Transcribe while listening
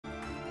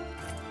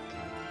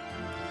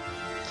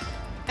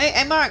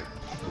Hey, Mark,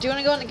 do you want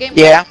to go in the game?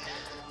 Yeah.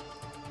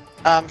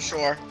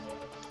 Sure.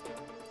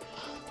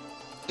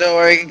 So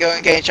where you can go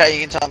in game chat, you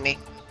can tell me.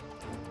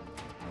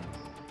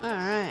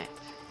 Alright.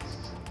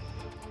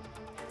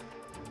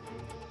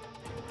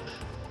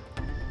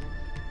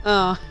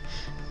 Oh.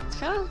 It's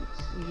kind of...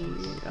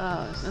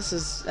 Oh, this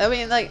is... I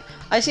mean, like,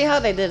 I see how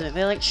they did it.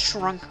 They, like,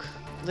 shrunk...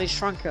 They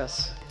shrunk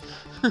us.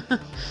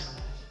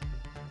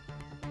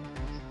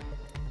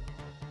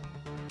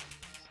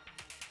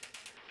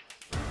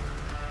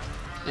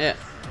 Yeah.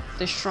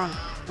 They shrunk.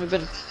 We've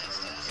been...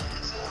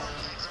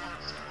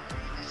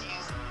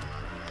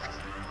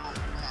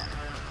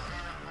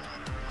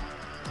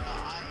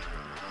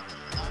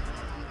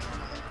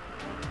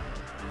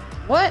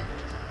 What?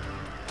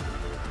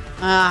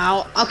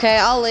 Okay,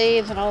 I'll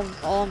leave and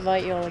I'll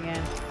invite you all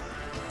again.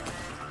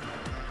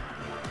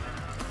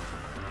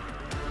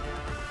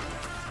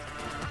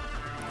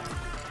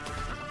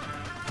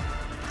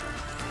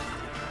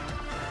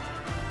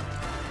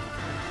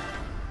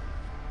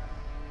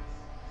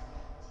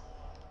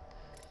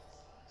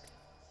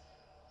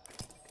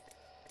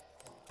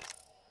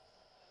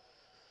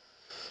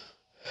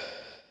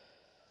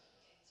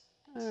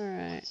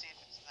 Alright.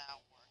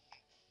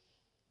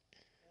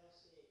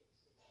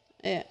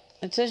 Yeah,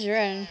 it says you're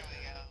in.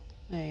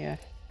 There you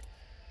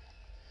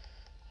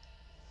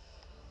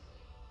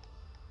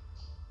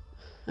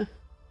go.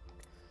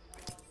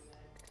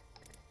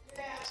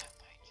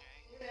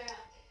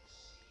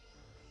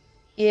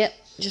 Yep,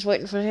 just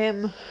waiting for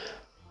him.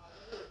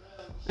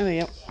 There we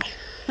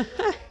go.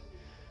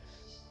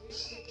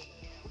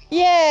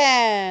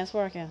 Yeah, it's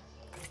working.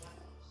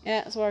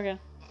 Yeah, it's working.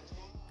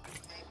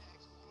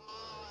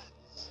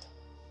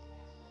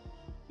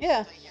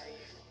 Yeah.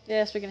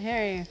 Yes, we can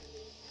hear you.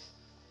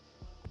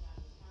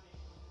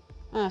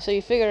 Ah, so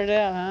you figured it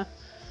out, huh?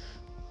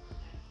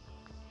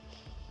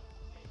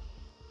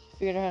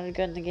 Figured out how to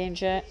get in the game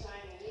chat.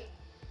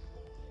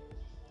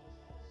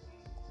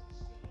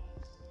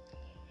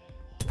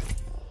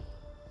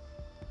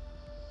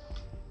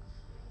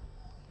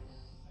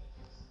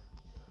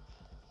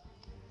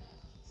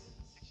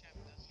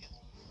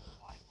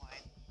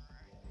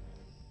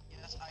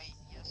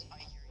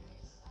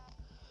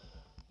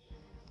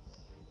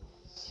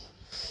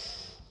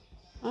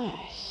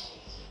 Nice.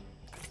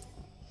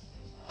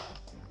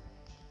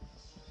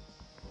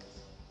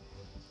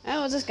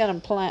 How is this gonna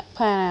plan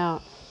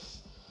out?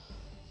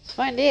 Let's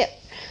find it.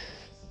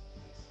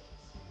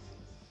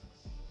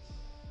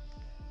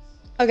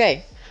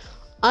 Okay,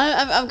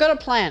 I've got a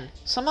plan.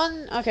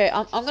 Someone, okay,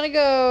 I'm gonna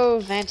go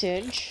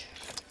Vantage.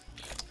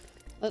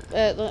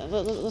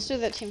 Let's do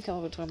that team kill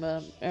between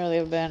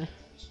earlier, Ben.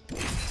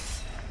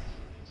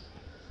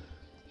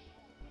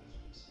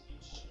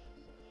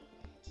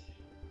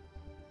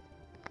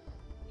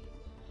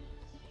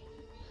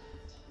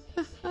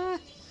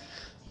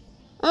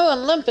 Oh,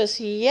 Olympus,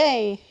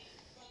 yay!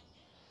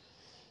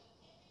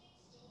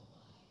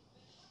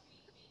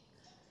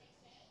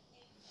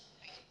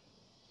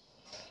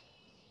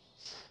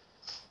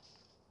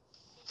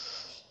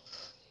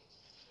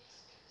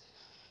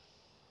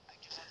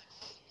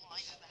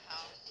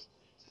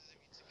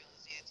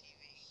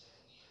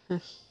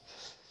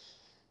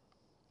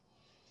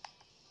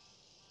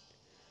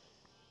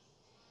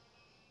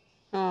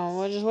 Oh,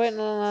 we're just waiting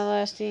on that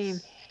last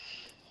team.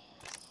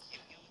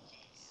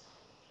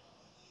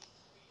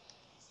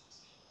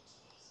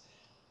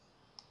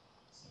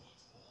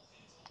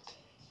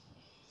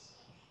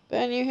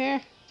 Ben, you here?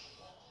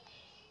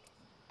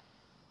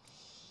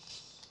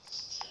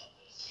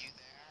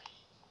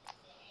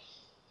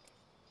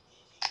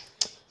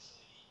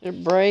 Did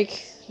it break?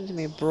 Seems to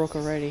be broke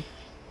already.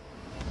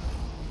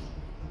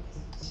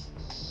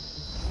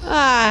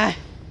 Ah!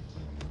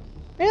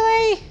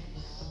 Really?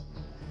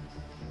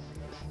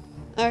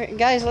 Okay,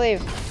 guys,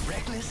 leave.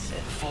 Reckless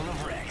and full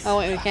of wrecks. Oh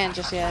wait, we can't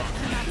just yet.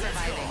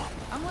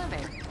 I'm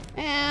living.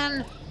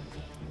 And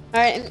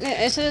alright,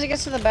 as soon as it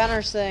gets to the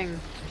banners thing,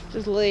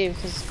 just leave,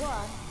 because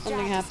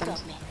something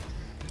happens.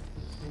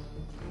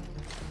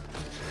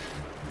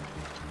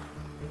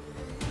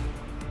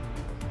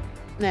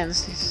 Man,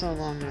 this takes so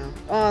long now.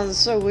 Oh, this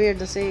is so weird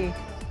to see.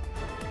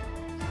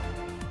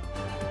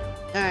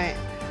 Alright,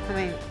 I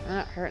mean, I'm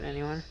not hurting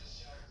anyone,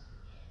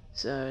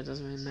 so it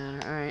doesn't really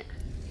matter. Alright.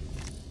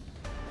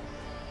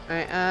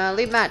 Alright,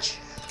 leave match.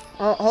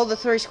 Oh, hold the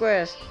 3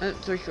 squares.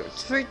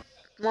 3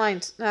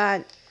 lines.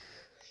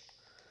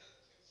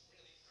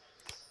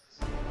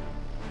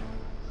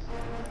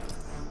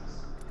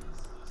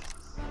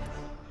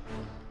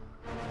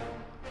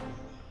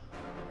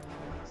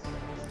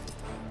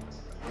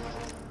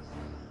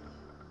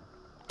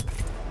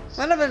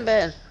 Would have been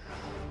bad.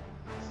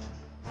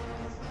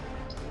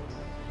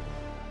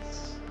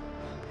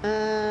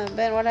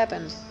 Ben, what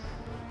happened?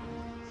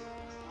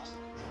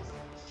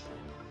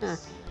 Huh.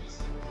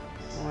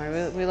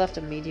 Alright, we left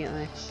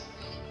immediately.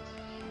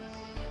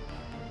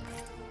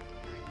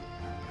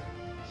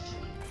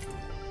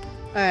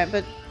 Alright,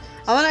 but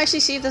I want to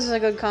actually see if this is a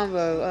good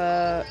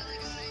combo.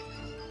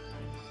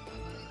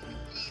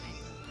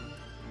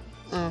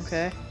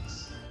 Okay.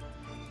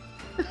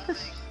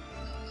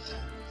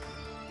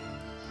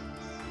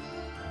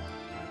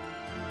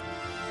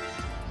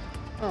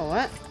 Oh,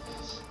 what?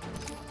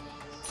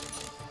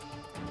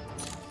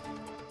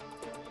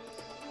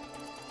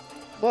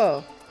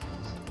 Whoa.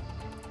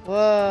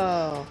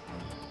 Whoa.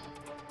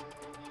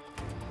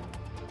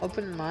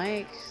 Open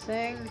mic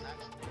thing?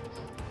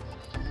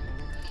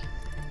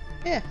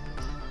 Yeah.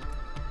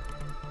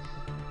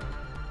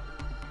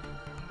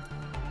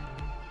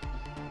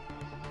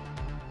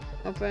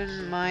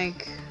 Open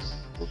mic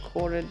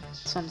recorded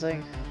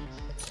something.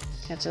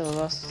 Can't tell the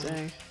last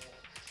thing.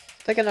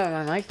 Picking up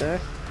my mic though.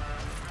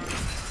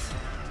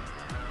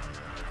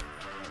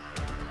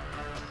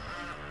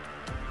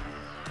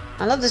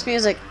 I love this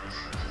music.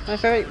 My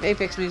favorite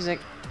Apex music.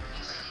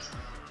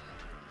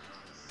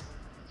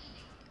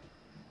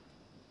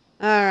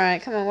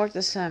 Alright, come on, work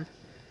this time.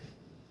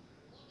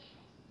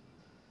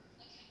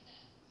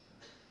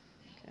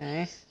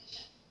 Okay.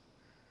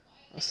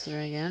 Let's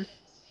through again.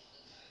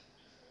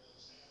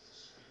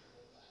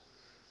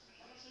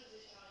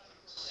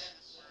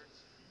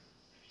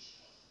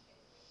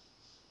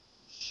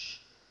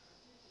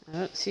 I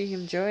don't see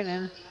him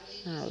joining.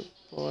 Oh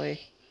boy.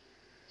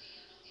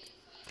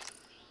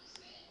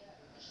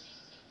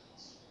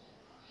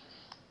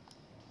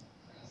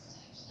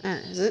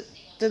 Is it?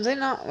 Did they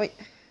not? Wait.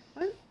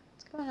 What?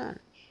 What's going on?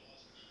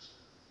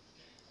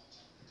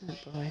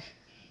 Oh boy.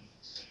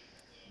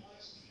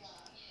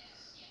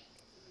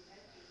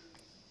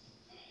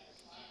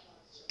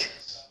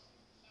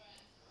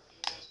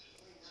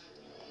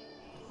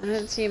 I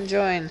didn't see him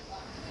join.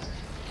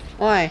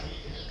 Why?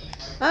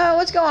 Oh,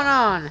 what's going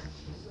on?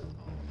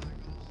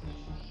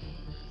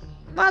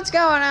 What's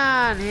going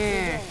on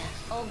here? Yeah,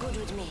 all good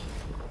with me.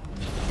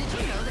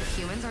 Did you know that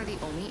humans are the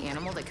only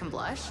animal that can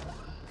blush?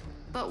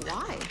 But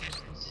why?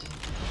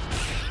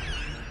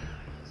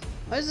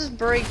 Why is this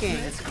breaking?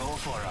 Let's go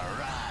for a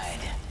ride.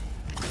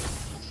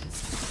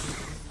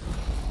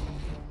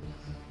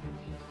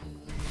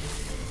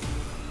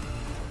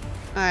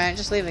 Alright,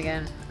 just leave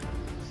again.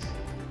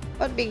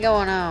 What be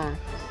going on?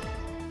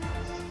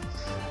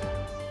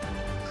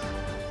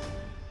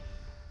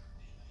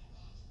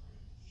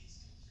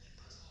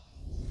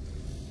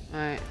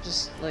 Alright,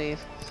 just leave.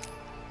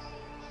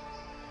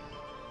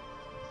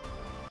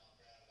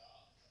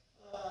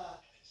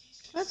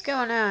 What's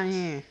going on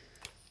here?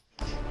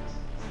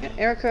 Get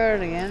error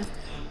code again.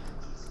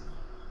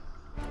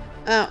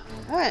 Oh,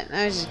 what?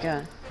 Now he's just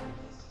gone.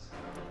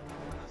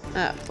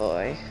 Oh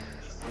boy.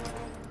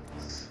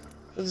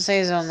 Doesn't say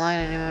he's online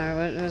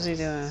anymore. What was he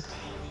doing?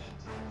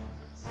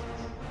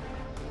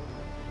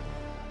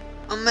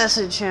 I'll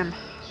message him.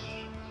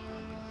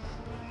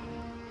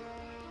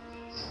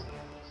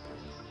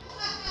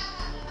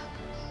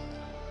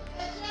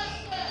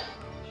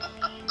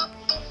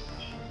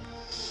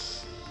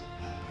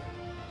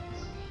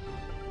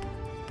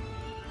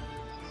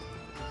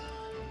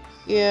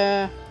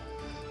 Yeah.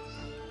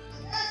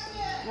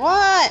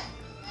 What?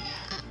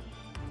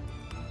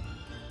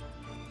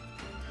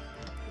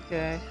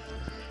 Okay.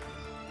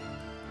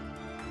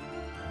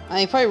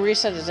 He probably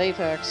reset his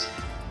Apex.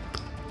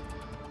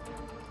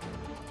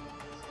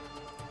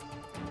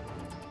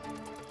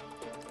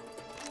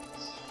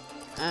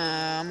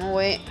 I'm gonna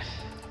wait.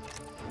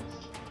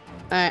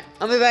 Alright,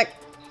 I'll be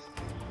back.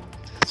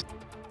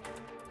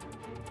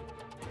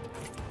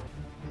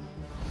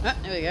 Ah,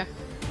 there we go.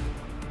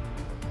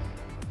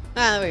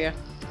 Ah, there we go.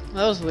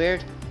 That was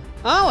weird.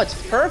 Oh,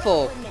 it's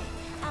purple.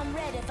 I'm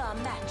ready for a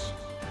match.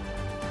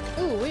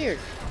 Ooh, weird.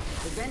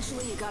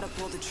 Eventually, you gotta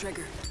pull the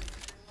trigger.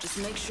 Just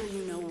make sure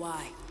you know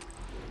why.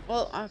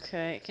 Well,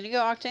 okay. Can you go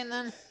Octane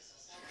then?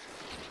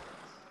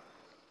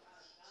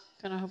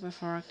 Kinda hoping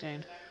for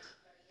Octane.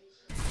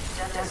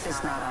 Death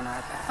is not on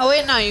our path. Oh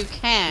wait, no, you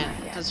can.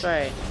 That's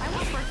right. I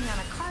was working on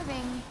a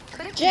carving,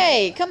 but it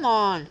Jay, come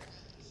on.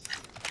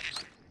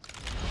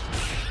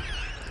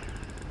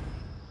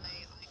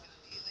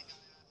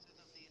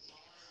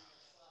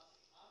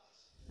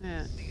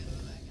 Yeah.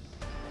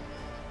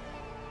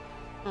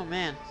 Oh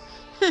man.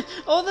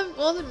 all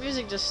the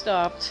music just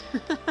stopped.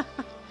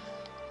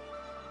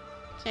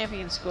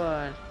 Champion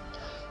squad.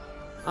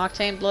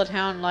 Octane,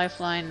 Bloodhound,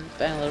 Lifeline,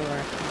 Bangalore.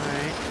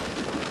 Alright.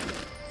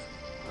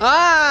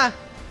 Ah!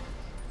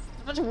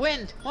 So much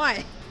wind.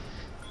 Why?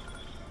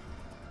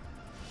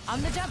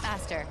 I'm the jump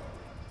master.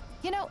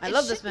 You know, I it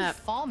love this should be map.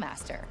 Fall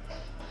master.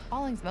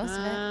 Falling's most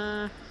of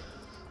it.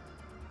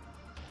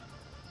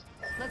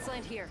 Let's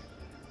land here.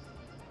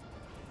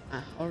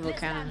 Orbital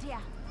cannon.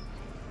 Yeah.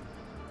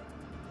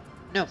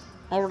 No,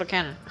 orbital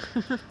cannon.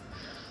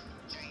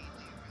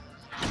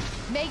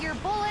 May your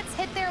bullets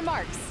hit their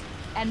marks,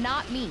 and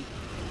not me.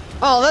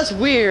 Oh, that's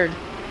weird.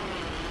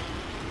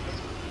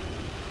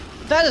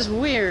 That is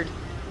weird.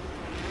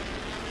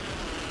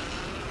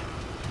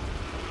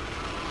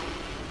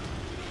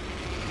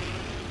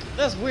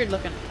 That's weird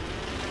looking.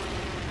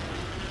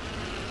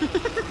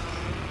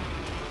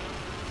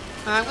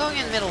 I'm going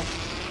in the middle.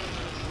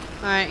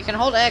 Alright, you can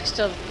hold X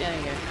till... Yeah, there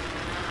you go.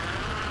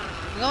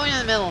 I'm going in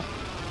the middle.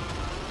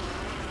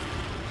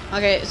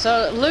 Okay,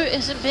 so loot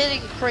isn't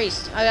been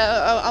increased.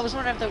 I was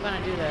wondering if they were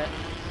gonna do that.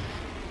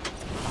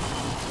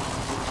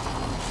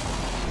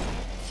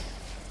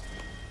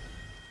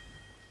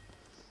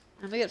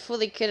 We get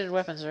fully kitted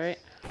weapons, right?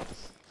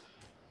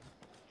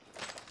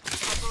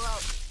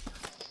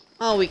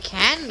 Oh, we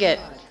can get...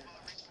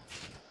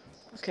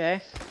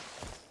 Okay.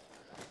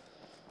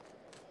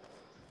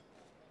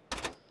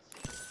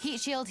 Heat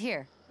shield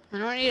here. I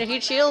don't need a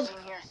heat shield.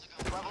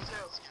 Level 2.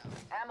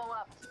 Ammo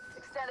up.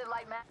 Extended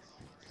light mag.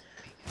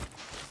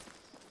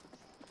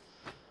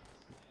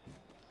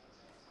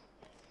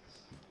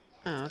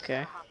 Oh,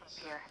 okay.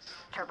 Here.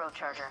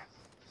 Turbocharger.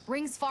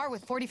 Rings far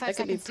with 45 That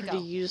could be seconds to pretty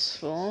go.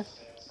 useful.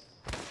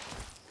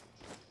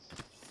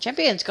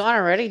 Champion's gone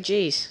already?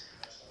 Jeez.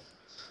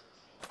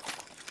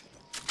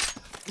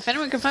 If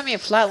anyone can find me a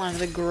flatline,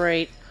 that'd be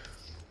great.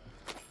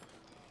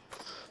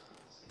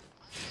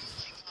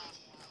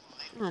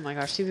 Oh my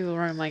gosh, 2 people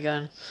running my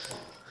gun.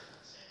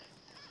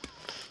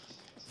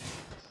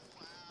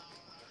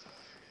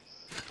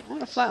 I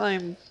want a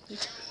flatline.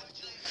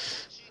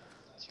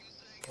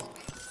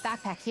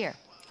 Backpack here.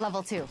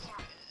 Level 2.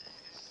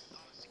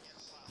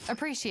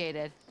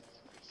 Appreciated.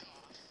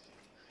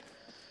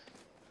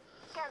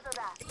 Cancel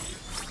that.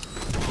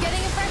 Getting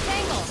a fresh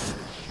angle.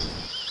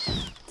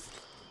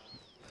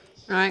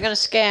 Alright, gonna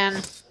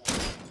scan.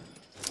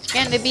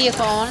 Scan the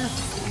beacon.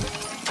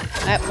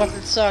 That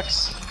weapon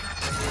sucks.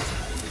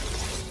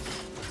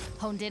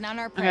 Honed in on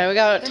our prey. Okay, we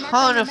got a They're ton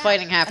marked on of the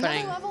fighting map.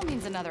 happening. Another level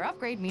means another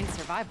upgrade means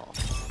survival.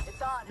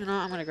 It's on. You know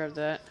what? I'm gonna grab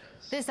that.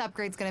 This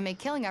upgrade's gonna make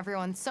killing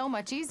everyone so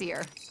much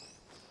easier.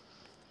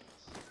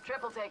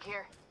 Triple take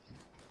here.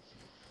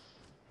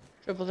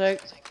 Triple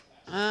take.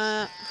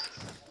 Okay,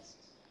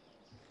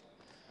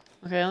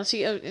 let's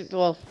see.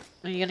 Well,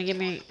 are you gonna give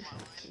me...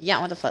 Yeah,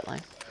 with the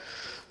flatline.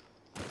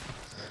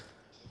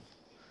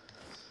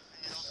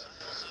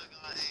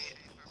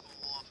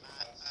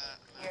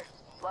 Here.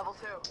 Level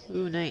 2.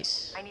 Ooh,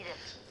 nice. I need it.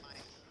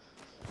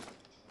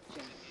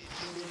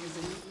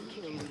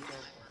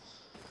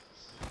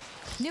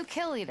 New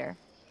kill leader.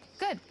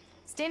 Good.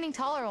 Standing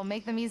taller will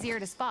make them easier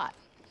to spot.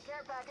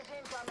 Care package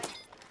incoming.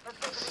 Let's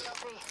get to the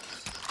LP.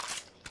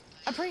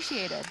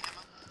 Appreciated.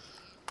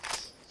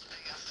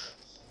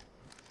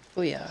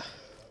 Oh yeah.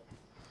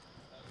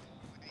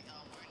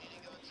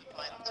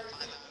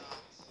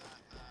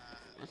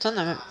 It's on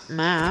the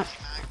map.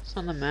 It's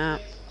on the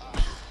map.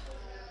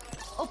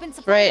 Open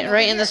supply bin over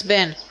Right in here. this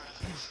bin.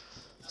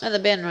 Another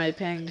bin right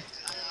pinged.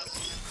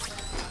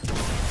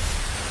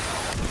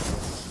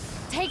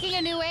 Taking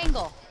a new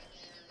angle.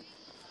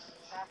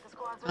 Pass the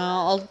squads.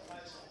 I'll...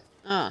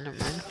 Oh, never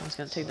mind. I was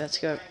gonna take that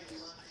scope.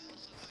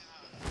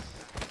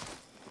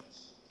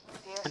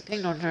 I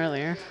pinged one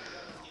earlier.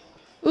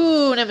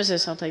 Ooh,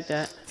 Nemesis. I'll take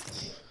that.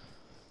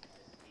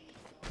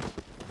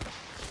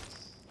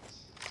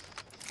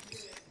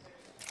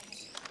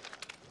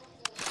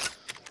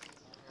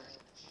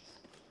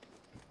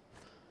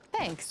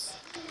 Thanks.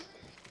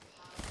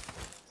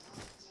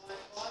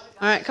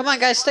 Alright, come on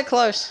guys, stick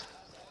close.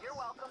 You're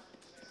welcome.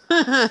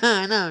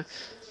 I know.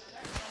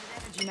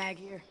 Energy mag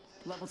here.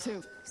 Level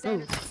 2.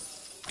 Ooh.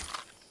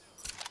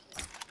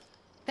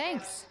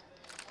 Thanks.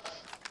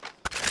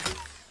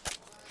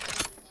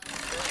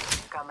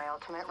 Got my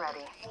ultimate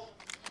ready.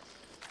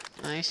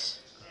 Nice.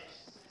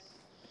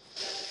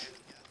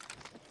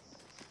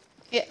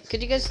 Yeah,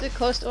 could you guys stick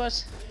close to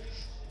us?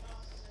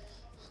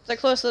 Stick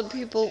close to the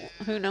people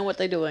who know what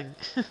they're doing.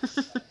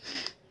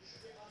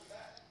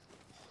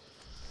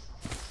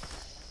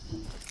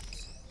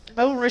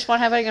 Oh, respawn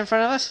happening in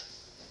front of us?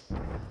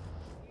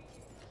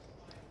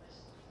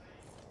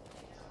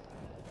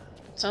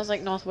 Sounds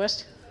like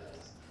northwest.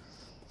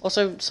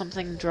 Also,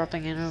 something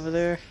dropping in over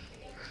there.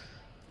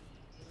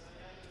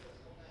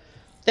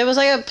 There was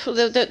like a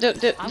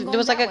there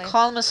was like a that way.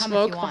 column of Come if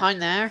smoke you want.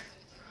 behind there.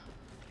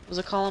 There was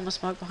a column of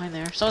smoke behind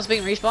there. Someone's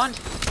being respawned.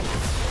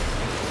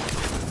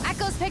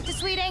 Echo's picked a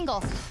sweet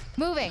angle.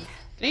 Moving.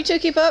 Can you two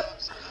keep up?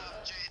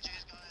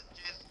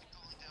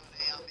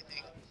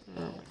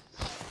 Oh.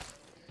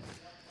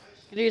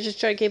 Can you just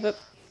try to keep up?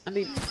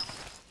 That'd be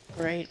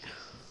great.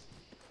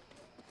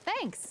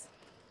 Thanks.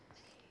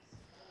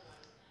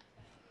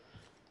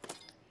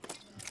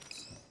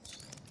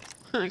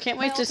 I can't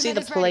My wait to see the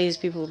ultimate is ready. plays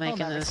people We'll making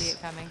never see this.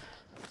 it coming.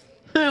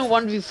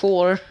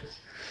 1v4.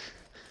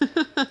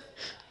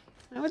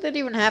 How would that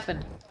even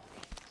happen?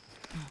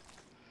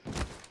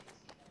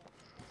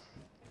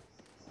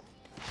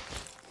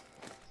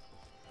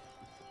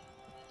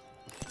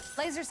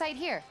 Laser sight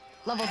here.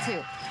 Level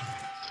 2.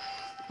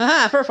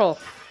 Aha, purple.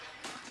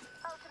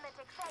 Ultimate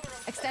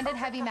accelerant. Extended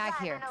heavy mag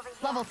here.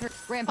 Level 3.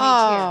 Rampage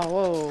Oh, here.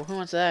 whoa. Who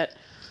wants that?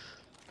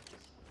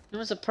 Who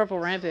wants a purple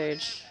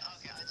rampage?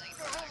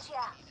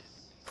 Syringia.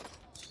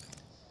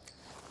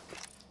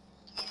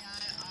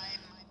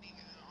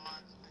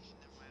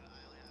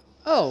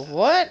 Oh,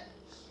 what?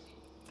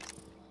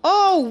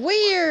 Oh,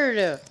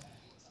 weird!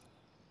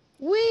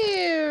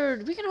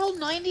 Weird! We can hold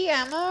 90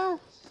 ammo?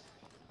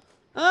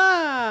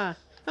 Ah!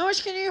 How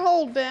much can you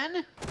hold,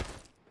 Ben?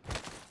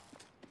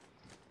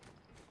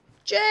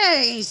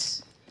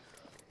 Jeez!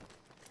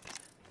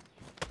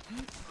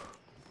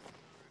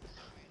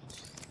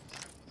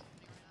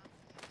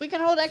 We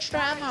can hold extra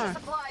ammo.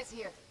 Supplies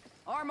here.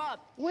 Arm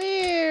up.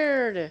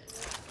 Weird!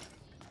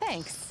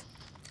 Thanks.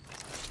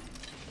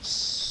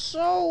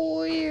 So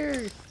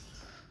weird.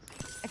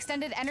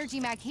 Extended energy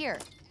mag here.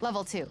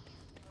 Level 2.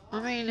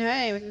 I mean,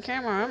 hey, we can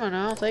camera armor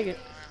now. I'll take it.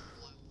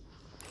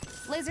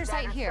 Laser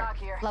sight here. Stock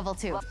here. Level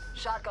 2.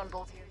 Shotgun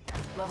bolt here.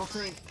 Level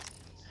 3.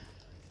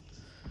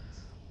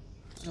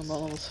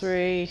 About level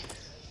 3.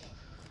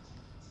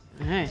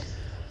 Hey.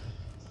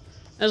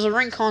 There's a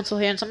ring console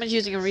here, and someone's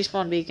using a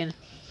respawn beacon.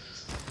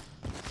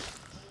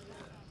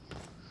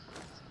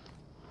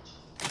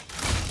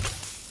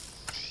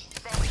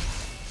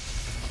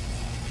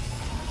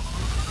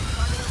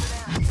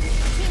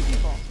 Team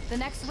people, the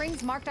next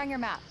ring's marked on your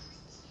map.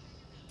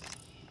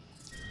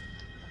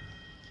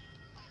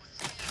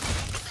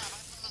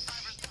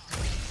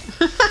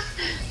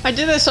 I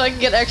did this so I can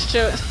get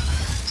extra.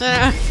 So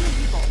now, Team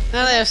people,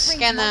 now they have next ring's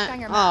scan marked that. on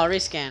your Oh, map.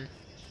 rescan.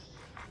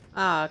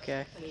 Ah,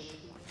 okay.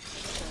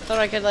 Thought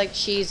I could like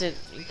cheese it.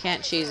 You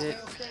can't cheese it.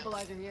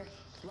 Stabilizer here.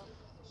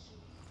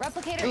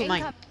 Replicator Ooh,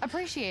 income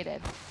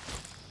appreciated.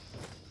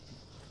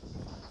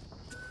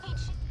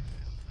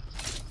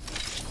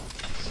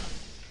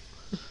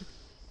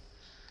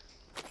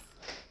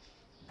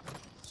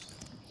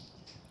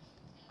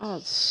 Oh,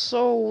 it's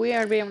so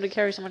weird being able to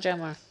carry so much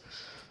ammo.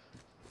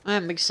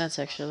 That makes sense,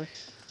 actually.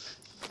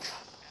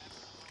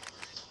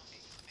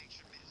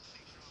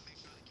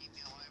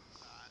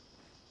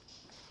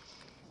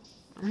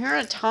 I'm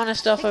hearing a ton of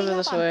stuff Picking over up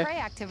this on way. prey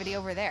activity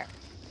over there.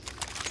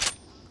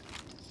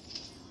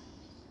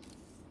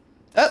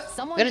 Oh,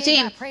 Someone got a gave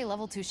team. that prey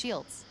level 2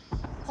 shields.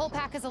 Whole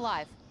pack is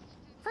alive.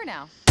 For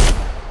now.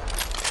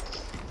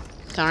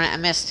 Darn it, I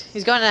missed.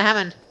 He's going to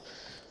Hammond.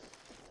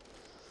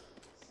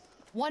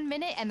 1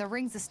 minute and the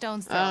ring's a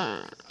stone's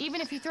throw. Even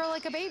if you throw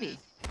like a baby.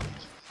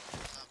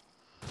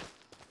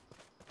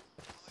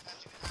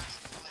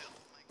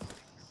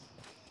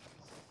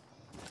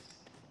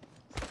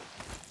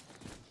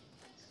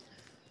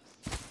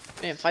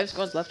 Man, 5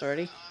 squads left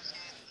already.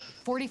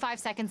 45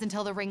 seconds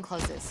until the ring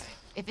closes.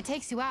 If it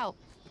takes you out,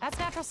 that's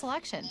natural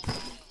selection.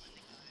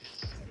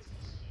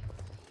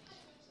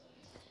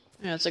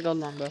 Yeah, it's a gold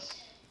longbow.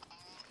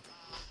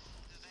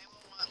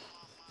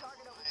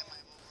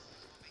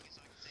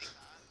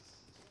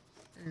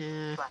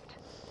 Nah.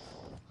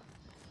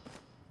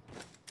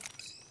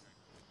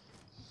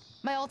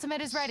 My ultimate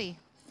is ready.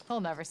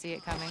 He'll never see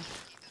it coming.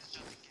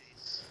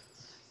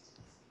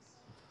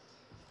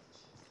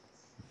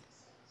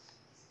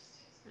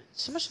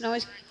 So much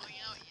noise.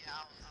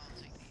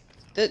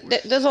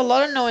 There's a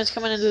lot of noise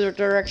coming into the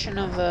direction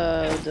of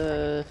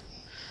the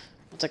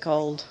what's it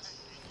called?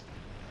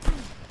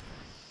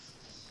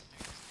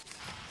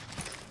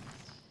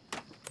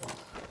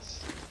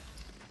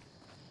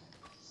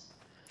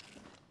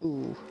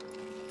 Ooh.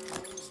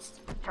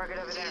 Target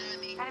over there.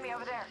 Enemy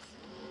over there.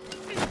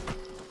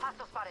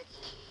 Hostile spotted.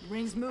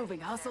 Ring's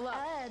moving. Hustle up.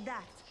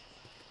 That.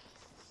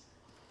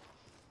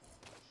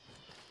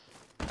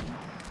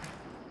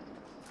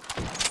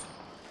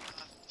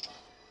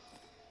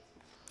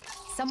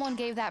 Someone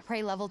gave that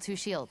prey level 2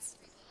 shields.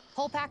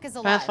 Whole pack is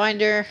alive.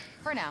 Pathfinder.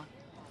 For now.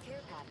 Care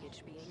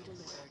package being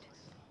delivered.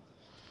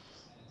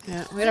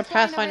 Yeah, we got a Zip line over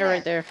Pathfinder there.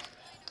 right there.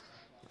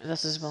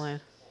 This is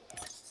Milan.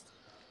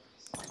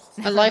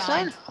 A Never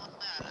lifeline? mind.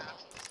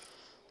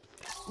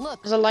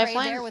 Look, There's a prey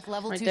lifeline there with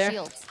level right 2 there.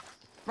 shields.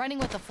 Running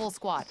with the full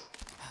squad.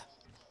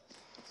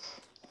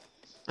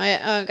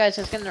 Alright, guys,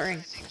 let's get in the ring.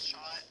 Let's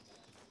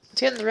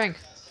get in the ring.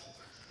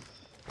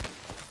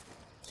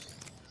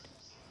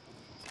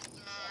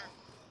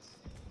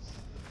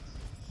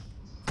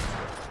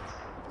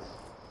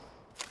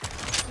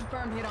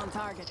 Confirmed hit on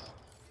target.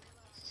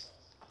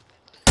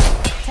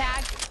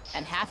 Tag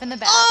and half in the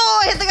back.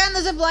 Oh, I hit the guy in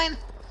the zip line.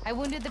 I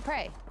wounded the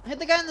prey. I hit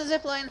the guy in the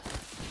zip line.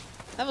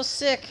 That was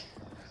sick.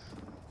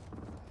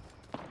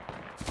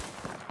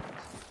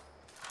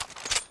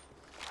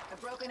 A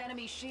broken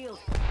enemy shield.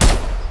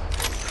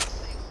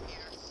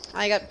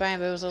 I got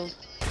bamboozled.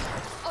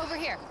 Over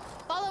here.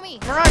 Follow me.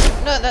 Mirage!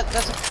 No, that's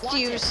a Watch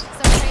it. fuse. Some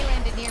prey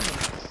landed near me.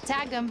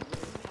 Tagged them.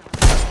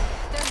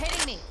 They're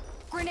hitting me.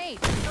 Grenade.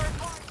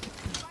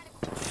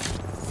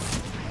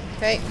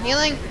 Okay,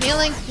 healing,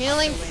 healing,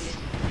 healing.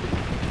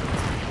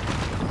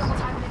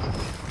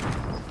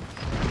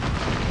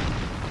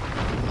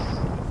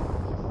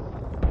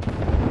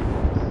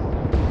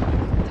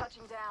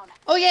 Touching down.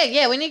 Oh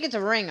yeah, we need to get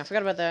to ring. I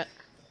forgot about that.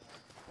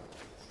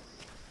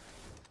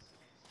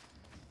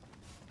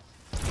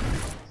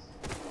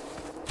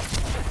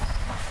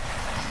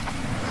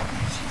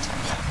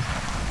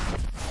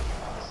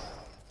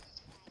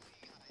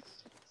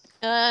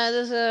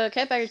 There's a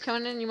care package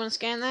coming in. You want to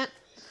scan that?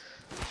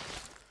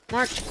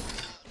 Mark.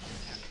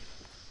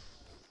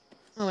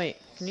 Oh wait,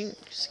 can you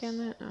scan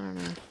that? I don't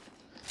know.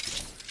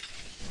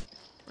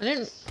 I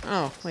didn't.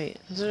 Oh wait,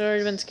 has it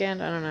already been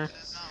scanned? I don't know.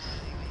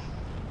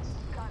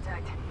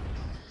 Contact.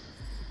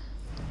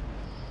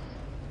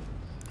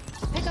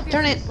 Pick up your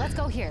Turn feet. it. Let's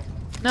go here.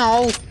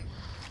 No.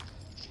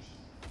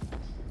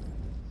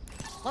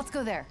 Let's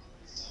go there.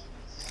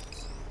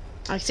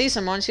 I see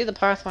someone. I see the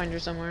Pathfinder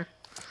somewhere.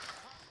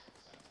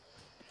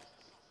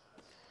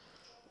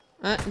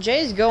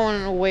 Jay's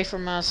going away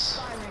from us.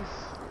 Firing.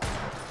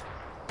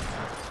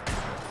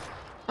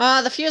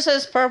 The fuse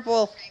is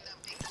purple.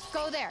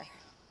 Go there.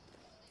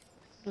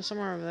 There's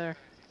somewhere over there.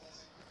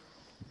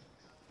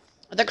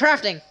 They're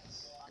crafting.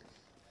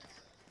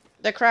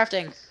 They're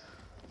crafting.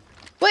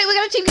 Wait, we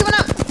got a team coming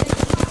up!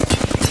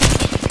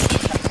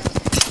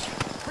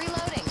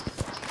 Reloading.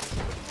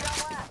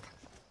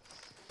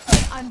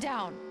 I'm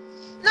down.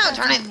 No,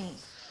 turn it! Me.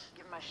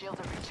 Give my shield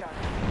a recharge.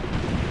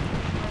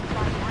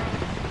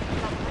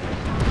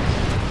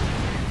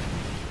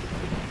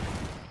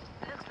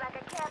 Looks like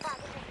a care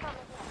package is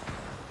coming in.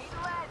 He's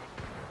red.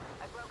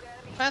 I broke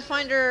enemy.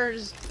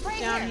 Pathfinder's Right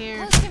down here.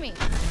 Close to me.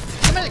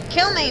 Come on,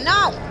 kill me!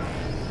 No!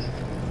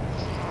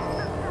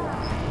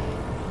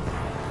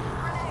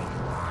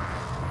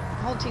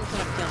 The whole team's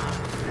gonna kill me.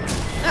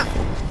 No!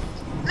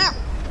 No!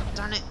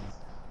 Darn it.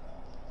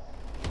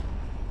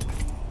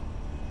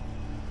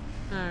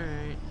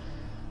 Alright.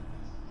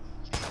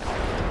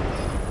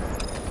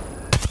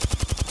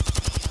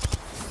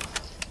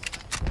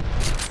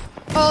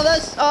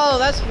 Oh,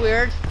 that's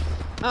weird.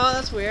 Oh,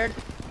 that's weird.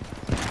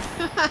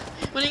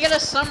 When you get a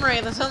summary,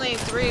 there's only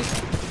three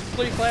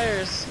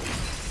players.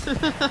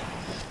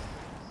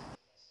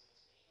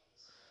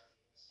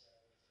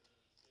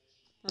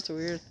 That's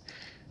weird.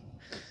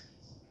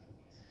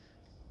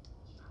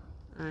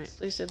 Alright,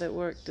 please say that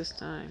worked this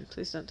time.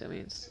 Please don't tell me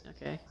it's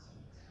okay.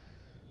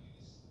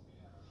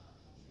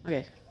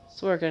 Okay,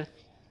 it's working.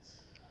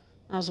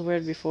 That was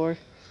weird before.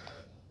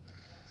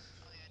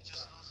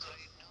 Just also,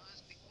 you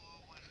noticed before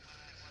when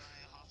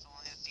I hopped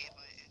on to see if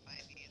I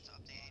needed to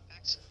update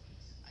Apex,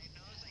 I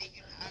noticed that you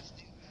can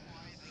actually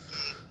acquire the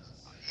game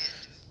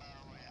into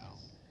Battle Royale.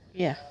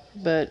 Yeah,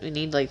 but we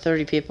need like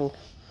 30 people.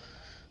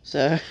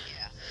 So.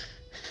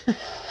 Yeah.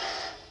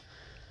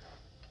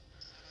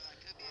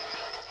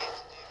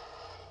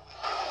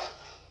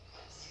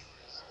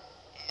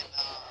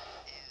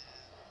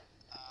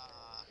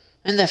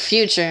 In the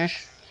future.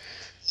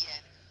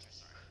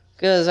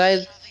 Because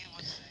I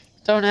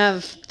don't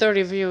have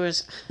 30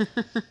 viewers.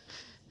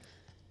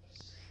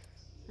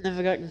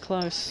 Never gotten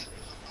close.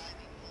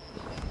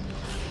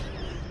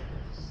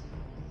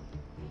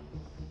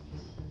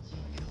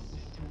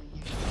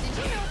 Did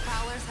you know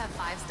prowlers have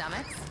 5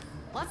 stomachs?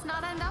 Let's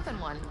not end up in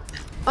one.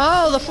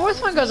 Oh, the fourth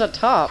one goes up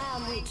top.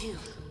 I'm with you.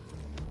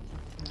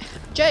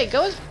 Jay,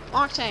 go as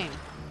Octane.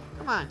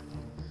 Come on.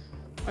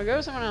 Or go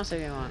with someone else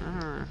if you want. I don't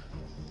know.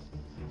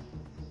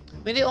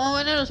 We need, all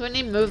we need is we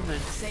need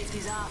movement.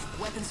 Safety's off.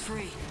 Weapons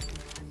free.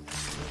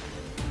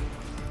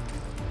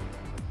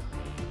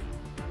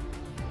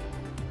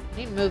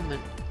 We need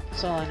movement.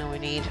 That's all I know we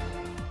need.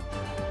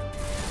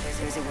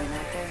 There's a win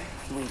out there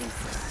waiting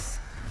for us.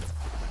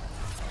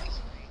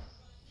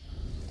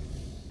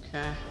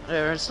 Okay.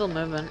 There's still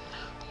movement.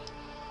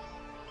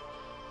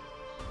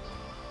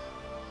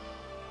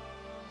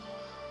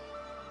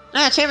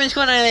 Ah, Champion's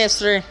going on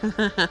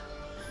AS3.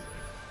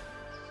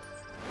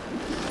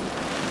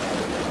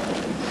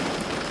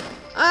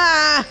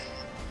 Ah!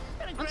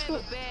 Gonna grab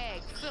a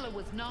bag, fill it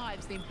with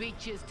knives, then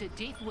beat you to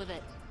death with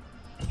it.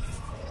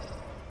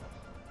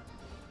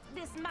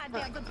 This might be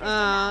a good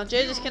place to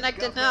Jay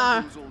disconnected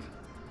now.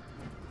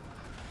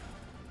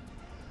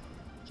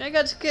 Jay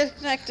got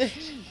disconnected.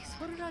 Jeez,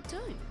 what did I do?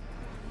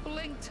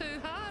 Blink too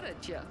hard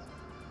at you.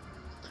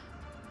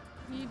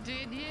 You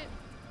did yet?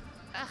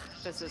 Ugh,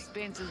 the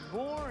suspense is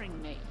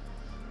boring me.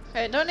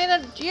 Okay, don't need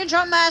a you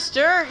jump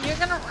master. You're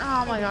gonna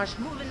oh my gosh.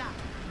 moving up.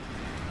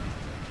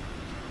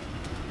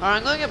 Alright,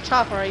 I'm going up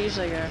top where I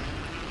usually go.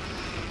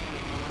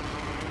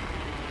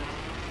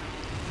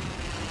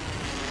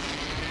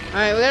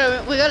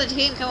 Alright, we got a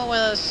team coming with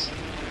us.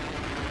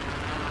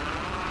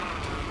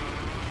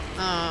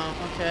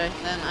 Oh, okay.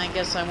 Then I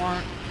guess I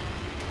won't.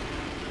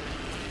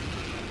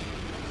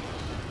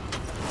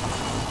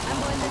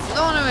 I'm going this way.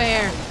 Going over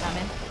here.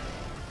 Coming.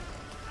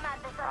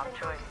 Wrong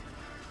choice.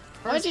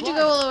 Why did you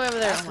go all the way over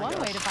there? That's Oh my one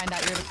way gosh. to find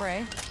out you're the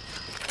prey.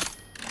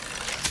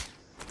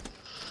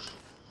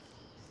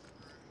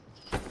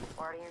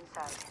 Already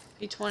inside.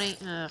 P20.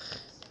 Ugh.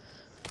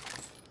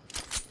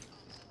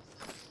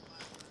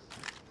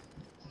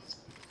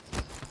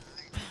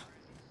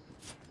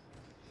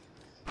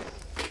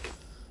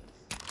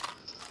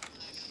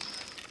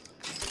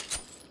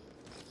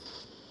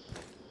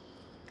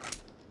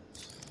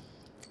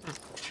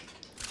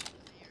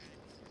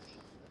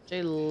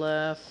 Jay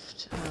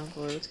left. Oh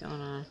boy, what's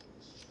going on?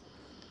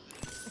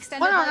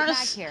 Extended What on light mag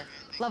earth? here.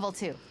 Level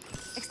 2.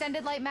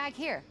 Extended light mag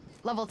here.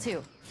 Level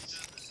 2.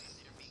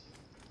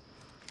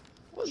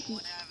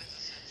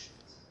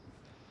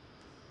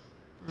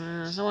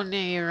 There's someone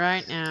near you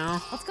right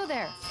now. Let's go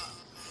there.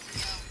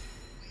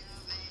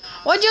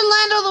 Why'd you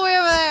land all the way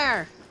over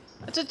there?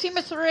 It's a team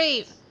of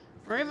 3.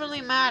 We're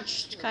evenly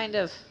matched, kind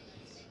of.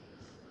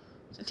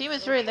 It's a team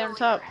of 3. They're on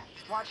top.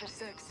 Watch your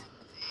 6.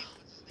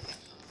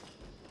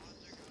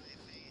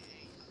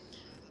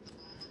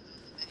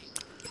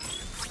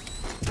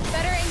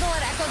 Better angle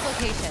at Echo's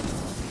location.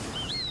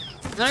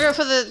 I'm gonna go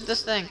for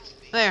this thing.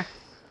 There.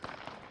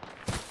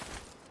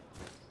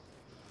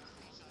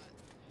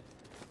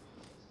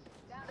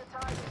 Down to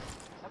target.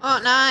 Oh,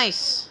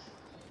 nice.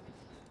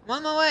 I'm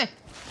on my way.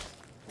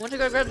 want to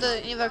go grab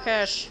the Evo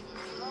cache.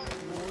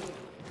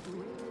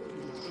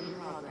 In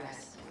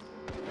progress.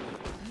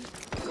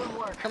 Good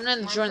work. Come in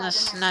and join the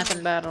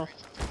sniping battle.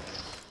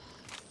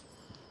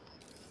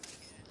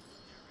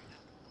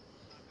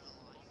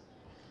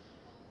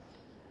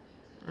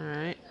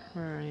 Alright,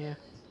 where are you?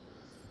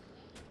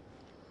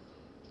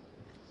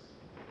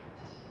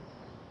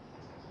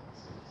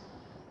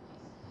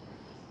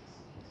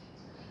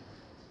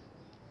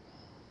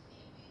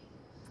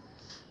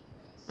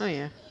 Oh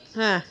yeah.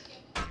 Huh.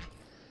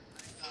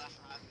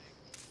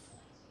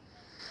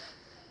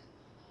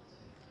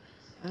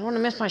 I don't want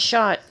to miss my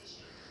shot.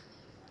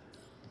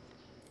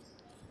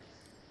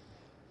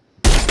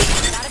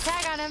 Got a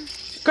tag on him.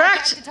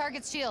 Cracked! Attack the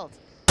target's shield.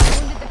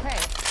 Wounded the prey.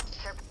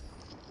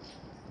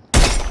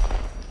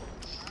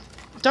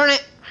 Darn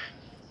it!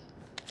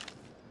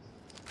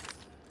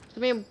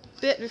 Give me a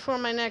bit before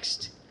my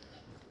next.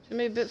 Give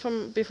me a bit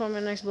before my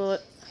next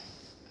bullet.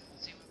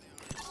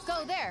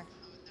 Go there.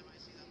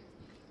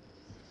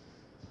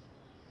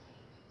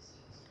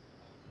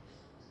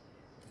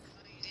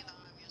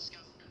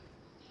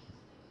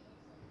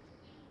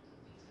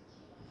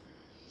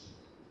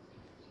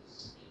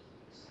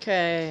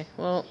 Okay,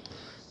 well.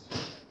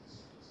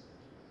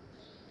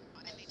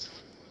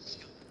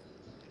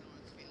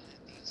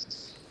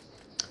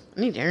 I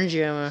need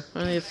energy ammo. I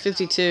only have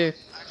 52.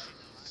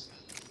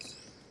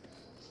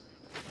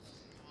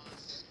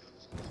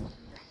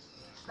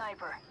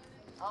 Sniper.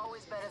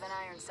 Always better than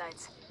iron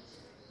sights.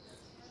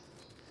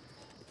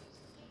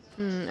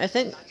 I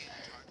think.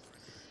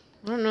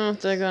 I don't know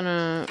if they're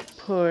gonna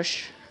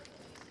push.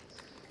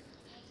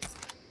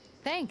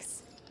 Thanks.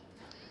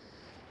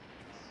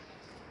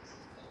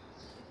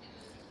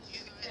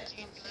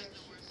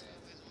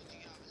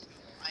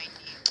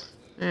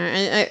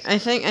 I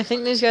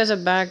think these guys are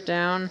back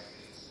down.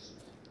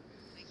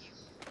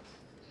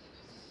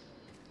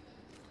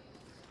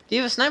 Do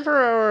you have a sniper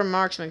or a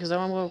marksman? Because I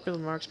want to work with a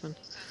marksman.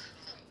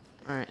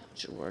 Alright,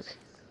 should work.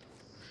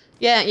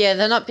 Yeah,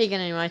 they're not peeking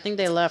anymore. I think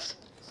they left.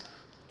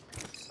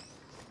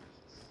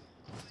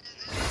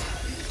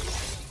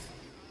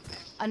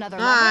 Another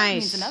level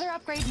Nice. means another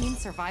upgrade means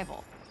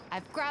survival.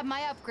 I've grabbed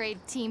my upgrade,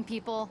 team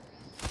people.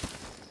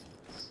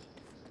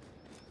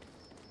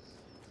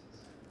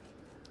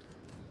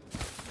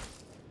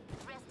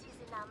 Rest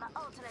using now my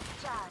ultimate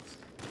charge.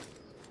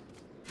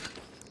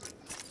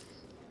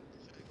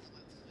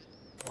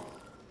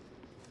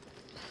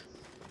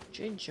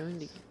 Jay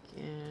joined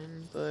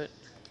again, but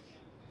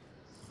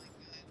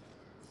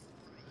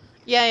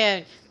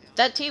yeah,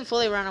 that team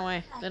fully ran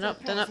away. They're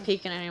not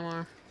peeking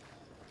anymore.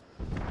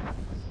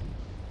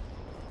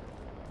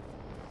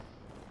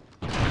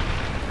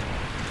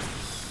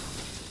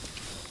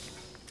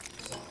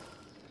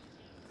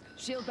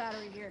 Shield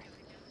battery here.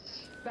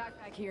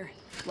 Backpack here.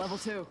 Level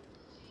 2.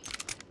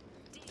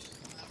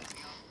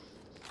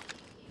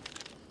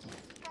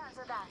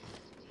 Cancel that.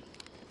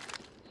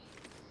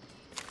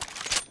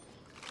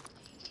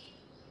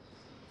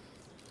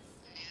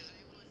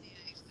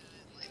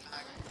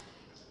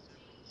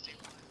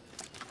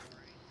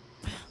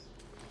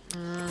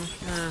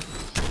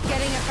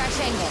 Getting a fresh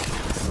angle.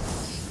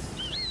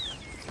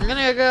 I'm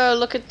gonna go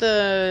look at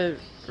the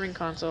ring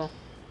console.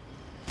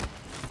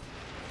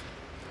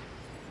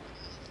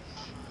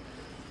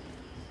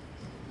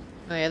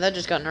 Oh yeah, that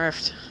just got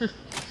nerfed.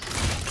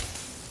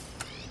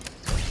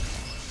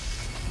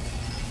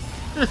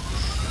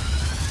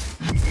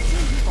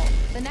 People,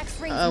 the next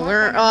ring's marked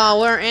we're on your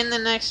we're in the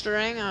next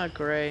ring. Oh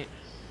great,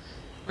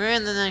 we're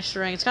in the next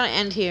ring. It's gonna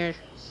end here.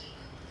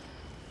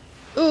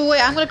 Ooh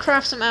wait, I'm gonna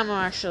craft some ammo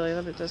actually.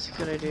 That's a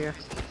good idea.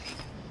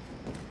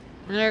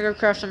 I'm gonna go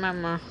craft some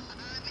ammo.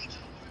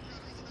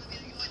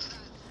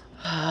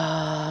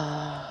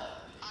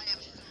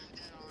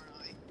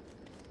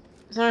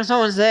 As long as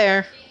someone's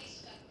there.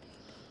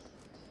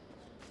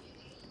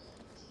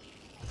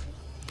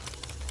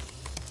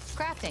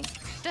 crafting.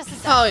 Just a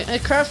sec. Oh,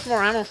 it crafts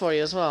more ammo for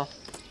you as well.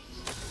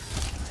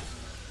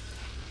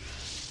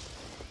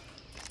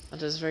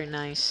 That is very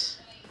nice.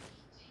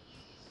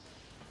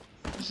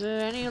 Is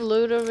there any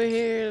loot over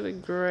here?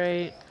 That'd be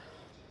great.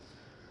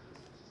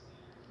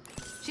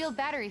 Shield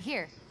battery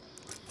here.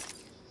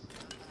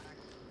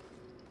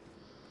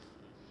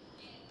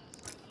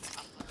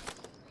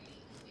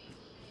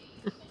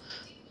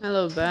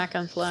 Hello, back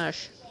on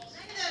Flash.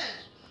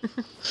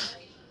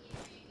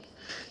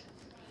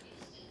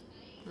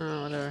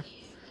 Oh, whatever.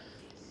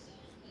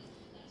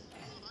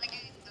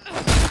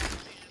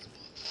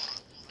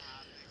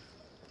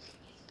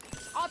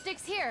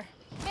 Optics here.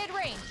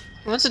 Mid-range.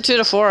 What's a 2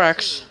 to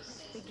 4x?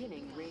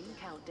 Beginning ring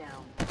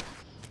countdown.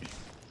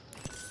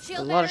 A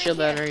Shield lot of shield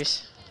here.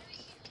 batteries.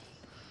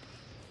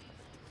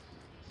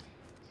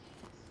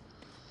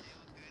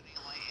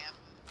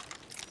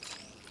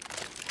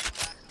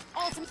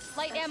 Ultimate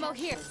light ammo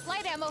here.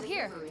 Light ammo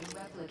here.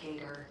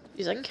 Replicator.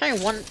 Jeez, I can carry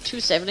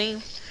 270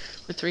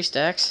 with 3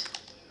 stacks.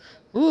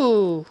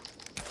 Ooh.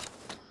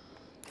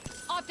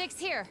 Optics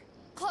here.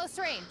 Close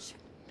range.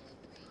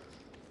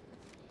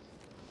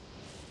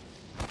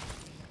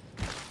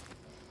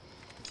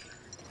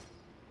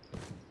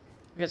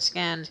 Get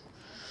scanned.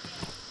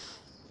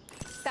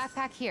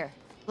 Backpack here,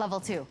 level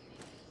 2.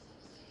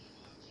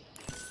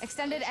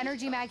 Extended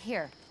energy mag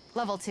here,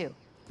 level 2.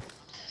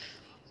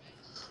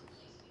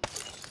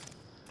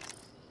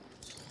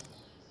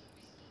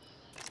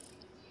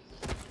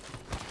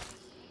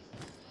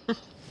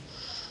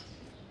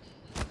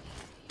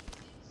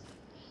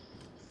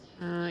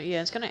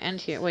 Yeah, it's gonna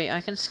end here. Wait,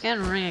 I can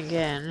scan ring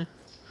again.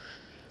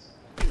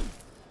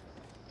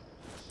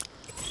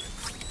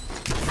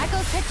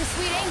 Echo's picked a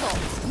sweet angle.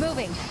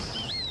 Moving.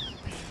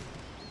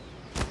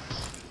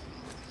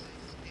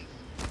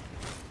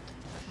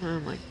 Oh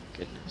my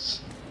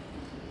goodness.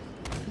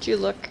 Would you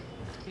look?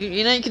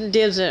 You know you can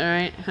dibs it,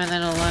 right? And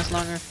then it'll last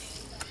longer.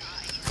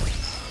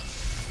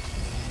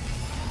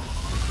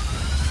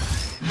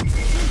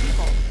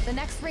 The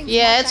next ring.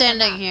 Yeah, it's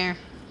ending here.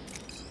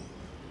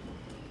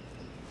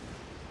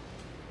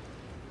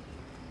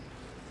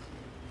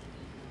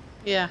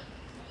 Yeah.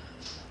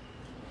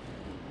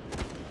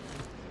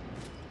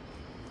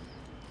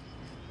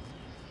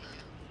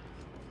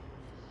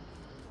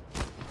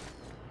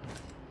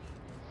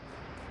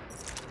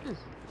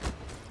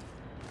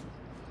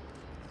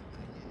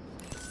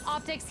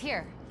 Optics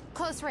here.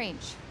 Close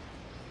range.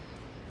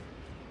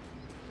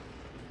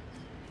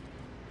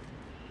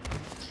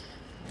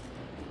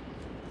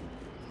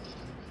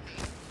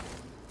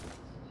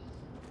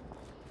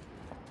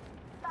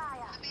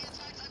 Fire.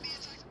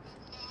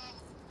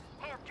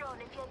 Here's drone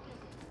if you need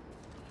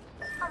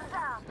it. I'm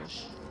down.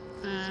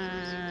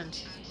 And...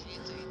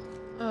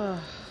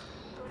 Oh.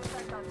 Good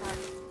effect on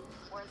target.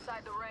 We're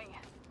inside the ring.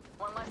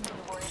 One less thing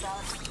to worry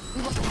about.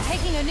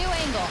 Taking a new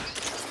angle.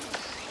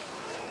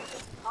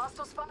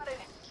 Hostile spotted.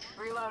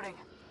 Reloading.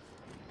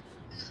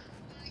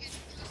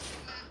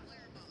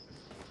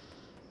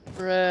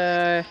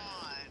 Bruh.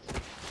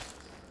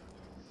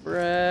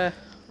 Bruh.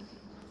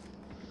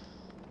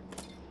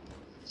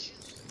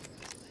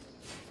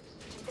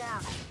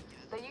 Down.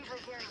 They usually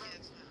carry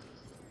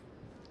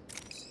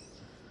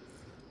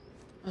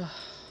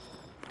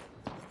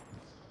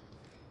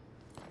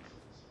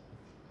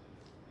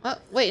Oh,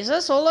 wait, is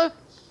that solo?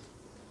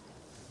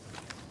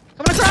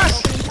 Coming across!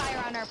 Opening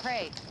fire on our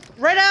prey.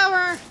 Red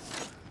hour!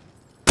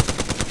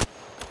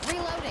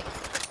 Reloading.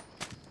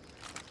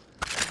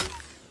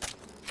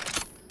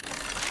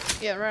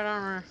 Yeah, red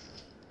armor.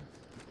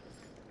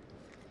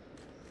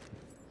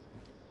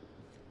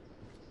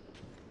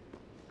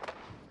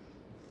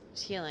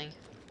 It's healing.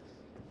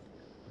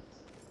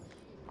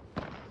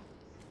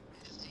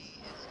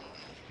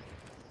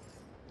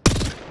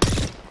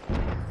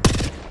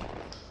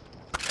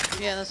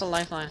 Yeah, that's a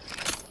lifeline.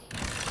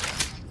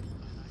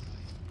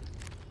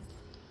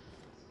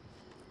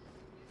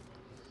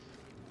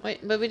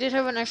 Wait, but we did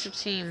have an extra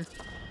team.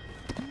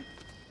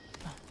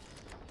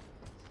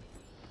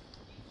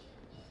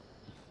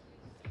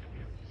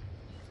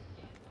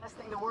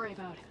 less thing to worry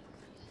about.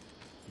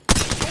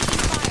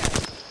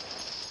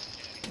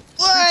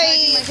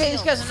 Wait! Okay,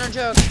 these guys are no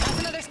joke. That's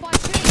another squad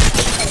shooting.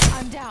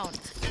 I'm down.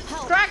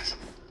 Help. Cracked!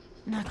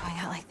 Not going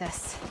out like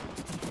this.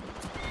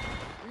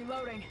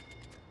 Reloading.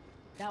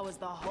 That was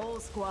the whole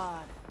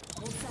squad.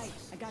 Hold tight.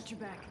 I got your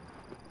back.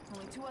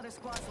 Only 2 other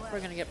squads left.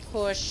 We're gonna get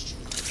pushed.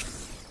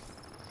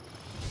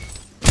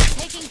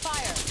 Taking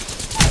fire.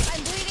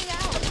 I'm bleeding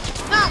out.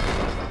 No!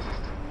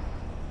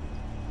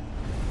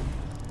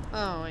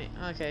 Oh, wait.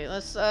 Okay,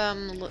 let's,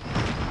 look.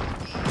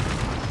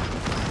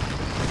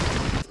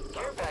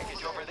 Care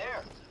package over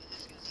there.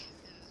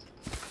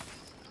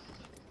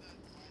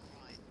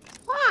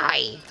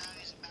 Why?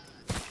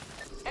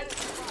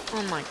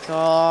 Oh my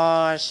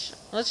gosh.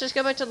 Let's just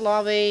go back to the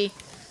lobby.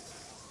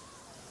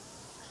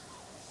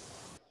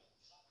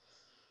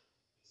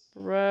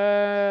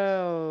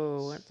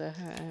 Bro, what the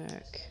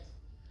heck?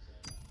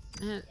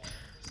 Man,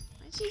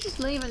 why is he just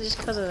leaving just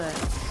because of that?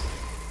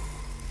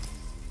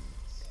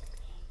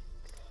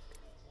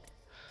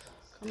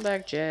 Come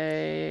back,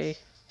 Jay.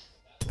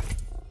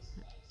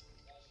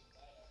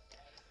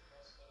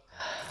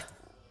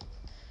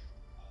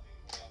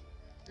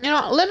 You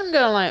know, let him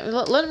go life.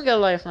 Let him go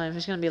lifeline if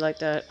it's gonna be like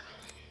that.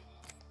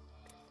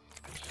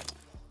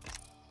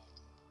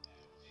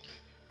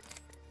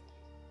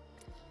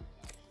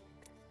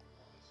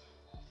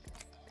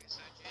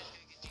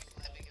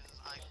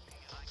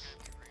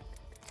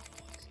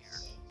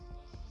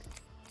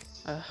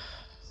 Yeah.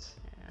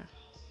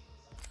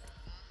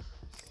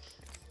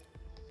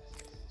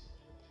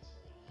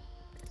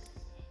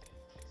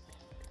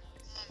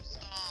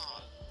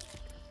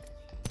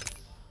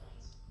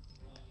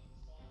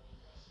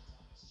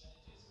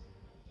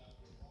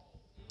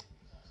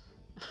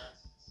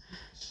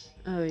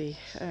 Oh, yeah.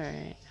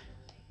 Alright.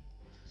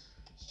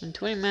 In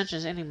 20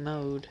 matches, any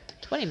mode.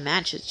 20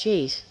 matches?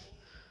 Jeez.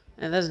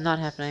 And that's not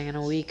happening in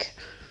a week.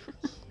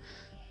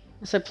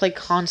 Unless I play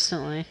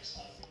constantly.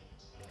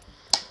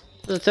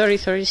 The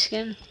 30-30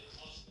 skin?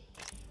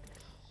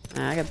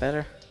 Nah, I got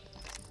better.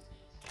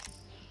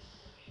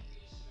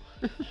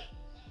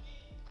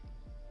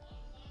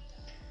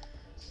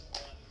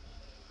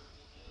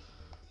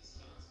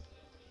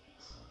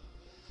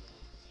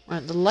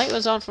 Right, the light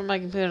was on from my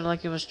computer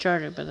like it was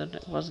charging, but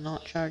it was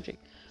not charging.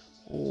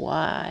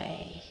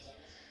 Why?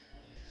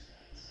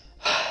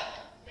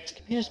 This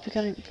computer's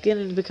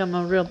beginning to become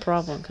a real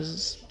problem because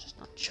it's just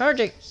not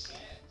charging.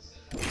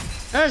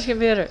 Charge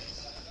computer.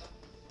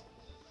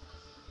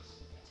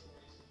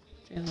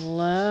 To the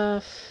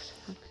left.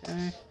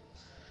 Okay.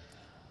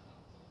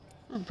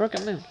 Oh,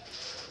 broken moon.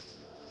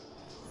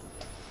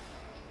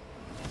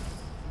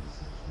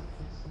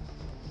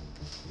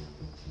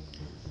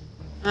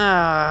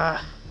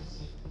 Ah.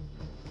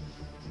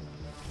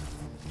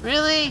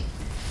 Really?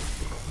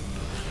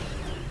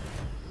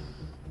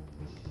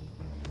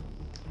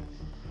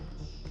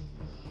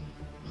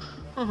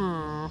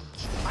 Oh.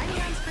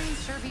 Fighting on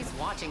screens sure beats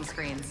watching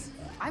screens.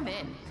 I'm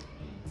in.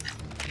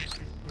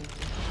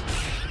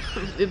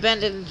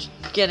 Ben didn't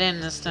get in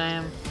this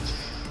time.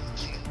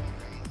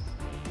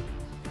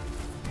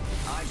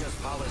 I just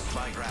polished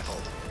my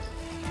grapple.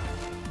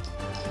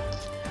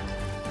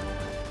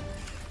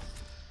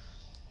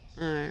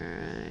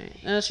 Alright.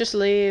 Let's just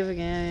leave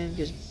again,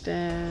 because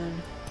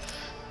Ben...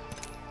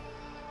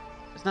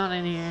 It's not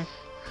in here.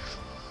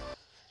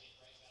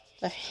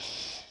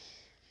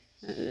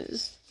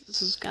 This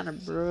is kind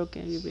of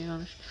broken, to be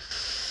honest.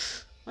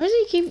 Why does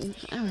he keep...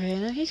 Okay,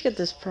 now he's got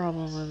this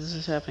problem when this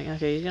is happening.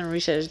 Okay, he's gonna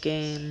reset his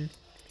game.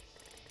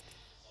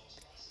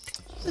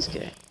 What's this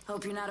guy?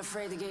 Hope you're not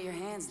afraid to get your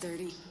hands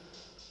dirty.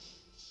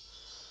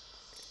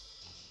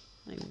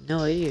 I have no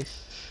idea.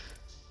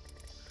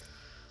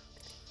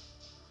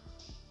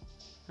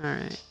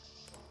 Alright.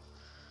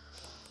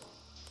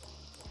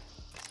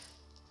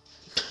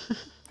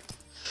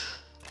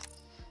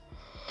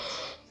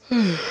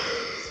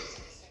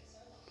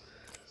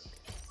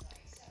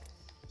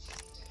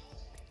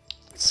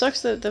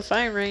 Sucks that the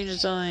firing range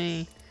is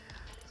only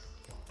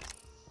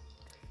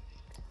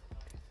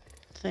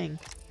thing.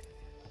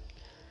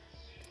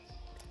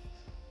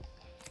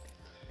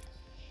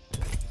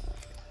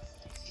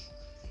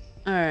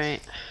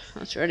 Alright,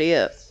 let's ready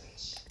up.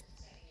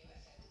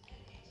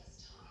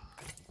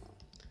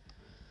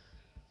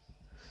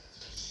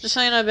 Just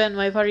so you know, Ben,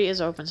 my party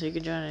is open, so you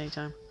can join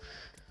anytime.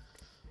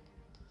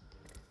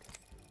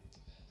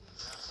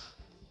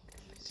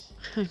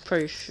 I'm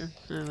pretty sure.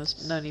 No,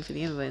 there's no need for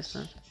the invites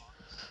then.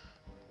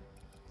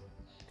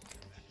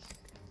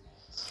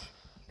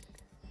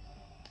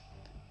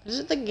 Is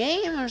it the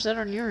game or is that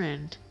on your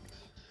end?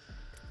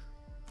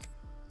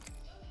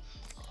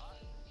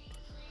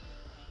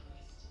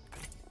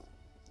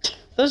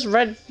 Those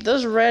red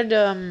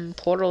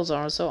portals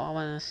are so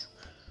ominous.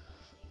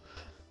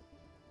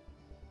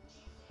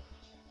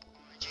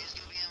 Jay's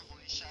gonna be on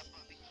voice chat,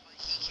 but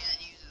he can't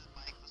use his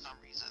mic for some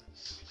reason.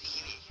 But he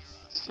can hear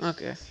us.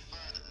 Okay.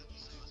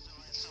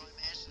 So I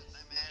managed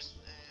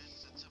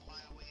to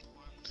find a way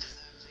for him to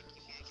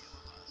communicate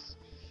with us.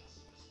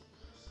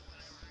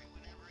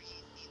 Whenever he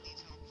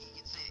needs help, he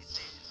can say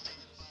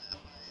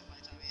by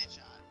time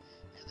headshot.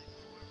 And then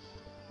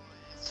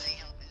for saying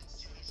help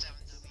is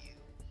Jimmy7W.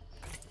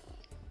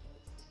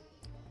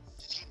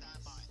 Just keep that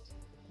in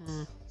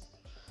mind.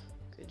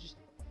 Could just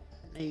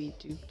maybe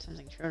do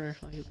something shorter,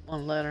 like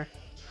one letter.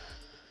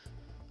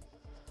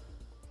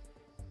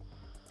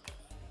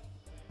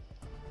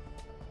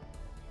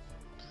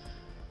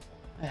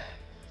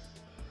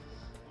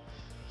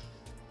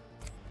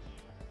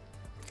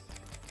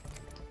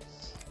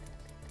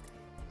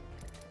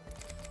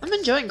 I'm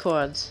enjoying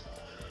quads.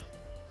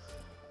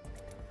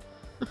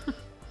 I'm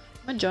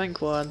enjoying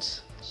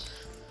quads.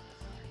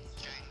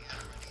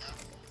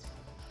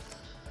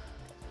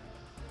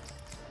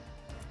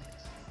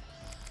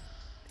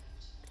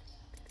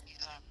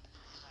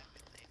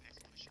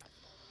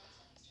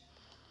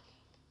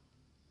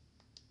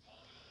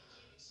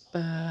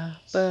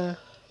 Ba.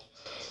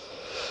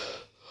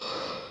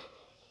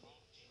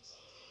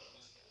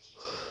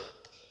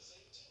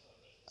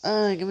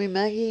 Give me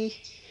Maggie.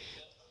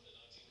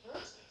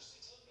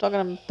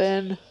 Talking to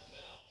Ben.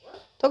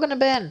 Talking to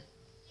Ben.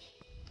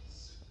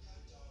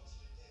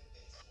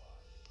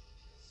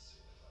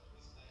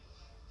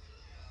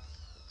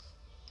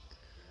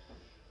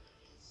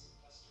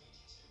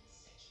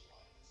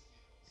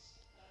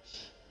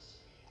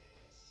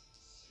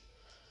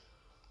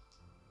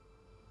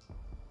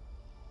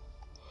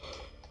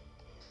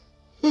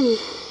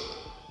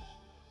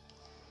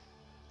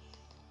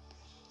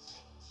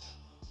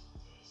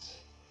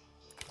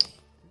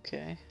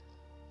 Okay.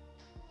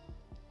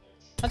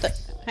 What the?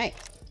 Hey.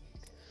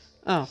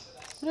 Oh,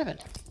 what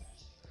happened?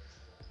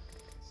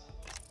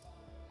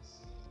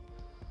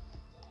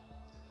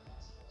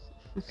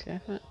 Okay,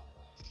 what?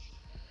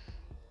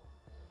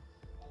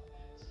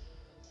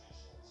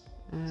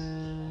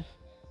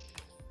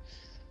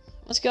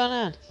 What's going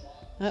on?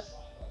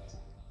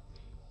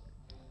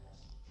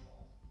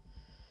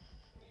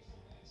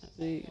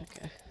 Okay.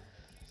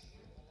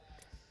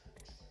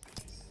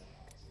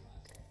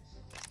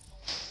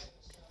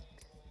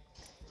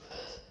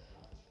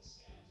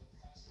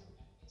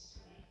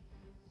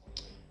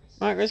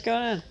 Mark, what's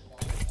going on?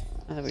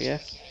 Oh, there we go.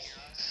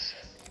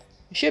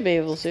 You should be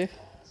able to. If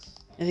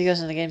he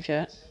goes in the game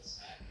chat.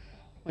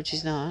 Which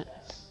he's not.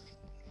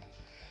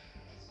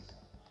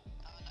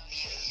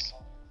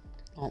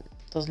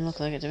 Doesn't look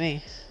like it to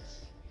me.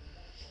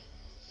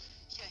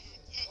 Yeah,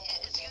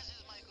 it's because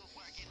his mic will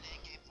work in the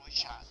in-game voice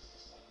chat.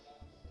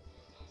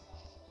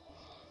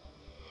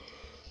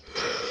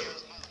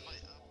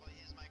 But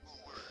his mic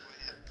won't work for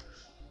him.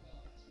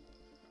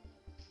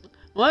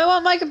 Why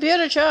won't my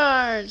computer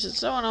charge? It's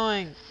so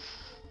annoying.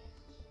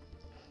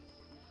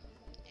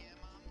 Yeah,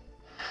 Mom?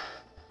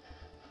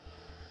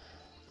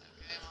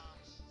 Okay, Mom.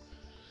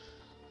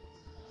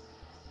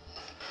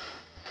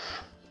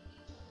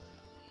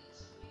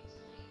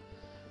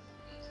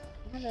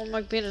 Why won't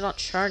my computer not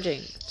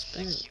charging? It's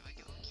been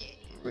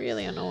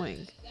really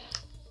annoying.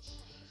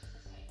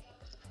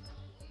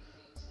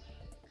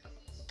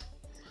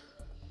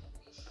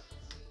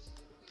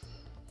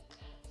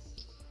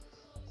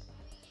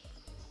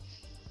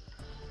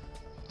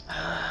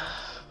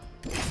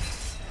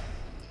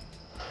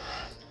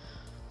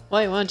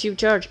 Why won't you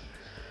charge?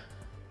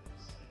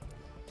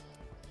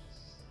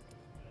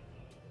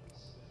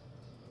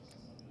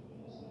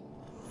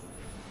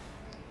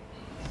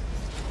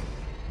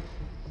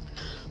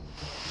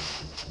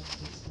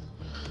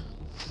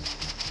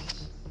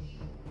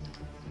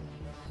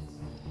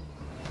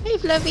 Hey,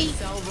 Fluffy.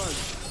 Salvo.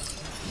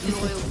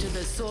 Loyal to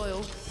the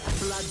soil,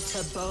 blood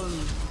to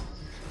bone.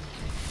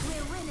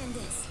 We're winning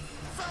this.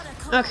 For the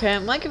cause. Okay,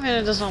 my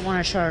computer does not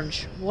want to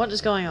charge. What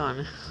is going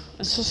on?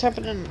 This is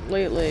happening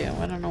lately.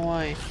 I don't know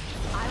why.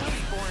 I was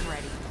born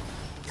ready,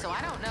 so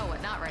I don't know what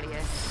not ready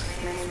is.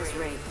 My name is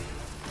Ray,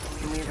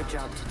 and we have a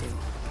job to do.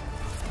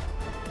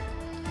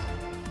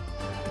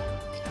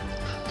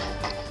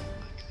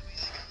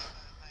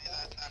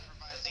 That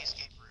provides the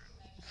escape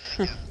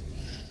route.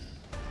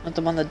 Not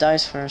the one that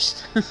dies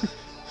first.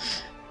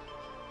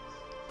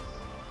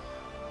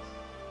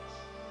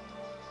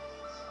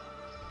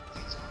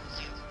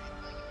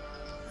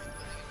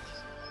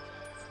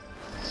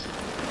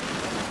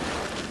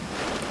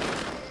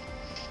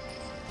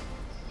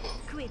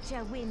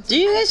 Creature wins. Do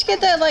you guys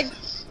get that, like,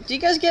 do you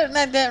guys get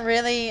that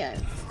really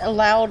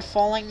loud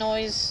falling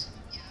noise?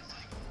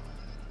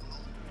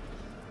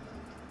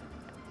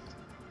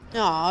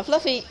 Aw,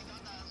 Fluffy.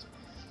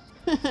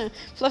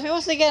 Fluffy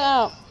wants to get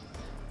up.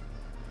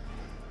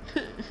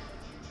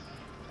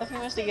 Fluffy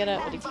wants to get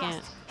up, but he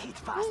can't.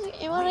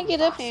 You wanna get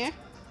up here?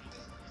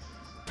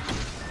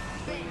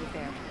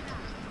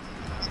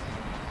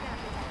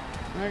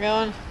 We're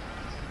going.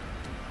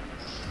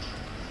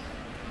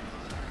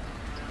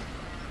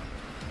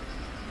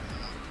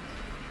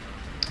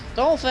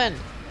 Dolphin!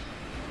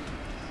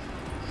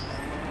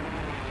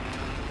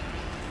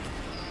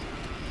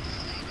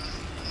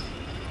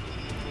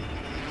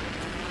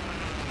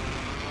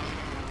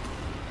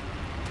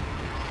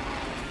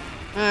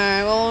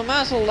 Alright, well, we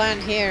might as well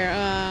land here.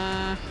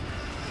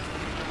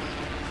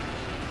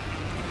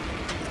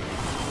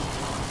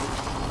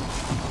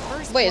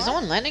 First Wait, is blood?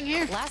 someone landing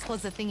here? Last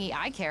was the thingy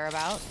I care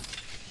about.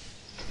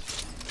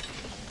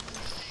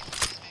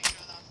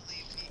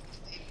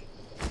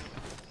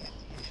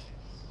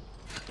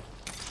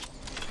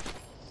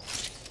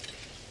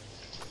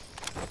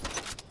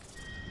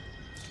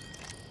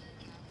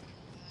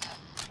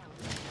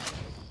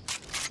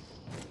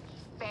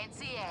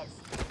 Fancy as.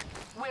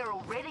 We're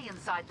already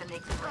inside the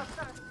next room.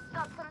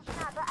 Got some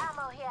sniper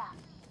ammo here.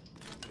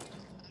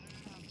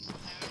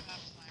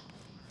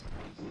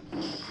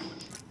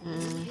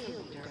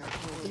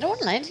 Did no one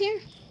land here?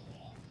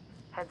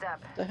 Heads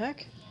up. The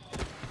heck?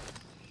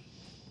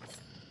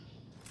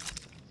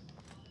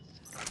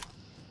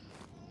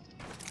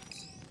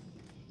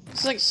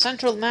 It's like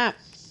central map.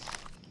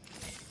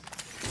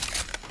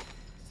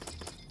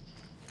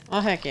 Oh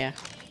heck yeah.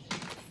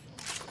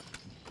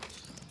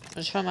 I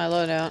just found my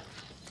loadout.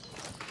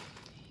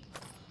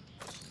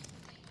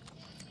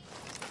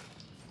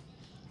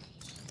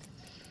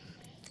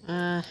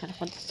 I don't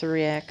want the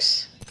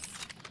 3x.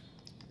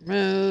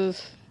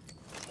 Move.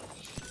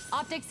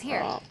 Optics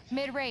here, Oh.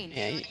 mid-range.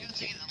 Yeah,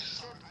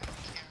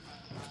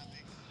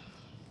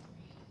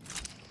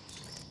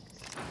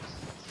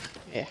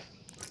 yeah.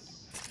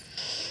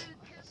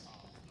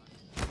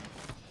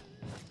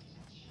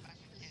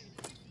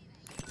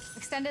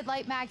 Extended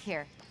light mag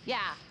here.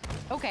 Yeah.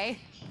 Okay.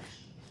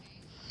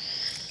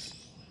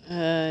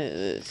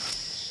 Here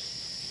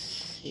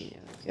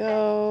we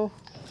go.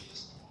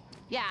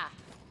 Yeah.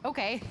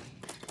 Okay.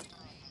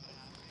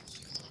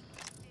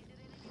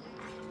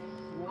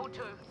 Go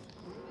to.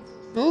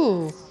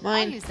 Ooh, I'll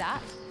mine. use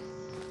that.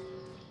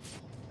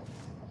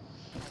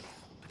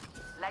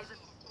 Laser.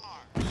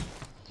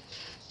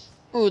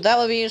 Ooh, that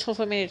would be useful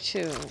for me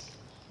too.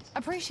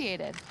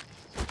 Appreciated.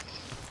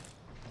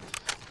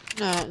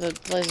 No, the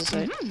laser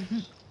sight.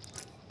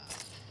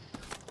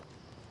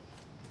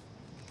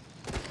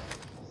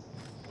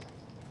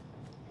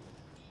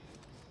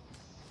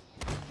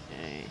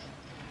 Okay.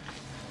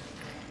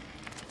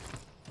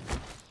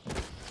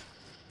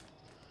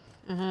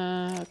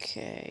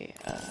 Okay.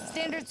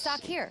 Standard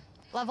stock here.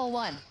 Level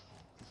 1.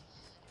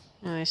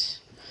 Nice.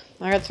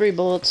 I got 3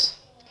 bullets.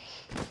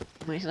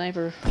 My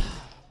sniper.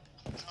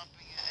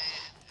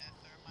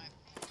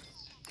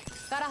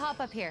 Gotta hop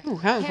up here. Ooh,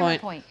 hammer Hammer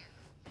point.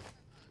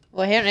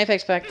 Well, I hit an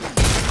apex pack.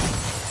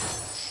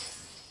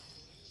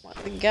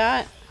 We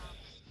got.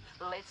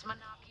 Let's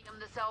Monarchium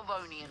the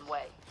Salvonian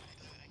way.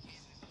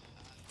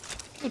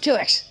 Ooh,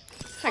 2x.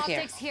 Heck yeah.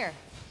 Optics here.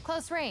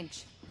 Close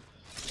range.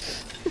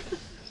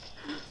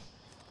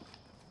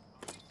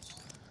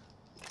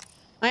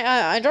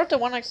 I dropped the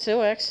 1x,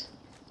 2x.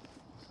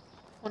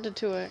 1 to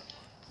 2x.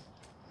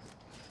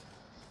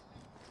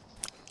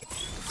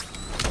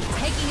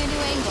 Taking a new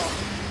angle.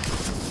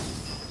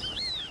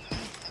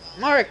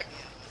 Mark!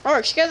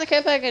 Mark, scan the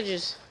care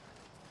packages.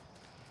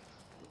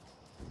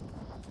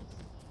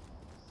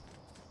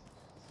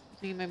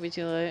 I think it might be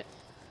too late.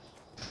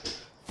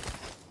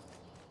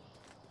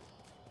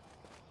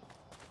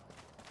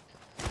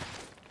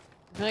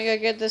 I'm gonna go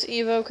get this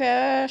Evo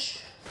cash.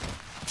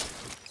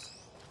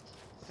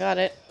 Got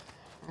it.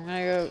 I'm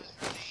gonna go.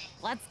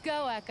 Let's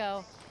go,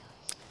 Echo.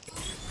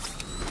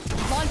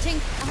 Launching.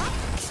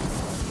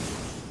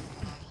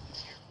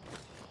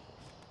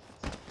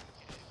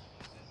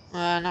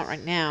 Not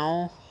right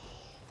now.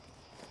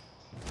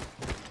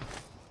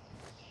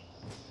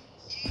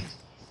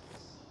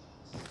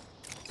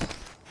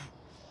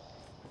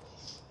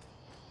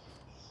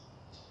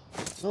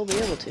 We'll be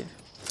able to.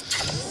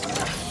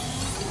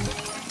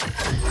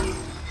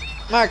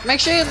 Mark, make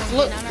sure you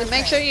look.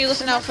 Make sure you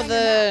listen out for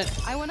the.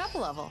 I went up a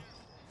level.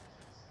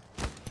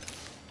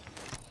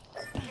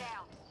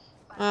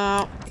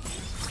 Uh, Current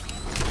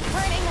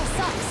angle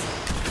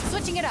sucks.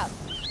 Switching it up.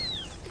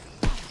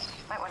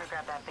 Might want to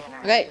grab that banner.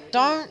 okay,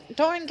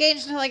 don't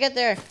engage until I get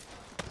there.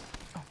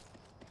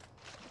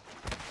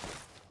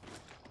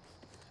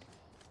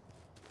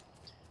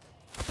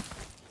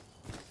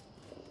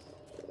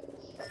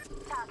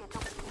 Target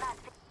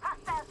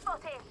hostile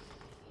spotted.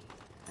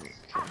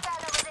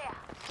 Hostile over there.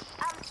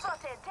 I'm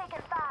spotted.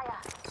 Taking fire.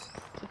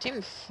 So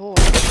team 4.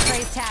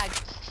 Praise tag.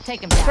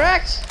 Take him down.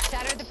 Correct.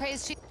 Shattered the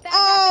praise shield.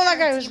 Oh, Back up that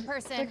there, guy was. team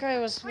person. That guy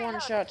was one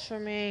shot for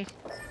me.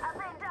 I've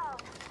been down.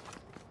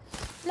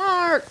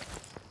 Mark.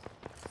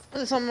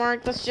 That's on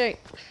Mark. That's Jake.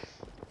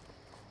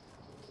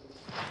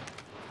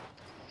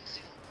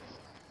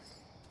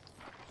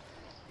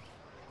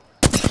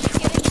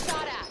 Getting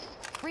shot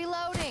at.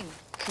 Reloading.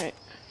 Okay.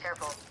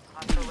 Careful.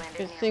 Hostile landed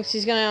He near thinks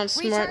he's gonna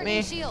outsmart Recharging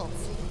me.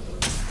 shields.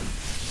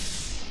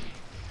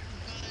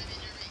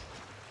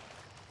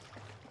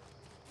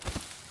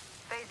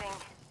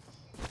 Phasing.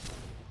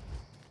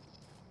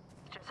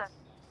 Just a-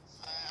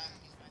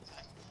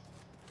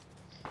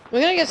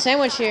 We're gonna get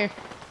sandwich here.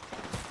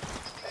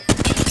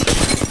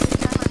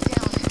 Timer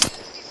down.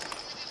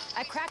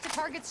 I cracked a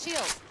target's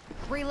shield.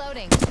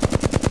 Reloading.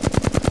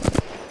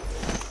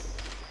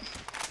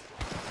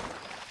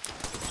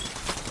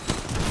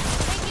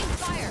 Taking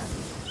fire.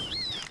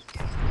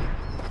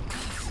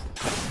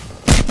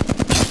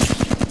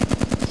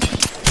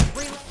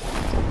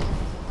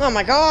 Oh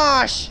my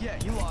gosh! Yeah,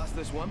 you lost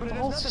this one, but it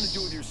has nothing to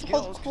do with your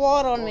Whole skills.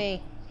 quad on Well,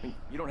 me.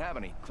 You don't have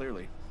any,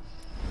 clearly.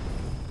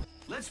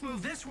 Let's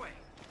move this way.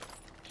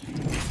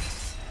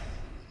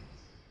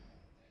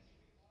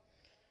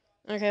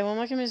 Okay, well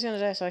my computer's gonna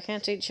die, so I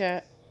can't see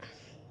chat.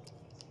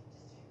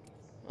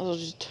 I'll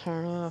just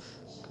turn off,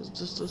 because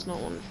this does not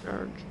want to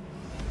charge.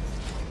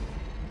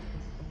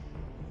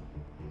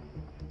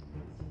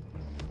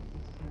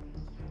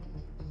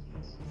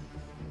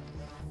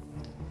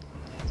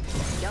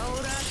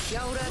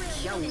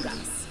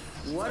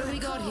 What do we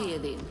got here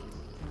then?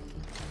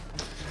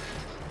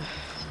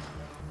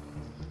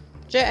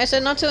 Jay, I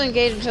said not to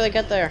engage until I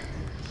get there.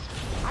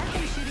 I've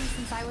been shooting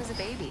since I was a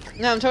baby.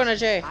 No, I'm talking to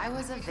Jay. I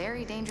was a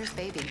very dangerous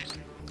baby.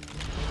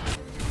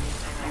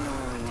 I know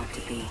where we want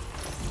to be.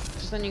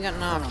 Just then you got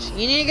knocked.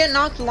 You need to get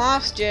knocked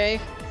lost, Jay.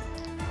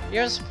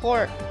 You're the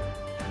support.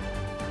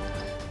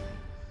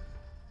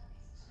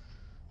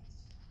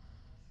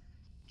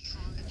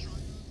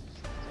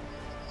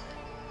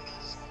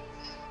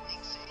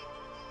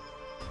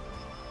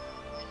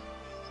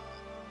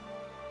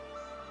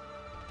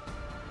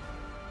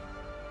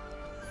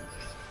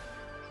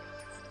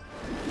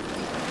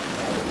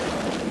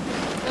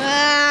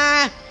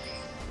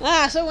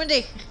 Ah, so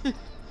windy.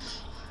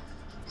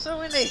 So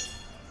windy.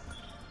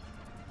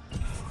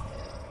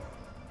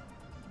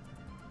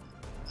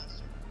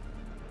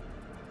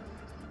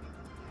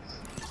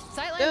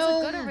 Sightlines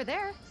look good Dome. over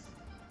there.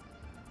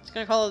 It's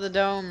gonna call it the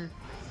dome.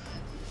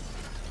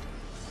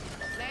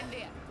 Land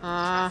there.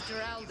 Ah. Trust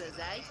your elders,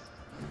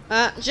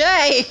 eh?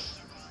 Jay!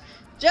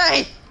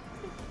 Jay!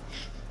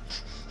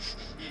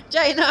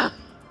 Jay, no!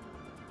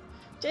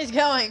 Jay's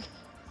going.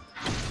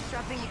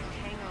 Dropping you.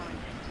 Hang on.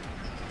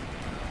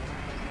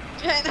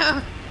 Jay,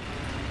 no!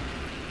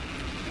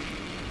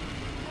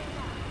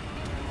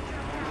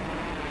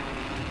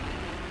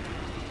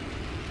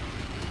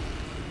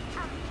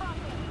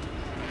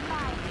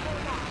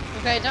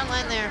 Okay, don't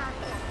land there.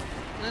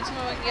 That's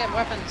where we can get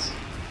weapons.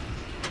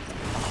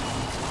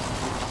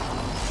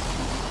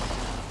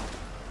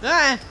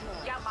 Ah!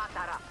 Yeah, mark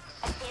that up.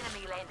 An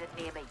enemy landed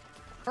near me.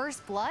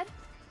 First blood?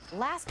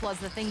 Last blood's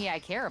the thingy I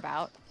care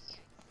about.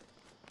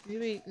 You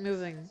be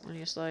moving on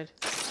your slide.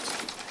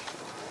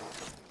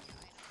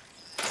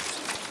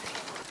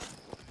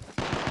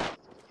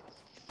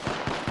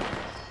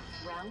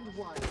 Round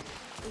one.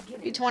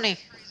 B20.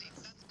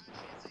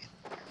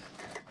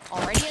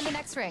 Already in the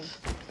next ring.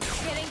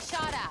 Getting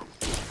shot at.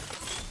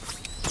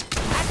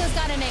 Echo's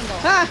got an angle.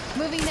 Ah!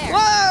 Moving there.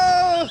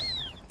 Whoa!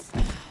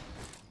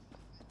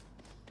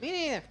 Me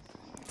neither.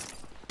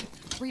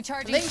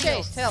 Recharging Being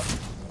shields. chased. Help.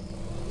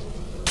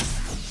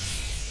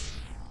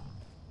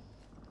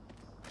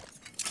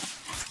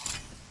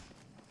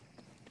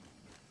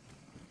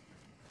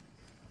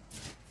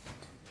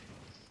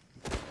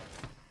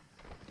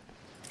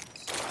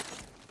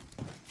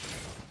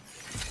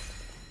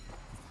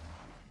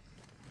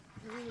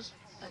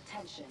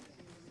 Attention.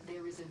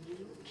 There is a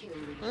new kill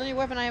leader. The only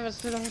weapon I have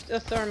is a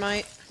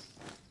thermite.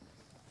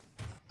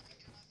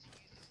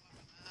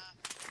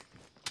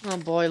 Oh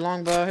boy,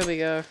 longbow. Here we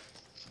go.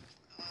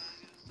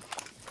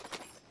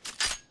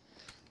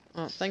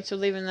 Oh, thanks for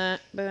leaving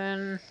that,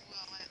 Ben.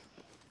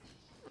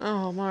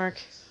 Oh, Mark.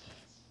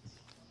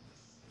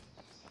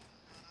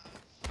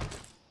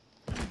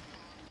 You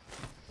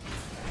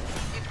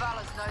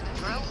fellas know the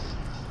drill.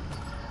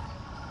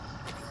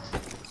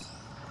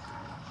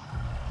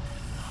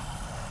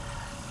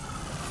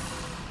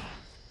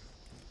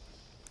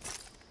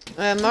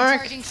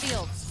 Mark, Recharging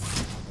shields.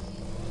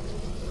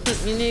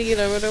 you need to get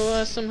over to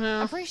us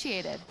somehow.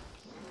 Appreciated.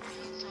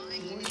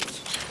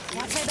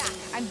 Watch my back.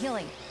 I'm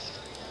healing.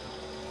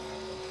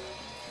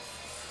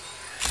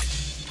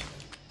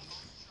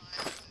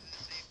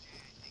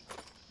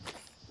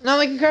 No,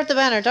 we can cart the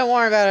banner. Don't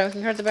worry about it. We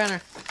can cart the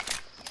banner.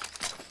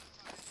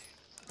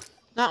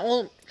 Not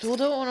we'll do it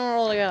when we're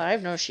all together. I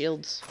have no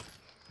shields.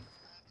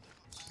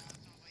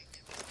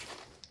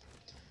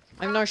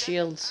 I have no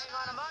shields.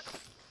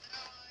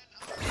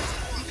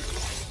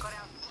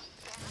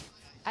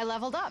 I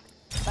leveled up.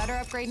 Better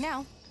upgrade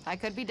now. I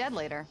could be dead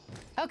later.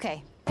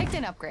 Okay, picked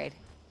an upgrade.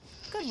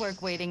 Good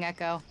work waiting,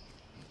 Echo.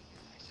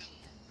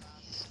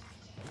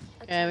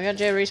 Yeah, we got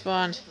Jay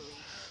respawned.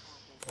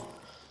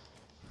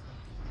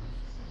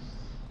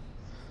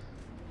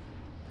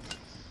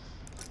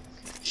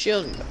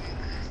 Shield.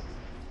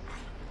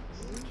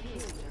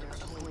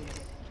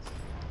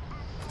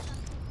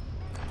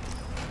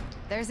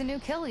 There's a new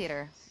kill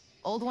leader.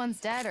 Old one's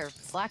dead or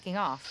slacking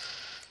off.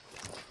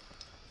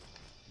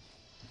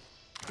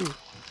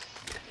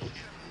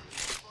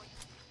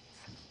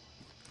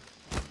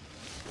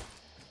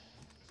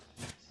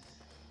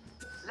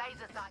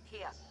 Laser sight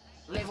here.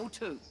 Level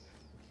 2.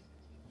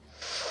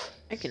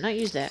 I cannot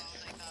use that.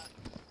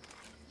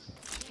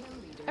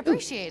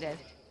 Appreciated.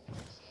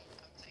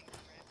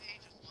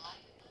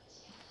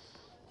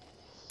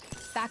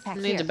 Backpack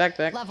Need here. the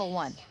backpack. Level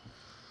 1.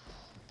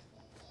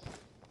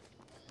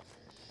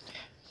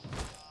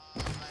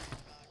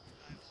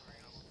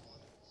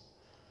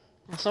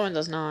 Well, someone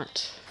does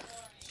not.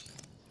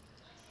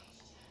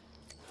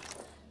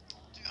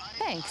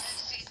 Thanks.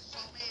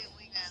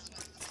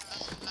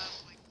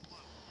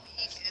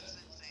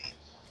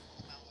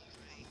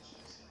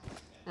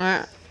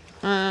 Alright.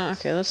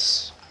 Okay,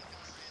 let's...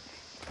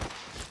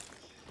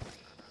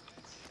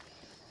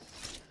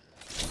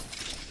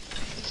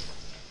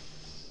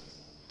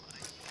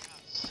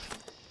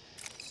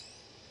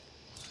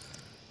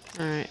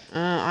 Alright,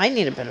 I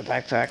need a better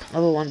backpack.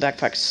 Level 1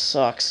 backpack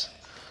sucks.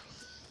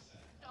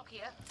 Stock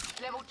here.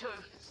 Level 2.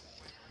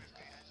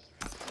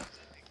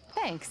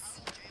 Thanks.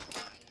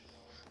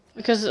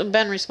 Because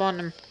Ben respawned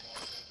him.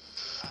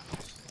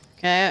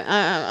 Okay,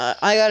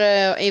 I got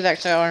a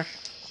evac tower.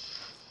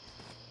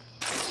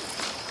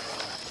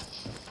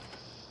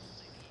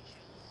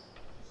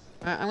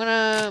 Alright, I'm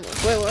gonna...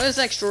 Wait, what is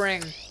extra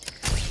ring?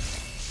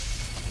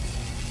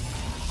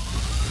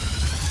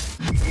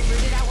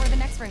 Rooted out where the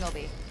next ring will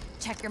be.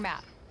 Check your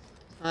map.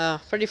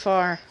 Pretty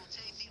far.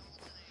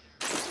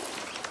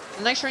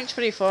 The next ring's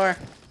pretty far.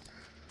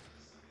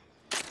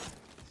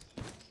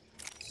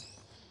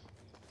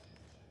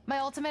 My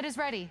ultimate is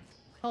ready.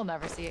 He'll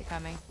never see it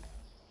coming.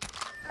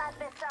 Must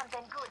be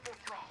something good this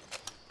way.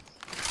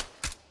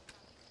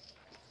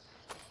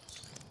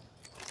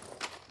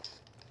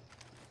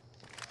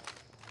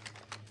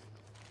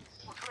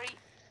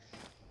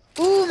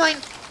 Ooh, mine!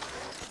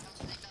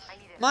 I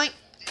need it. Mine!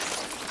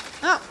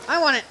 Oh, I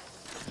want it!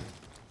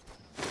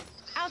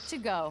 Out to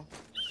go.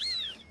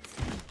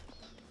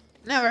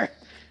 Never!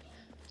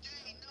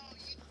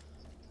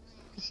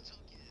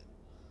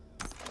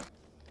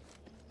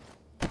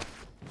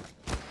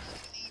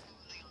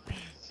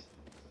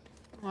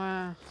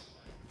 Wow.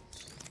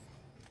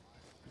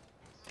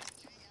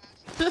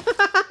 I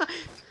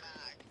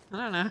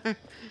don't know.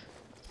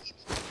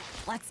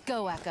 Let's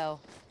go, Echo.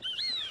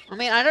 I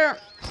mean, I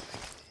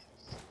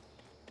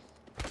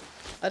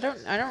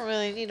don't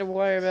really need to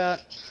worry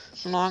about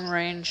long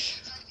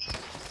range.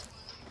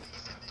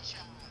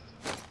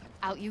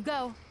 Out you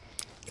go.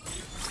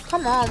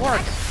 Come on, work.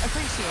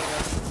 Appreciate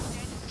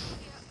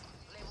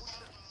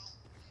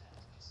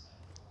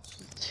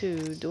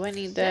it. 2. Do I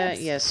need that?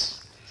 Yes.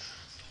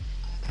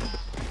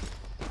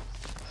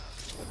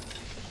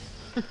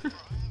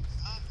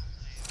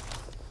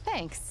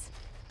 Thanks.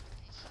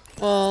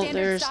 Well,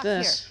 Standard there's stock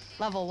this. here.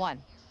 Level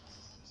 1.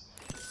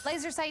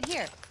 Laser sight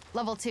here.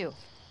 Level 2.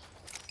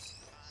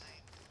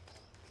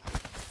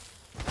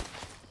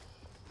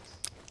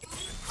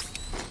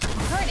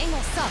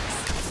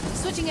 sucks.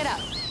 Switching it up.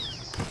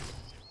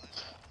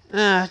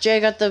 Ah, Jay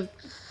got the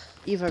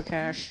Evo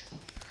cash.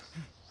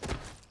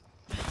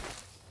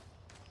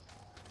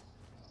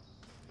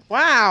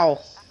 Wow!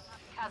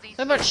 What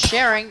about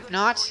sharing?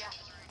 Not.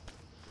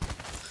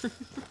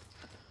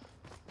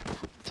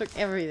 Took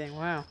everything,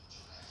 wow.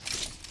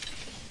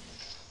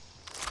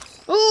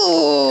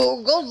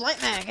 Ooh! Gold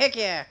light mag, heck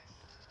yeah!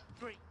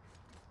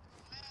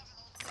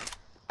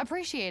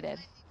 Appreciated.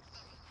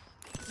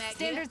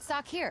 Standard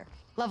stock here.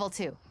 Level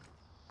 2.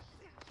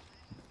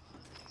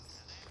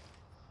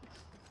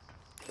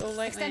 Gold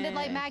light Extended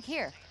light mag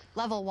here.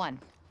 Level 1.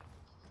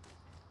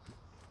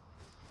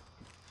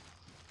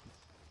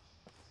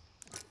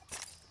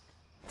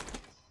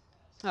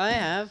 I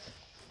have.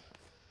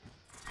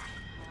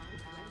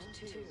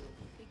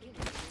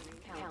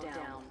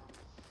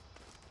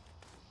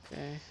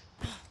 Okay.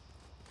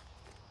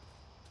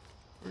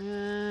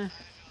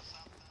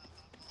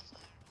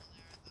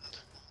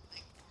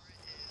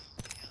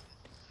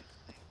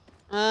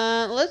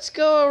 Let's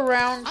go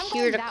around I'm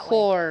here going to that way.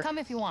 core. Come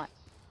if you want.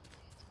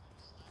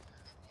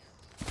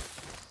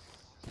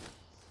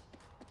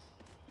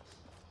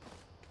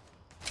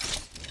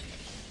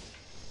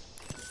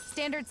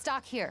 Standard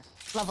stock here.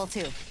 Level 2.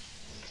 Level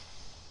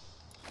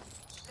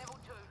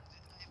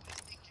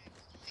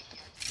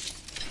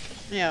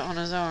 2. Yeah, on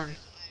his own.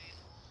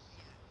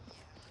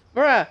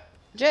 Bruh!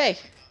 Jay!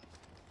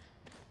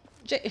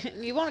 Jay,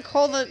 you wanna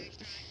call the...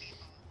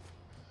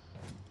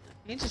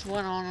 He just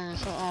went on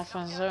his, off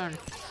on his own.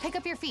 Pick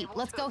up your feet.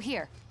 Let's go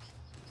here.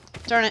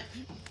 Darn it.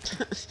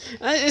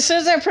 As soon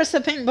as I pressed the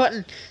ping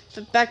button,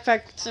 the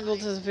backpack symbol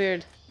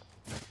disappeared.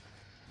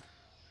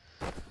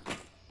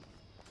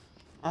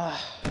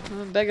 Ah,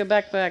 beg a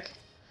backpack.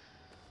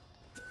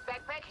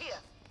 Backpack here.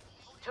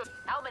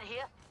 Helmet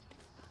here.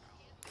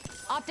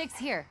 Optics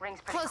here. Rings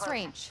pretty Close close.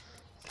 range.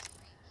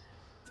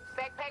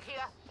 Backpack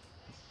here.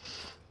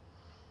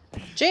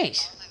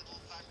 Jeez.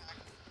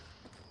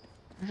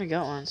 I already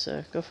got one,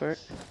 so go for it.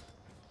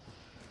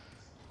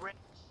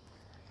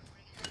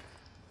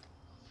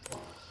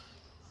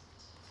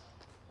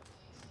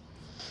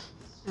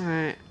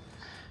 Alright.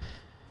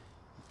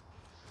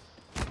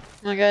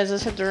 Well guys,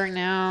 let's hit the ring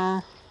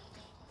now.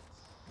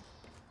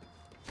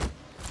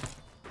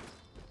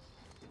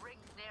 Rings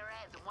near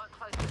end and one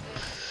close to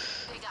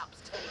this. Dig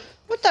ups too.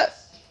 What the?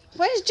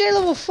 Why is J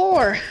level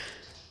 4?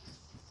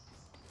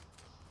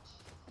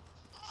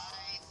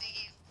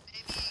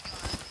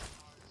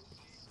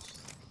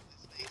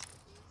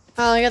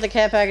 Oh, I got the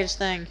care package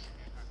thing.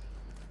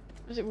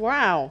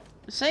 Wow.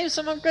 Save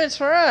some upgrades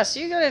for us.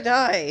 You gotta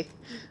die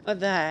of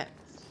that.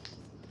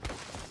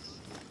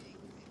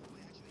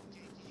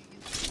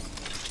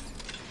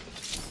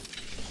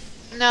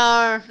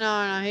 No.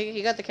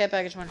 He got the care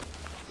package one.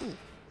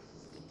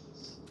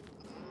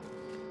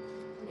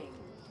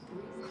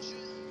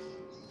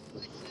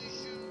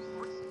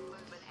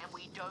 Movement and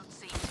we don't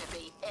seem to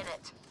be in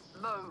it.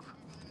 Move.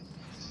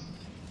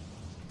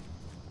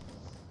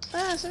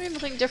 Some people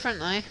think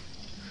differently.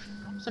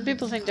 Some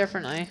people think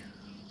differently.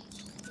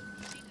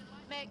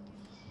 Meg.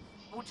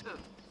 Level 2.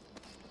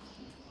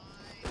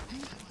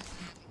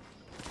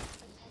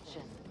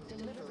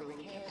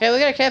 Okay, we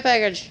got a care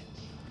package.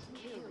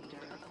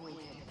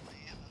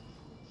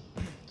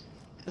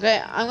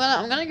 Okay,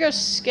 I'm gonna go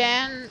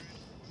scan.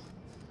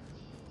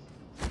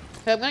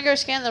 Okay, I'm gonna go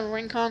scan the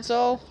ring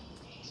console.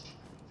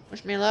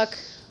 Wish me luck.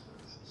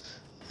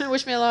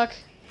 Wish me luck.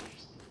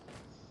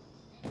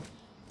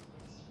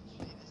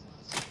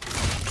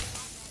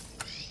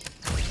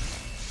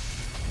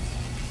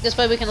 This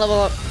way we can level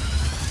up.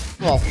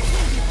 Well,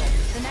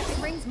 The next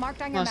ring's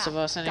marked on your most map. of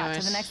us, Got to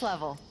anyways. the next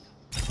level.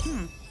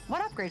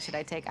 What upgrade should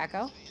I take,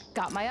 Echo?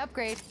 Got my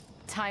upgrade.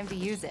 Time to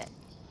use it.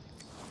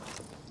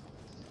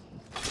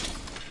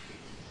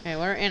 Okay,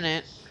 we're in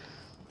it.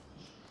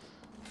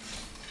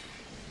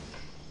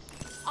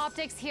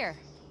 Optics here.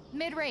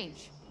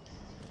 Mid-range.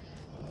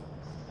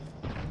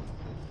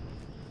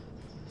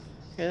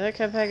 Okay, that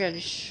care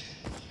package.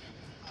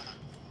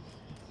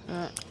 Need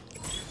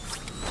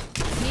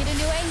a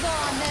new angle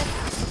on this.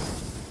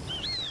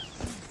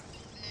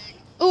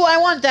 Ooh, I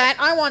want that!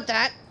 I want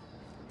that!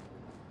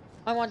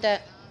 I want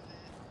that.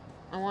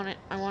 I want it.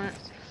 I want it.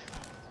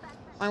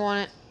 I want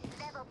it.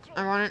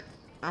 I want it.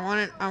 I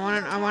want it. I want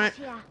it. I want it.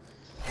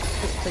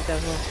 Take that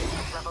as well.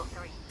 Level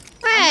 3.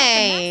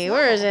 Hey!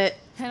 Where is it?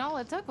 And all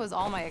it took was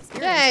all my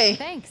experience. Hey!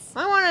 Thanks.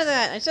 I wanted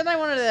that! I said I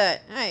wanted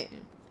that! Hey!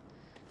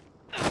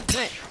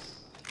 Hey!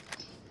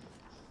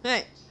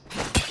 Hey!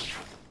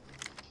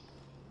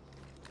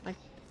 I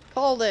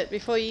called it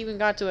before you even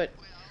got to it.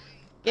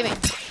 Give me!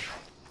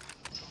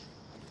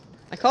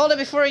 I called it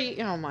before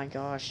you- oh my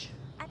gosh.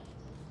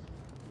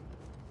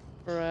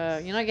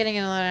 Bruh, you're not getting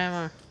any of that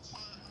ammo.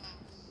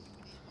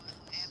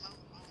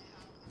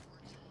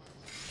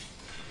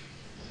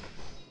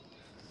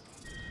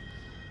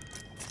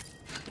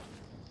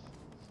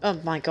 Oh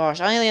my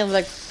gosh, I only have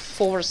like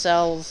 4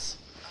 cells.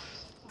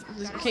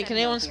 Okay, can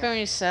anyone spare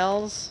any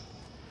cells?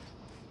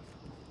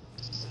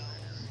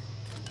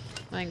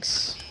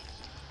 Thanks.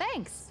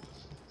 Thanks.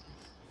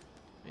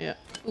 Yeah.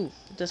 Ooh,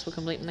 this will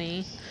complete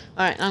me.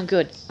 All right, I'm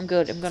good. I'm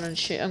good. I'm gonna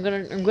shoot. I'm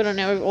gonna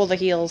know all the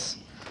heals.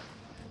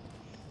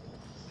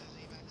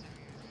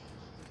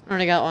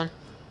 Already got one.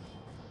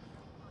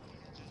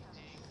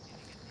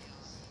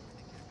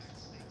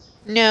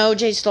 No,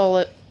 Jay stole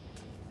it.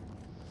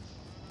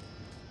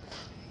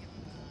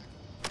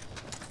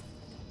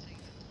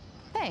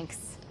 Thanks.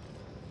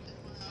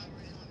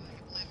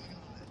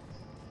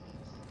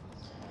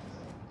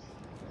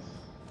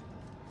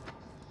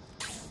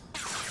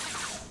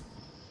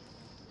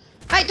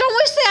 Hey, don't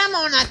waste the ammo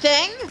on that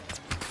thing!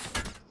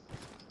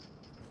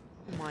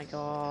 Oh my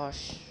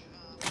gosh.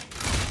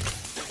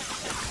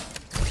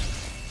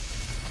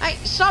 Hey,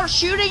 stop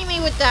shooting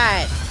me with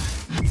that!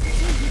 2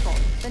 people.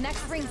 The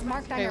next ring's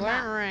marked on Okay, your one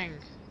map. ring.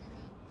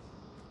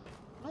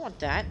 I don't want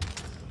that.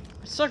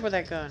 I suck with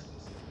that gun.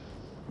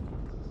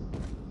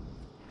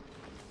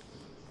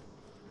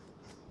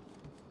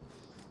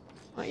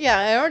 Well, yeah,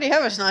 I already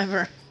have a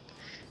sniper.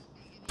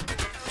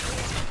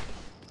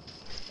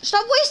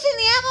 Stop wasting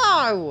the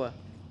ammo!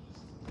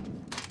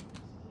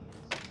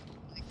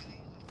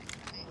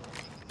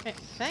 Okay,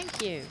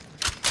 thank you.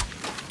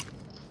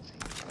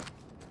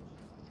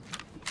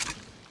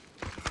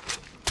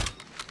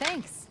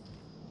 Thanks.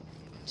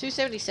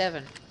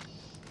 277.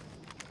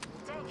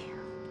 Thank you.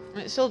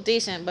 It's still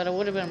decent, but it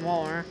would have been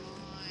more.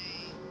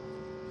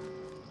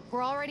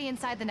 We're already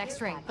inside the next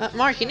ring.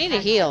 Mark, you need a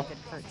heal. Good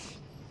perch.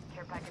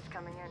 Care package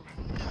coming in.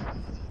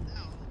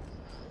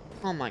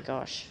 Oh my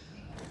gosh.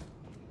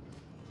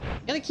 You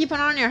gotta keep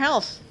an eye on your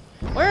health.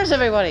 Where is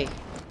everybody?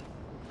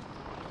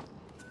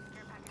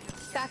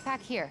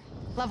 Backpack here.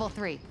 Level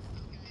 3.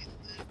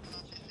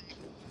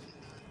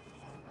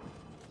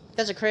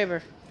 That's a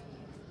Kraber.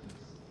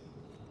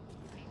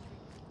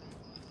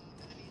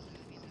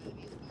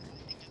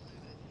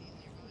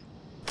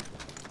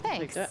 Like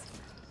Thanks. that.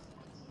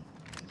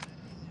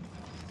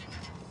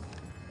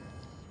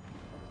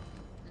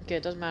 Okay,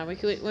 it doesn't matter. We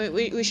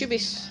should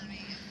be.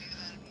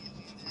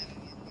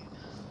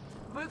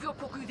 Move your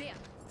poku there.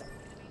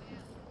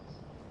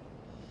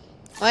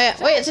 Oh yeah,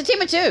 wait, it's a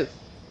team of 2.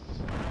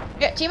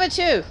 Yeah, team of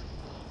 2.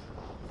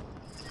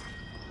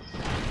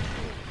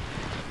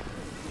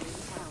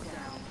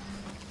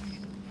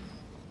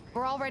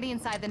 We're already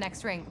inside the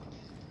next ring.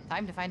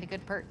 Time to find a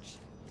good perch.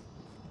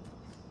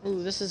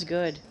 Ooh, this is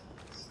good.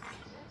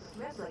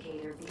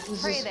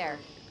 Replicator Prey there.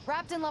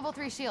 Wrapped in level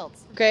 3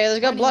 shields. Okay, let's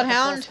go Running with the full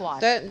Bloodhound. squad.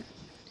 That.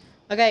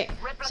 Okay,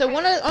 so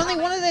only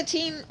one of the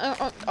team,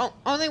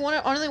 only one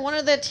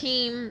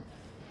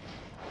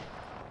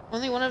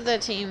of the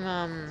team,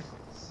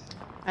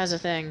 has a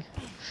thing,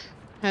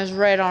 has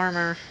red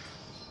armor.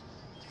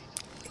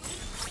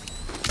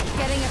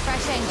 Getting a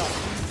fresh angle.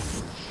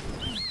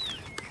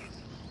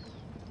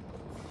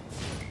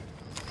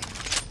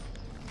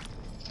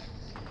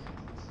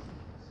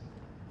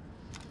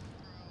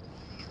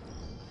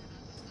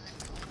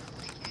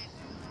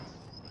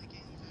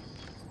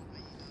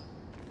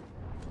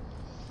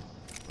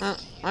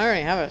 I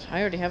already have it.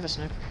 I already have a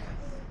sniper.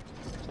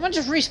 Someone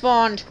just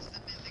respawned.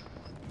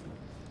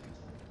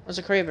 That's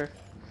a Kraber.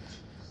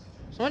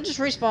 Someone just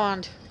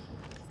respawned.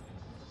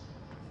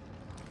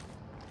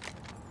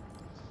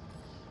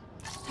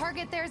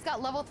 Target there's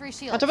got level 3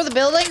 shields. On top of the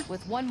building?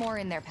 With 1 more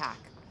in their pack.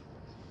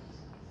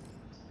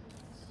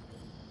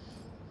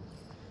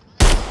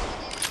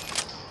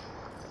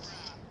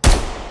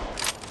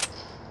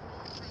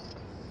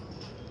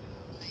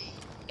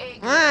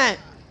 Alright.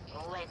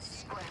 Let's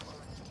scramble.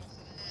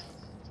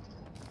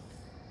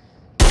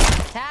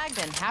 Tagged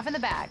and half in the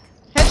bag.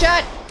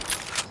 Headshot!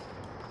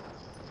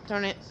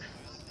 Darn it.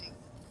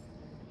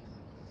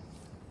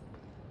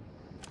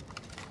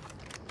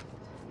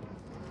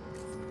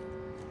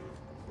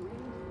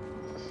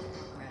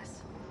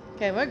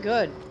 Okay, we're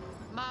good.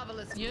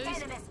 Marvelous news.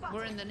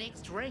 We're in the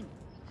next ring.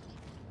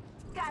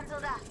 Cancel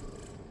that.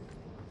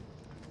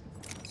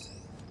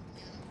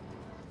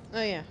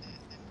 Oh yeah.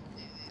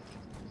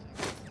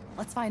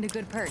 Let's find a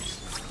good perch.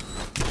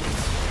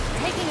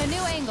 Taking a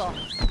new angle.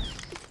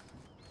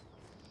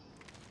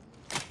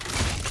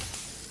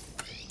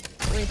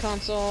 Ring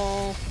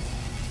console.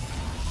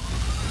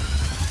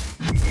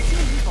 2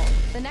 people.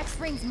 The next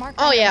ring's marked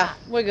Oh on your yeah, map.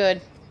 we're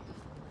good.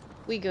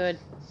 We good.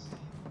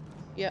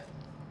 Yep.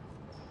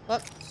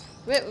 What?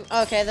 Wait,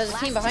 okay, there's a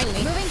team behind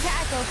me. Moving to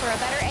Echo for a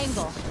better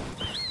angle.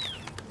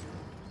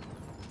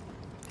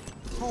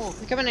 Hold.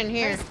 They're coming in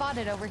here. Prey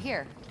spotted over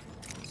here.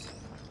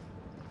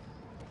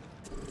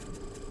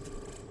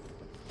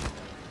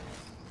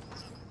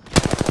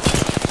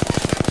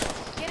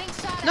 Getting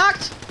shot at.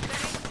 Knocked!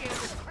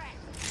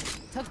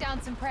 Took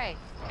down some prey.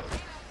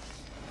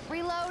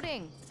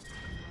 Reloading.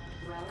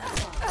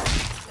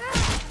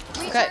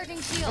 Okay,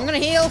 Recharging shield. I'm gonna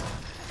heal.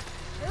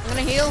 I'm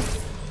gonna heal.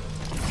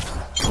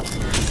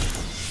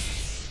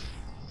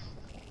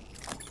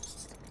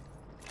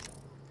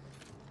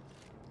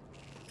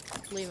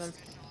 Leave him.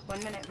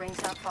 1 minute, ring's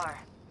not far.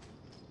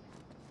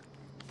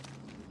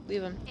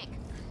 Leave him.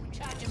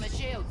 Charging my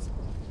shields.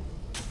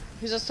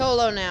 He's a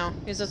solo now.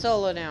 He's a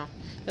solo now.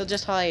 He'll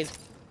just hide.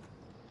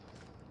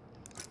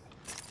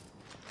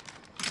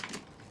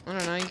 I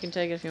don't know, you can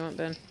take it if you want,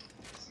 Ben.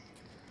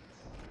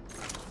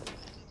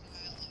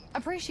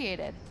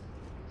 Appreciated.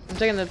 I'm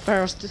taking the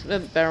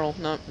barrel.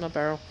 No, not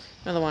barrel.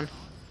 Another one.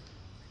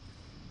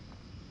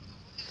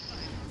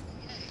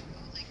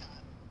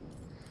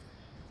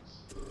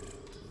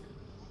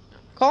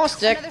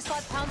 Caustic! Another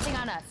squad pouncing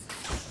on us.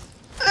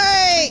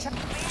 Hey!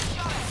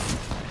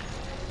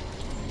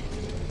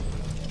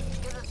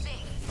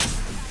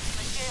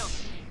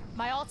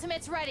 My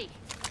ultimate's ready.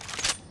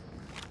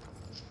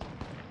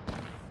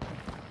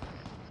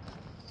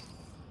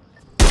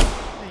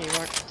 There you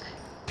are.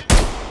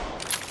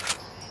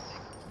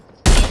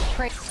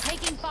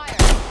 Taking fire.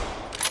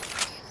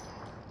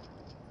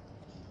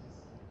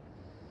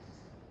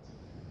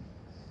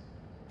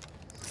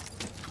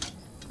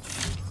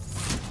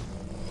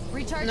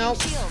 Recharging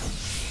Nope. shield.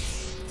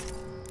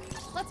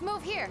 Let's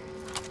move here.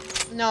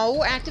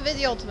 No, activate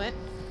the ultimate.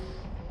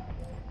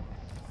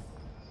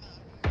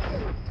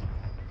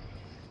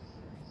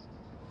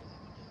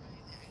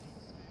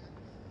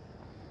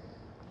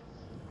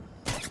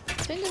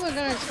 I think we're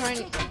gonna try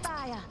and...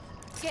 Fire.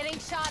 Getting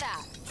shot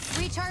at.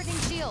 Recharging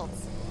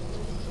shields.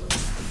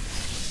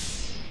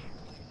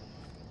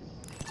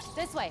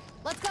 This way.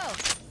 Let's go.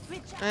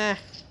 Eh.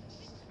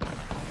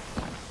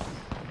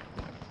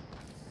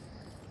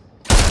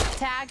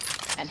 Tag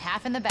and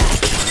half in the back.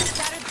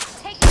 Shattered.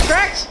 Take it.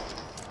 Correct!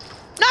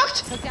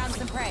 Knocked! Took down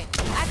some prey.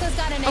 Echo's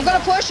got an I'm angle.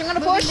 gonna push, I'm gonna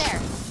Moving push! there.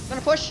 I'm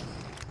gonna push.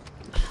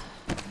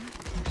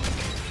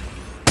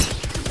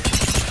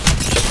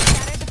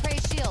 Shattered the prey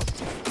shield.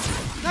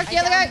 Knocked I the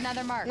other downed guy!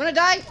 another mark. I'm gonna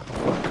die!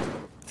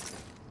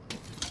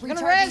 I'm gonna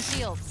Recharging res!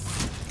 shields.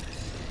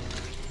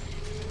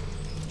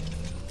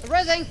 I'm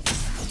resing!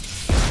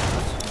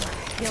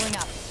 Healing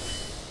up.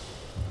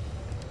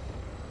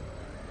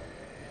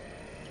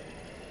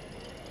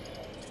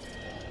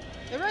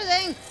 I'm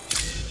resing!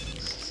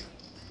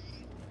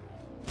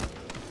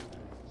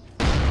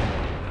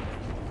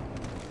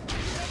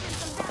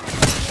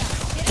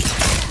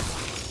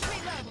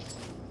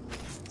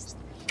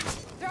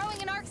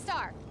 Throwing an arc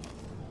star.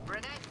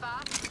 Grenade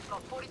fast.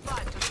 Got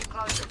 45 to be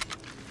closer.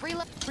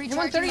 Reload. You Recharging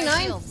want my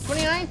 39? shields.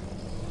 29?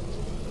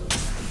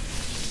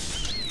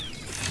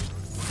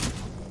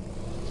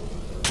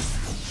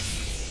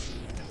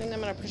 I think I'm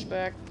gonna push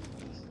back.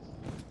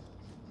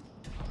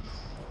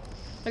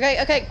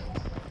 Okay, okay.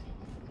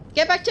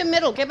 Get back to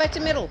middle, get back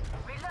to middle.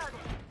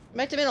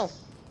 Back to middle.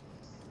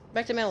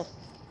 Back to middle.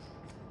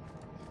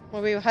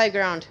 Where we have high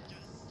ground.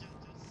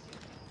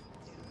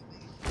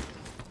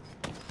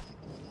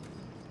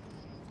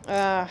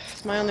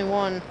 It's my only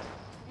one.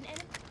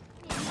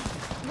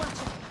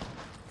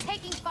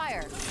 Taking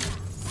fire.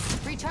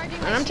 Recharging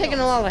my And I'm taking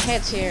a lot of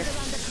hits here.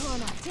 Around the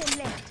corner. 10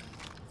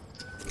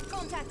 left.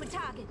 Contact with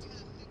target.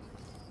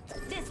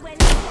 This way.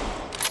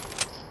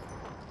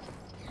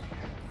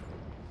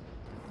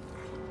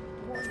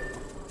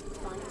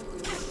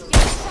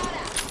 Getting shot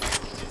at.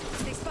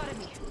 They spotted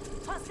me.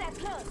 Hostile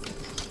close.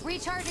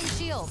 Recharging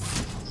shields.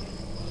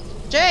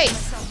 Jay!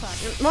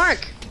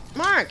 Mark!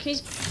 Mark!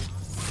 He's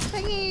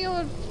taking you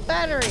a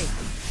battery.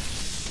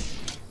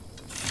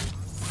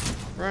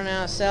 Run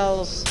out of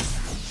cells.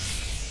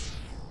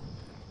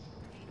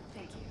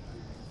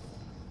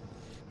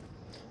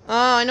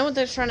 Oh, I know what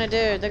they're trying to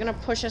do. They're gonna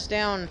push us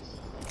down.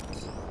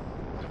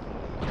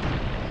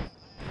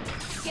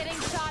 Getting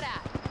shot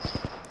at.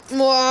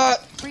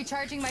 What?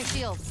 Recharging my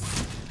shields.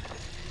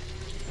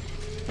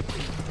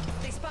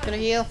 They spotted Gonna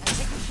me. heal.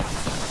 Taking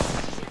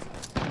shots.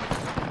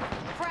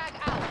 Frag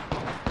out.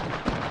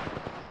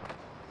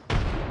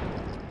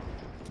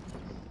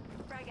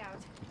 Frag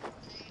out.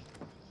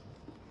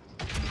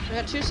 I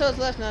got 2 cells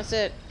left and that's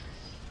it.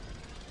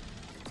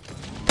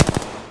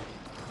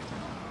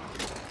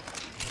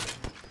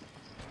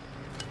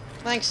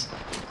 Thanks.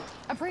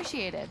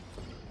 Appreciated.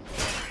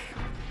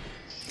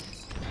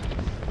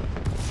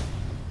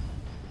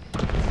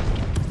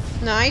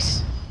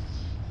 Nice.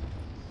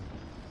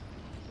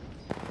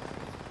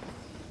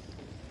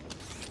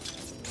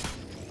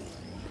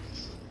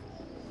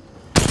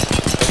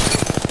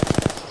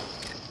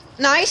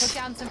 Nice. Took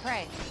down some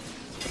prey.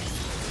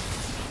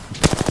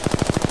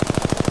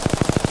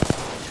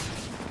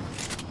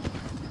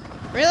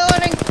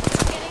 Reloading.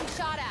 Getting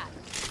shot at.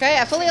 Okay,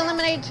 I fully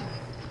eliminated.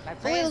 My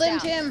Fully prey is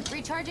limbed down. him.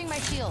 Recharging my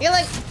shield.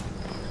 Healing.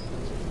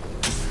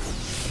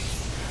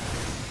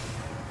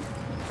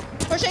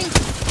 Pushing.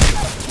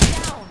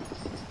 Down.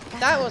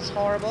 That was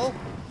horrible.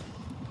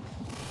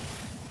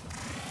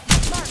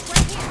 Mark,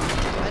 right here.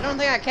 I don't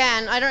think I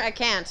can. I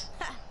can't.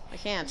 I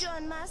can't.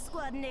 Join my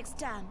squad next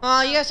time.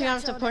 Oh, you guys are gonna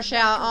have Catch to all push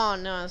that out. backup.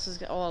 Oh no, this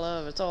is all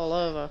over. It's all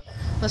over.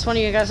 Unless one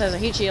of you guys has a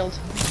heat shield.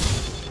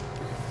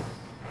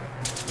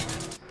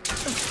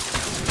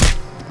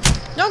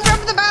 Don't grab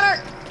the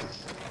batter!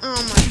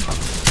 Oh my.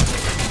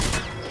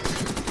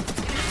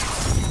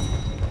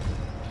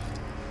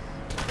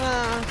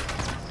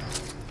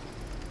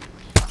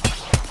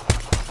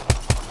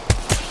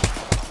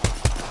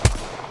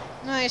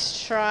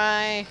 Nice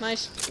try.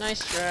 Nice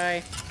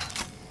try.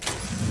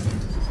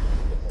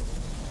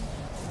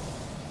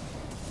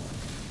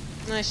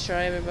 Nice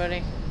try,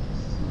 everybody.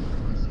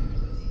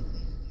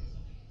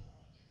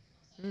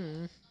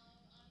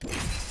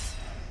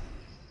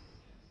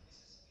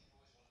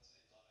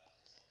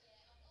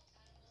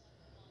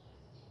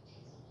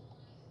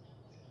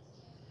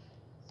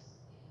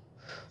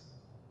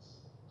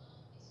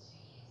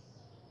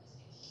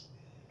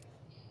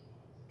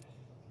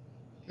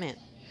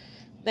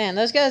 Man,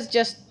 those guys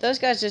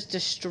just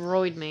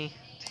destroyed me.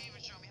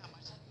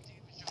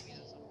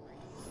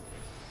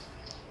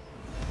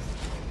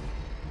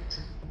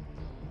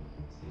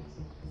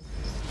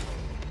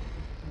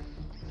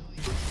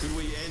 Could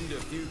we end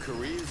a few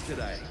careers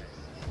today?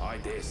 I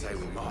dare say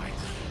we might.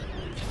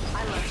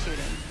 I love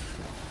shooting.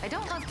 I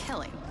don't love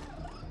killing.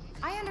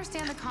 I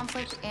understand the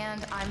conflict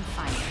and I'm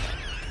fine with it.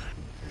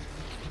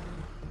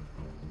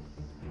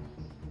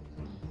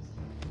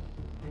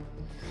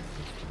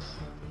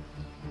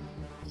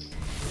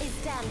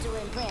 It's time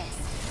to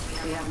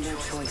impress. We have no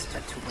choice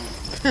but to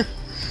win.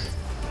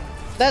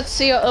 Let's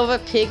see over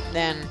pig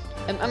then.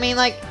 I mean,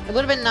 like, it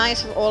would have been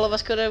nice if all of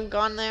us could have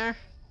gone there.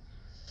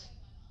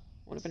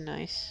 Would have been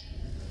nice.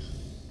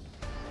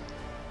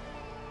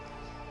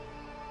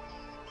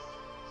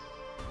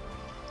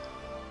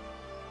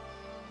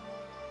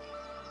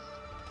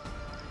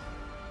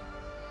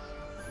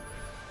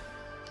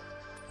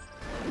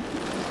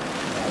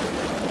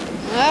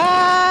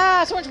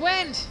 Ah! So much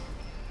wind!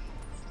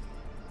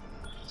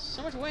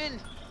 So much wind!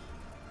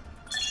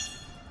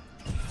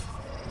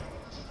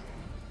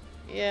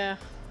 Yeah.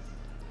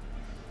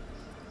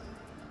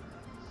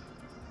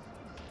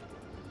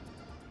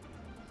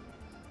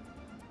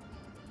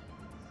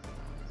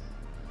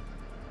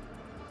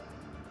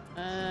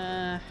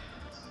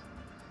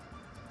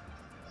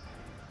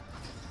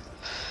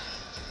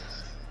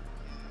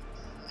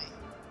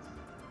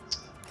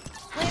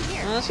 Land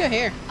here. Let's go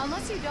here.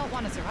 Unless you don't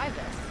want to survive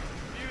this.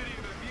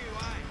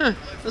 Huh,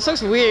 this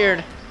looks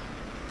weird.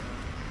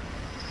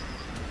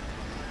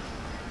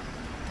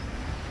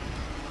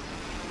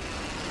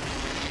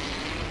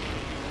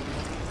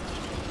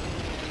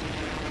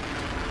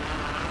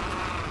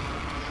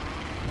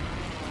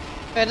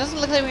 It doesn't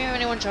look like we have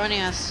anyone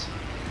joining us.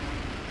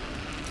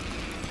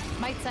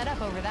 Might set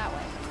up over that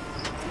way.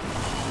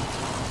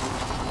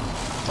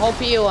 All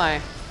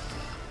POI.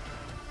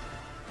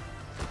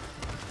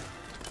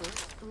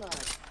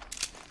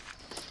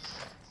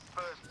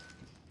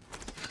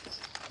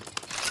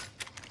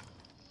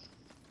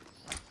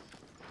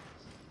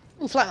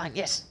 Ooh, flatline,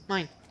 yes,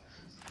 mine.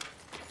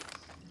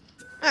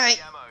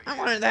 Alright, I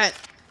wanted that.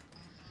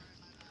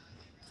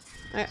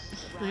 Alright,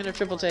 I got a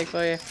triple take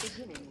for you.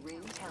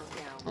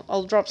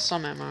 I'll drop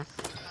some ammo.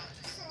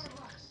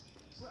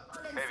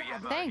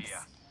 Thanks.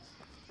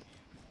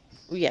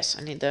 Ooh, yes,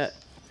 I need that.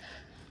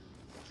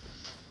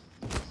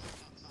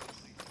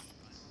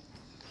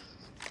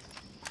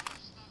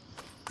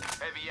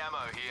 Heavy ammo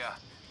here.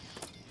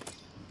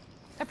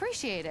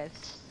 Appreciated.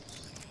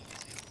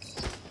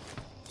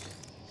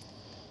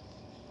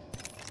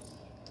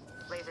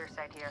 Laser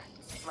sight here.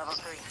 Level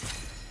 3.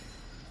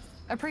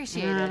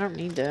 Appreciated. No, I don't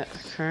need that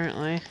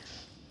currently.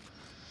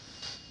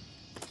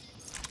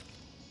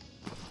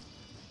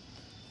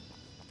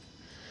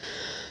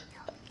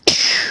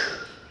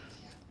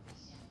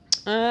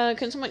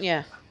 Can someone?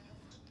 Yeah.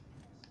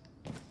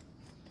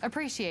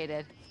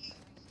 Appreciated.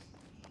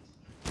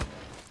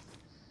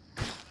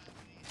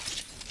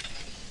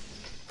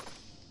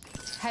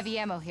 Heavy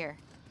ammo here.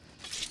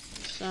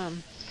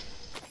 Some.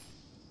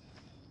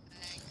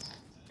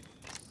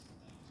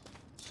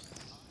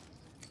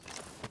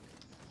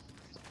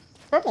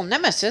 Purple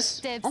Nemesis.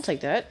 Dibs. I'll take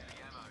that.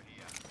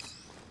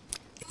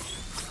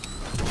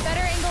 Better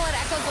angle at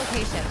Echo's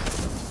location.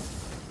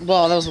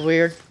 Wow, that was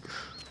weird.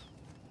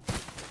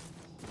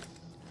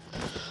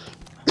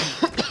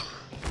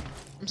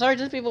 I'm sorry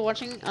to the people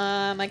watching.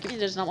 My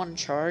computer does not want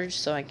to charge,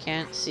 so I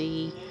can't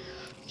see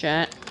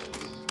chat.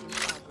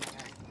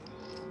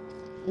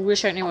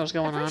 Wish I knew what was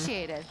going on.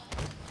 Appreciated.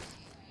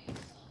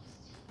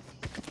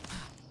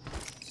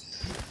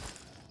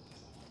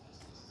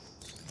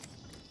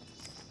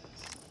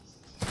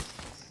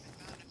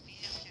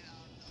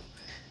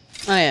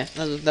 Oh yeah,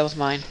 that was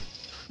mine.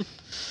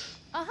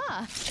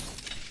 Uh-huh.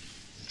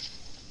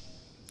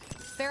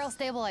 Barrel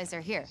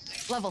stabilizer here.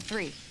 Level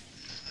 3.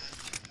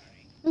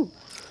 Ooh.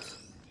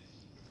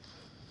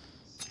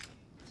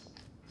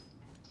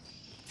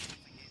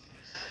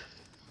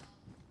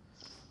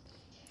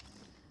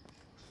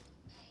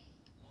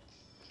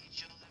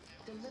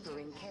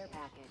 Delivering care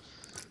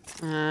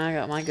package. I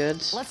got my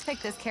goods. Let's pick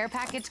this care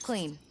package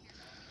clean.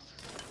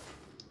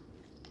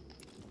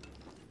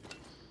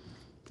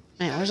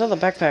 Man, where's all the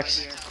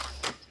backpacks?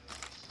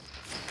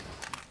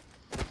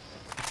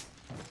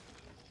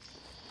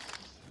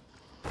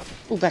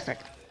 Ooh, backpack.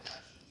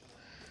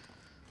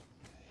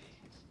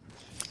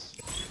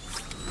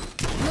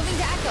 Moving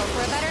to Echo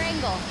for a better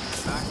angle.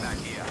 Backpack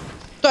here.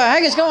 What the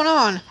heck is going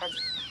on?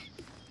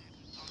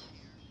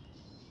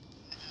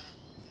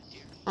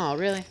 Oh,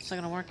 really? It's not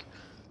gonna work.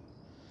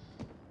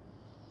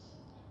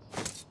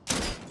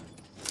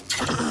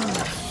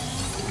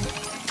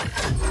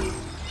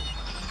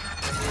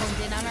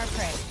 Honed in on our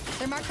prey.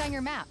 They're marked on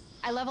your map.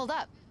 I leveled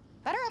up.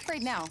 Better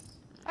upgrade now.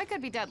 I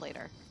could be dead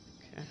later.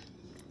 Okay.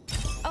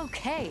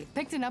 Okay,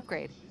 picked an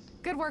upgrade.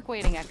 Good work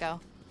waiting,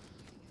 Echo.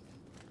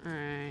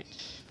 Alright.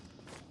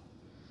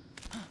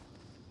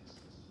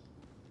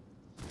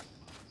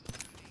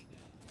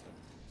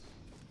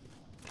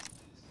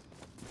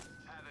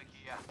 Havoc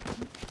here.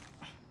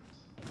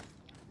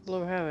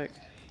 blow havoc.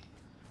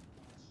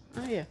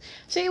 Oh yeah.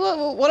 See,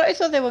 what I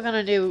thought they were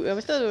gonna do, I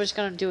thought they were just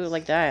gonna do it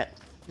like that.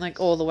 Like,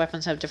 all the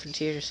weapons have different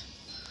tiers.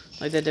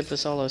 Like they did for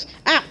solos.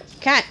 Ow!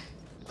 Cat!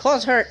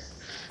 Claws hurt!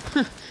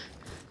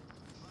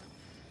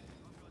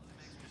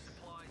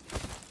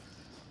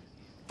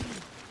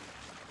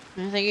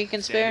 Anything you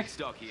can spare?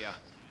 Stock here.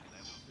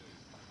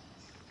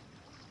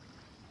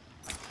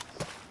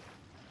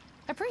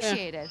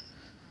 Appreciated.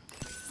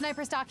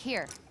 Sniper stock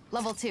here.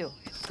 Level 2.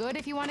 Good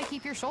if you want to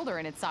keep your shoulder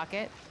in its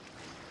socket.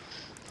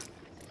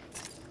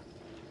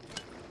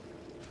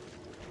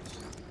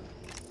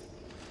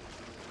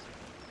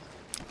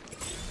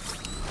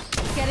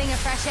 Getting a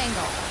fresh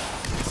angle.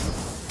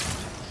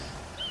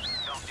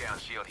 Knockdown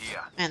shield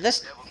here. Man,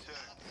 this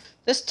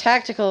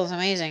tactical is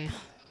amazing.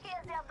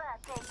 Here's your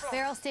birthday present.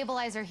 Barrel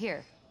stabilizer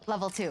here.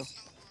 Level 2.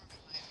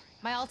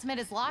 My ultimate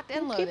is locked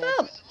and Keep loaded.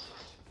 up!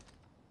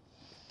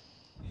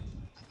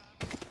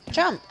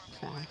 Jump!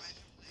 Come on.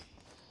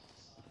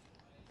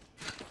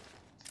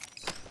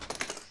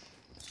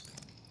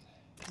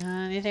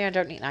 Anything I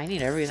don't need? I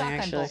need everything, Shotgun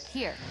actually. bolt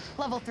here.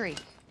 Level 3.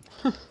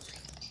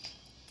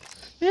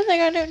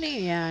 Anything I don't need?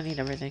 Yeah, I need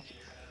everything.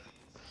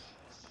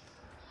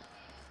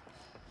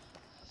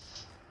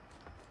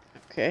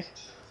 Okay.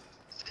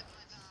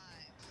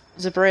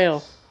 Zipper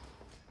rail.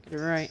 Get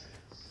it right.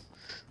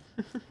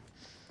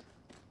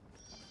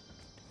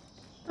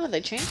 Oh,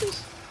 they changed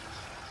this?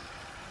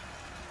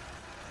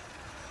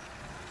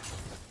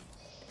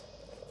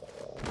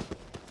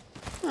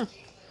 Huh.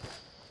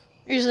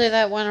 Usually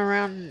that went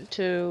around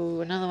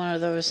to another one of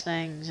those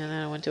things, and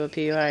then it went to a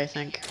PUI, I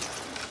think.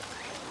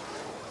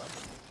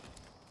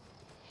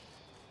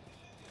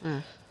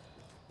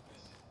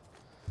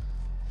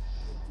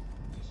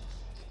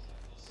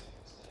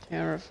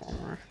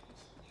 Terraformer.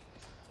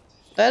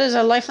 That is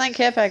a lifeline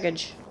care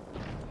package.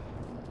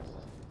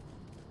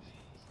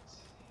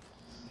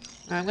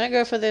 I'm gonna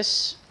go for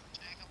this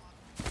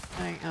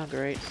thing. Oh,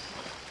 great.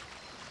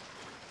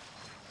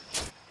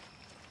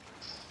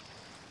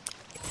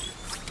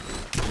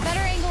 Better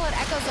angle at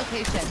Echo's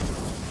location.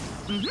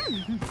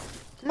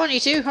 Come on, you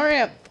two, hurry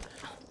up.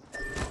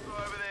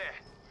 Over there.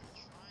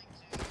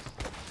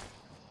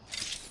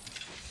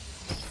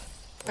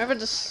 Remember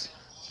this.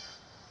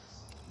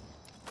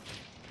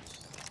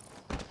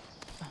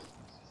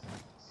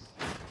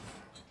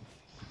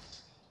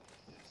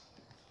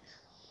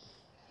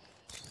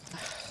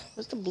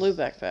 Where's the blue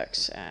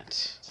backpacks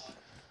at?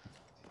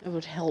 It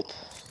would help.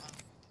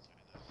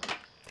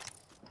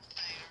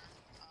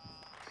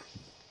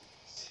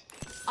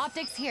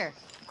 Optics here.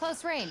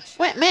 Close range.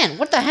 Wait, man,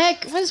 what the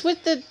heck? What is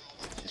with the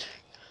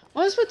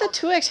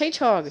 2x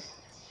Hedgehog?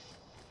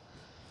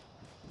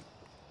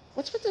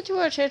 What's with the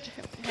 2x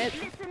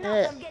Listen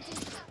up, I'm getting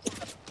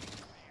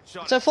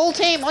It's a full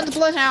team on the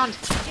Bloodhound.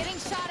 Getting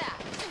shot at.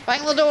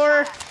 Bang the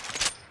door.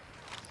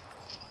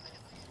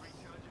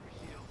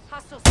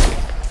 hostile.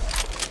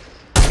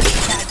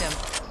 Tagged him.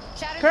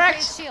 Shattered Correct.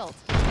 the shield.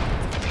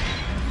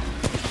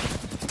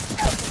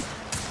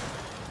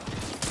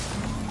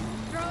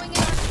 Throwing in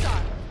our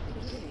star.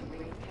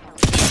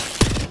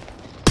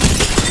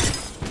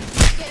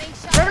 Getting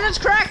shot. Revenant's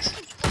cracked.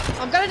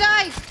 I'm gonna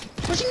die.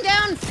 Pushing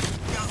down.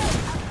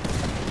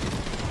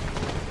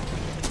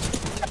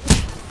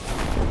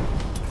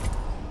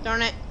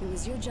 Darn it. It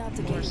was your job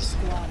to get your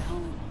squad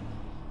home.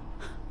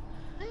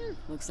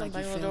 Looks like you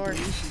Bang the failed door. the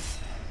mission.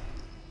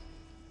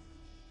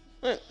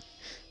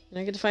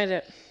 I get to find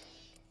it.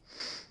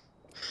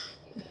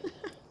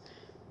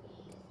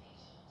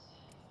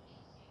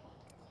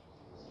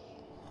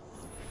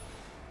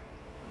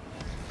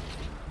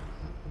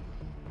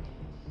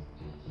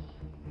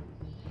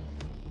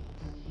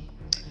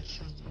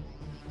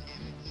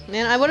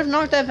 Man, I would have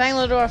knocked that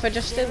Bangalore if I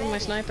just stayed with my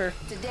sniper.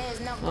 Today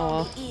is not Oh, gonna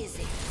well. be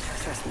easy.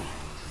 Trust me,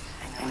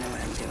 I know what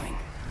I'm doing.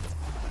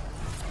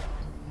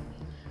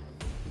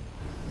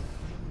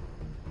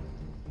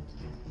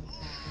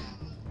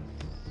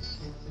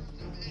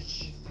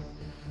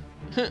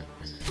 No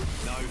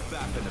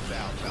fapping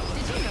about, fella.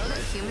 Did you know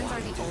that humans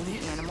are the only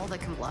animal that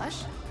can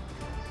blush?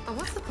 But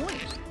what's the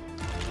point?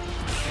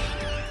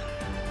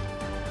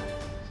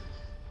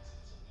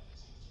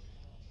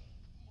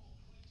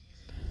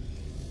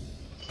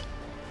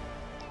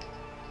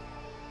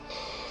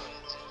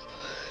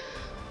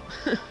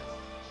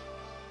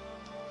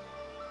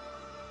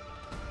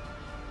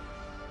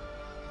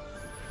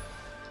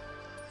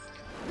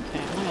 Okay,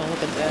 I'm gonna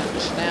look at that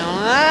just now.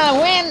 Ah,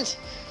 wind!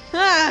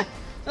 Ah,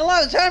 a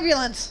lot of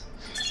turbulence.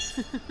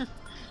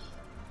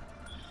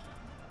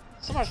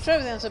 So much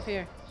turbulence up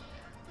here.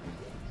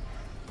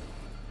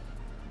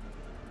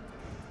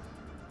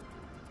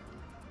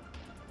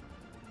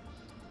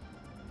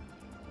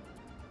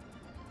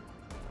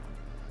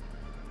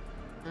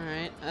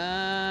 Alright,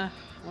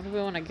 where do we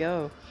want to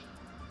go?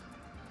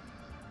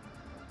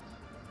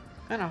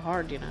 Kinda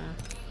hard, you know.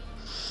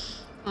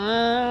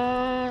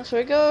 So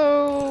we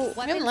go...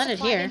 we haven't Weapons landed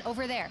supplied here. in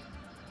over there.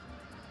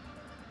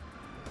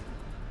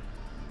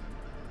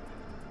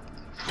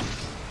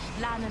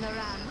 Landing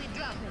around, we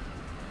drop it.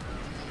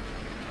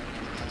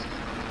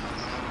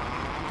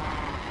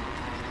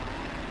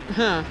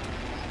 Huh.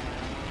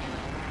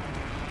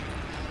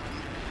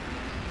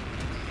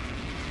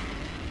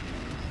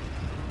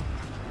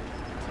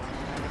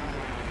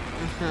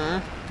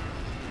 Uh-huh.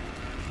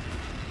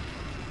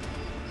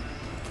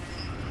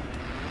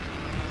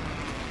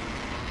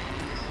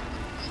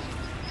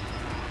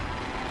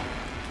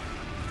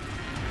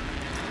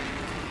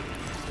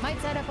 Might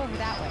set up over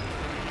that way.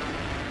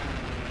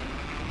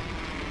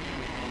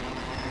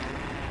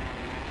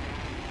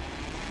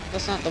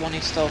 That's not the one he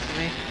stole from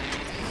me.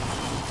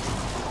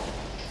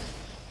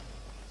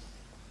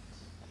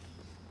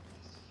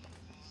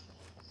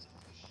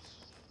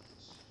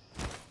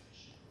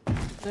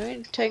 Let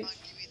me take...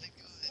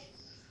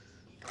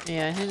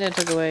 Yeah, I think that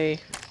took away...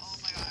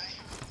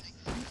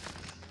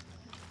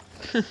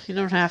 You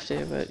don't have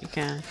to, but you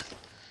can.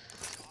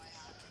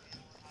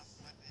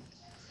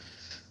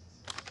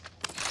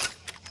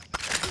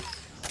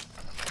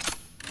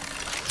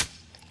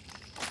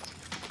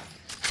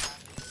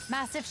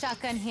 Massive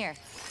shotgun here.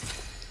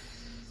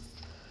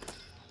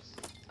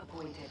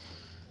 Appointed.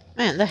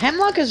 Man, the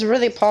Hemlock is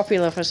really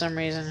popular for some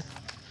reason.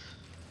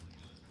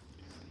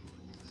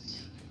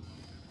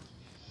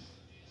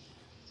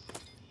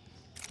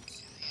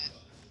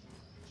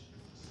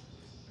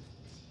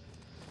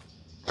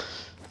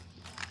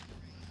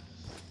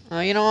 Oh,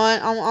 you know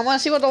what? I want to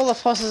see what all the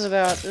fuss is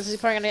about. This is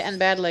probably going to end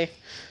badly.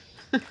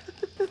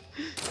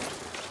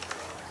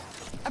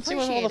 See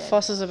what all the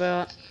fuss is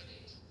about.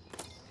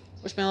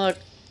 Wish me luck.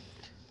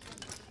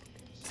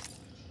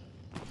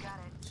 Got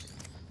it.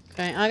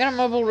 Okay, I got a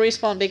mobile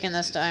respawn beacon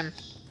this time.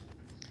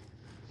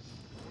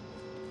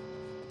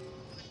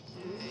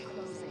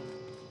 Closing.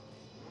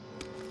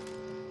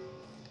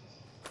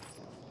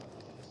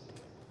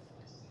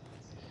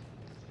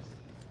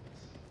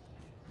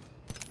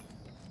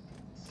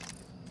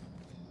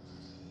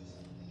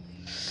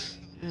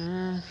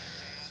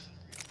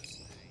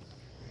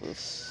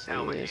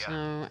 There's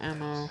no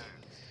ammo.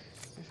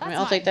 That's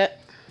I'll take that.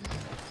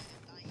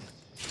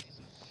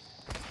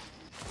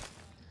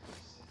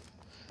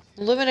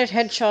 Limited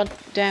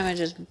headshot damage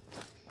is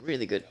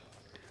really good.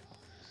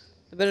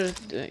 The better,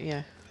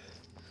 yeah.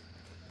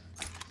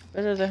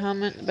 Better the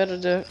helmet, better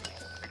the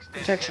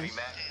protection.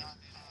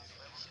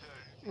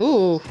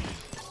 Ooh.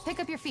 Pick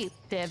up your feet,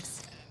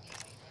 Dibs.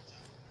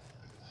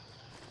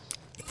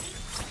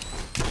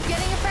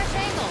 Getting a fresh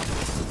angle.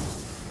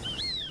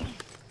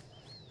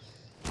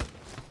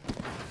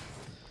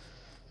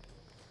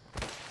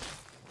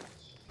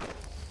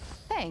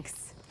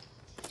 Thanks.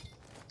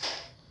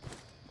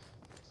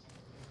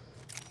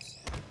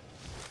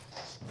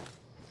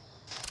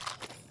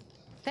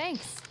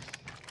 Thanks.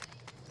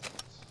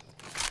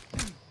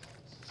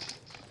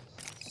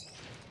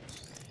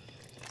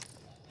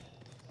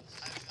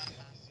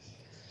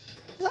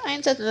 The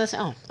iron sights in this.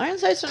 Oh, iron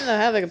sights from the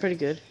Havoc are pretty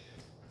good.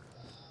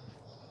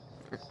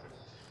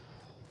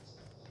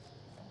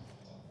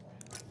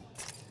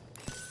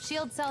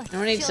 Shield cell. No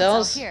one needs shield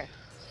cell cells? here.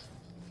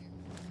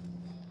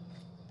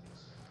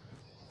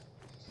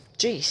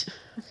 Jeez.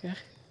 Okay.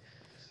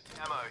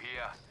 Ammo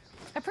here.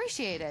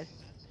 Appreciated.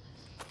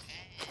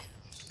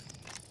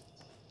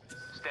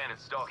 Standard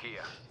stock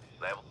here.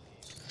 Level.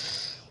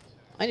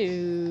 I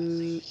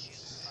do.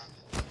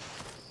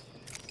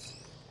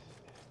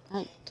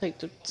 I'll take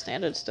the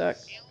standard stock.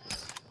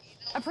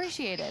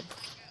 Appreciated.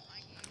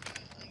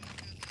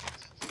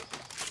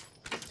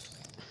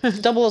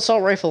 Double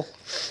assault rifle.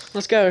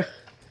 Let's go.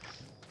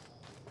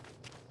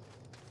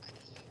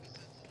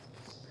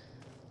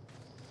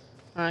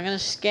 Alright, I'm gonna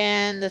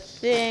scan the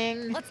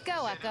thing. Let's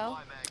go, Echo.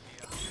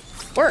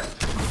 Work!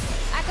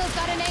 Echo's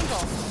got an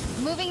angle.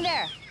 Moving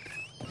there.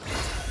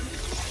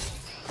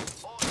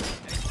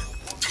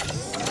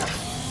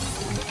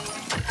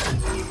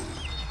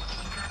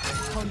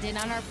 Honed in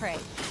on our prey.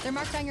 They're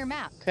marked on your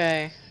map.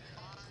 Okay.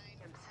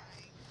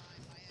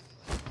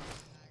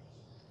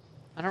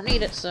 I don't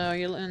need it, so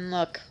you're in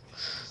luck.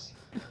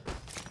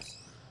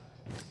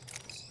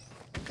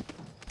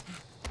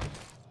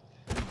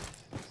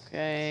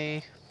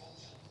 Okay.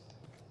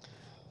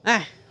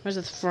 Ah! Where's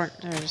the front?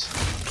 There it is.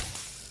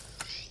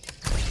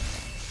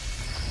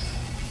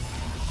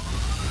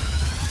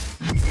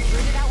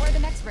 Rooted out where the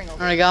next ring will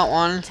be. Already got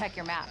one. Check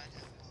your map.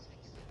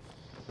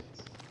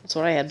 That's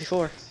what I had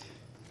before.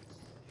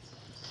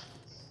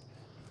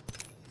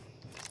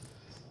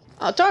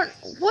 Oh, don't.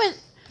 When?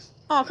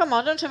 Oh, come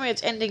on. Don't tell me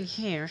it's ending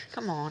here.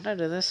 Come on. Don't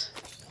do this.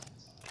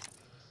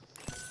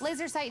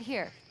 Laser sight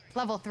here.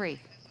 Level 3.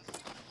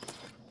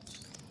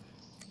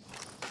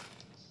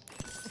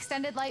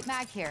 Extended light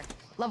mag here.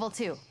 Level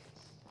 2.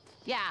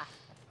 Yeah.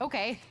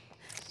 Okay.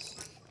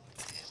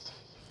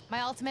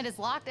 My ultimate is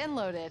locked and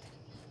loaded.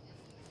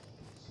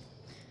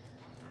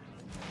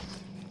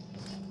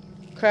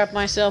 Crap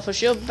myself a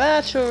shield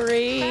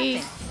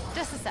battery. Crafting.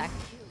 Just a sec.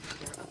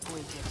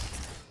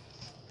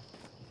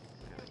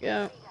 There we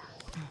go.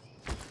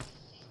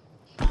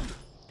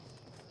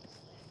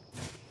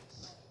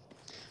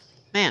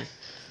 Man.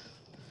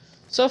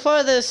 So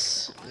far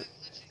this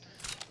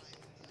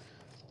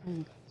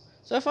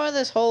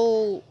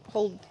whole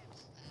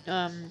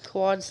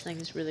quads thing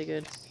is really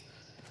good.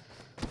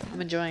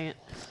 I'm enjoying it.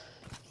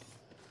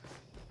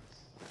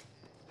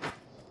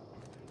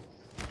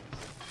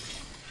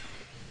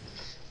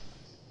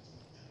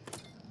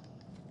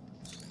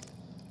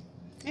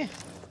 Yeah.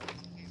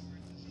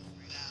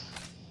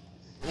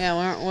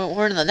 Yeah,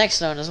 we're in the next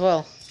zone as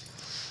well.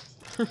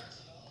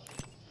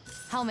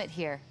 Helmet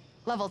here.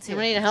 Level 2. You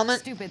need a helmet?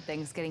 Stupid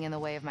things getting in the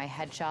way of my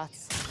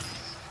headshots.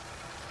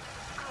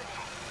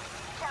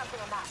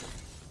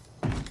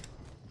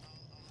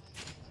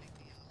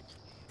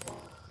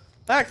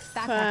 Backpack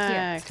Backpack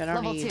I here. don't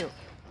Level need.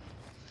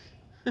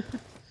 2.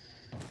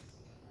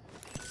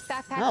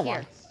 Backpack Another here.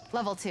 one.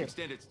 Level 2.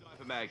 Extended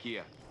sniper mag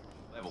here.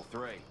 Level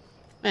 3.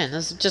 Man,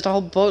 there's just a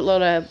whole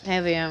boatload of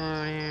heavy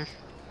ammo in here.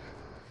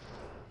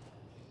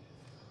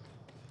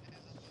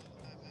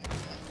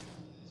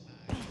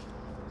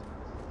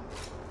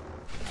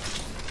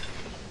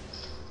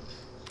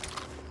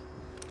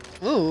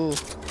 Ooh.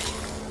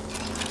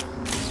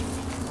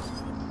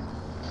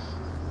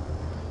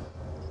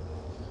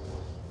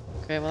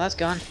 Okay, well that's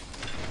gone.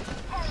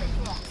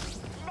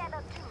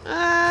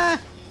 Ah!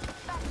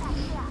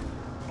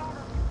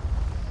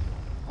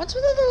 What's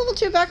with the level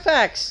 2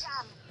 backpacks?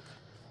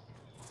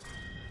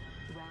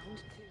 Round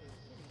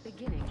 2.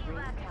 Beginning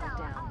ring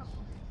countdown.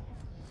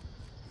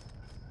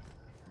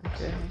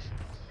 Okay.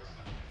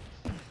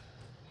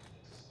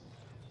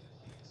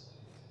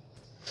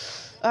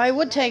 I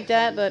would take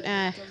that, but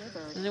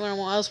does anyone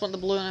else want the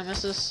blue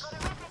nemesis?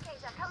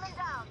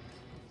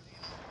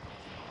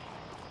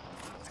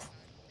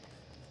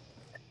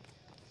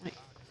 Wait.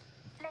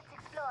 Let's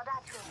explore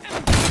that room.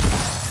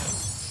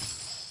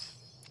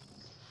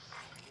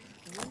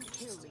 New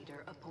kill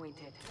leader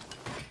appointed.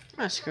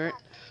 Ah, screw it.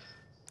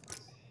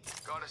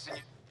 Got us in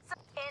your...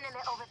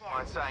 Enemy over there.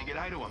 Mind saying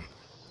g'day to him.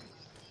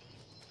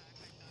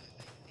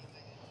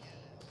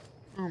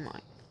 Oh my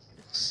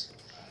goodness.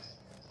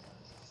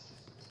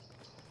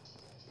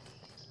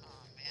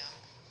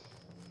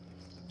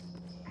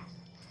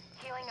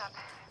 Healing up.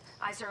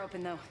 Eyes are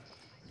open though.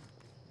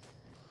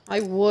 I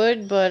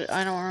would, but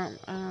I don't.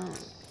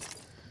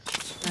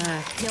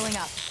 Healing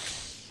up.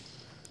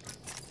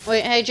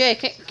 Wait, hey Jay,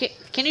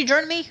 can you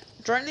join me?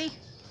 Join me?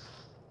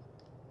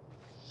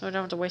 So I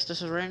don't have to waste a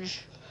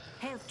syringe.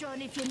 Health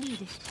drone if you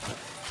need it.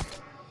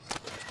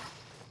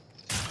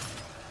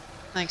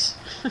 Thanks.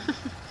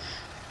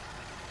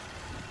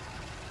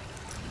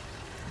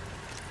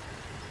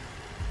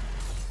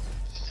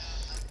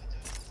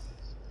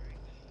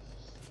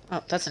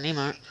 Oh, that's an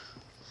emote.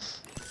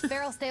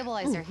 Barrel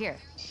stabilizer here.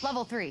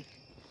 Level 3.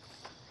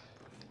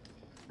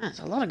 There's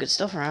a lot of good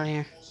stuff around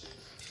here.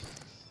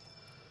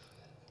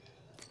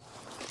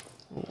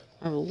 Oh,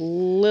 I have a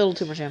little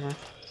too much ammo.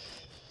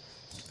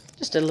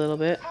 Just a little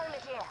bit.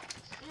 Helmet here.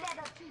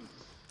 Level 2.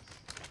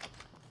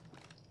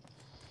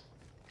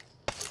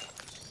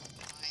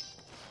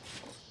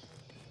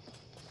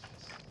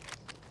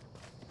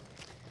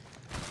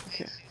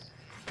 Okay.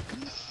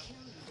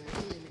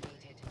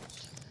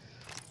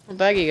 What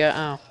bag you got?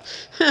 Oh.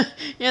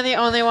 You're the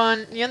only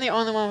one. You're the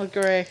only one with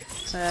gray.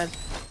 Sad.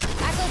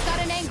 Echo's got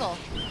an angle.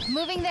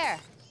 Moving there.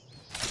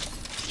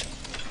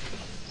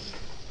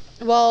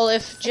 Well,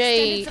 if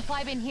Jay Extended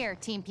supply bin here,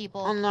 team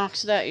people.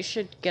 unlocks that, you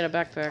should get a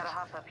backpack. Gotta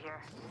hop up here.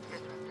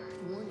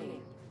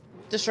 Warning.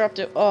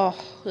 Disruptive. Oh,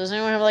 does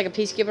anyone have like a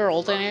peacekeeper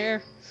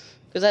alternator?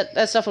 Because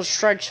that stuff will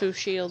shred through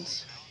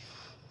shields.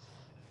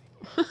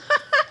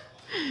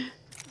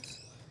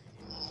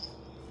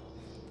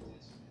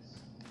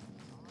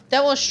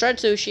 That will shred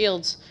through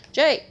shields.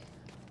 Jay!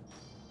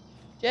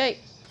 Jay!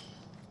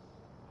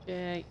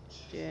 Jay.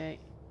 Jay.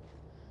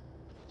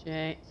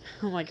 Jay.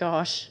 Oh my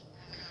gosh.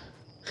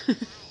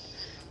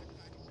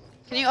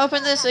 Can you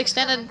open this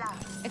extended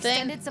thing?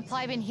 Extended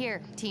supply bin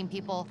here, team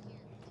people.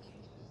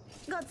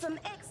 Got some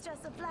extra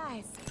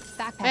supplies.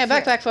 Backpack Yeah,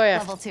 backpack for ya.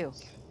 Level 2.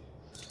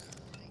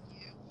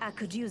 I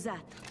could use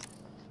that.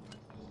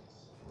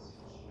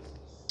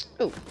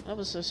 Oh, that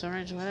was a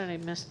syringe. Why did I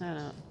mess that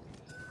up?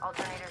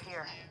 Alternator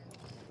here.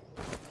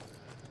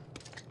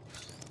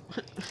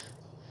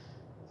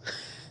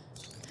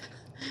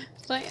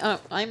 It's like,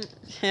 oh, I'm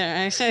here.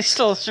 I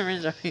stole a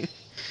syringe off you.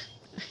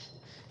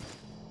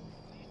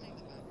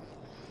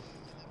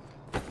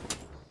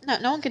 No,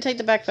 no one can take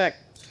the backpack.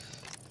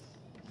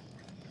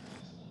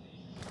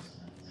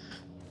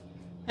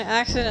 I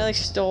accidentally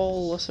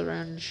stole a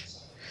syringe.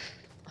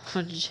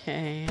 Oh,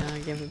 Jay, I'll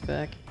give it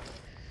back.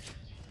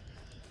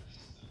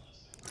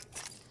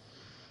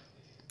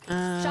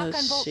 Shotgun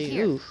Let's bolt see.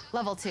 here. Ooh,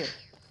 Level 2.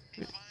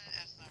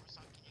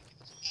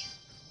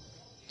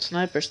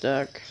 sniper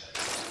stock.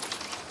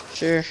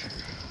 Sure.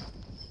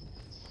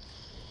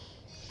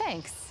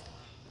 Thanks.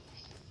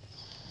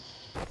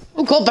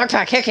 Oh, gold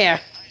backpack. Heck yeah.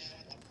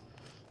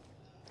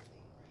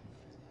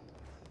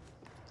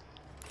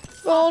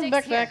 Gold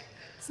Optics backpack. here.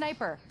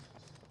 Sniper.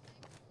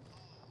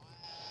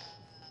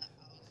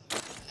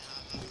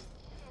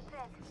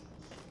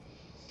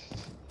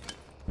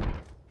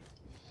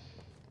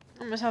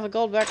 I must have a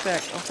gold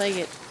backpack. I'll take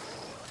it.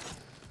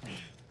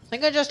 I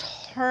think I just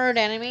heard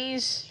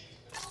enemies.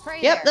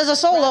 Right Yep, there. there's a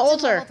solar Grab some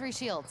altar. Level 3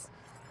 shields.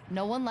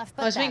 No one left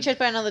but I was being them. chased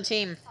by another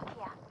team.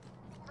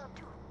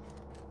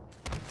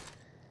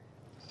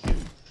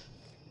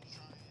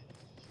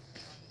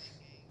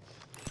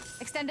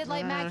 Extended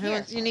light mag who here.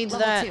 wants- who needs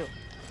Level that? 2.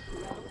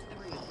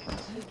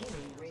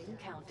 Beginning ring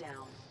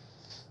countdown.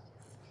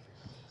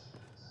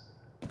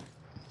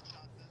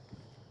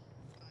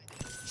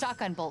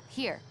 Shotgun bolt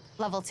here.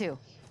 Level 2.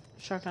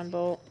 Shotgun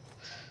bolt.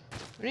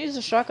 Who needs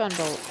a shotgun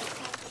bolt?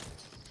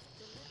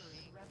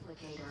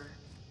 Replicator.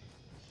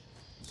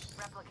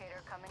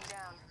 Replicator coming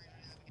down.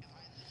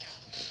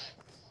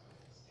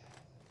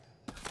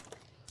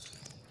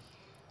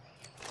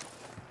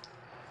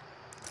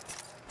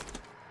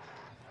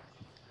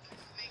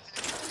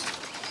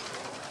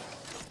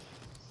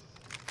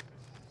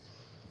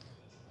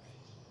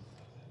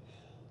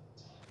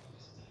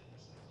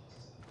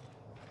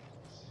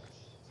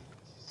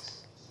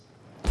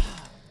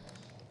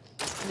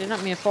 I did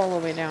not mean to fall all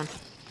the way down.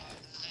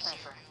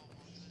 Sniper.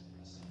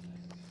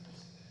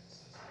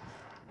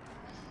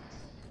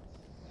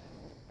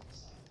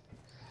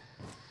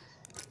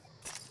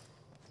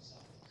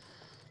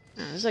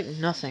 There's like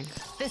nothing.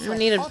 This I way.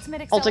 need an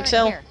Ultimate alt accelerant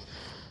excel. here.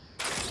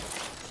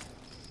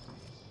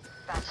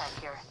 Backpack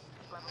here.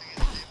 Level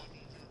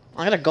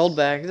I got a gold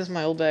bag. This is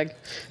my old bag.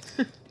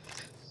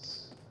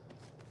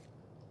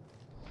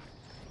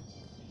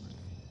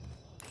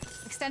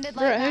 Extended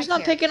light Bro, mag who's not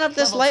here. picking up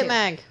this Level light 2.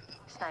 mag?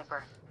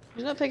 Sniper.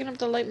 Who's not picking up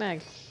the light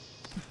mag?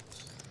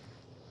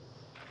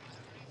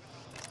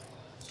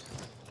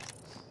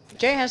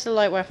 Jay has the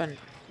light weapon.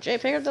 Jay,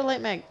 pick up the light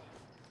mag.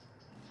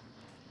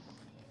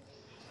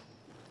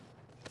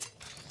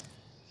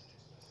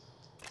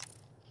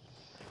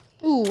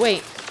 Ooh,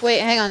 wait,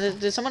 hang on.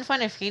 Did someone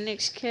find a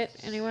Phoenix kit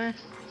anywhere?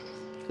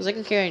 Because I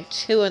can carry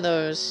 2 of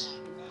those.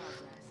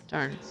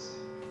 Darn.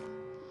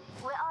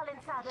 We're all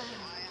inside the ring.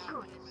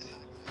 Good.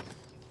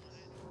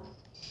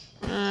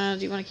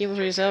 Do you want to keep it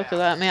for yourself?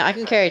 Because I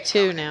can carry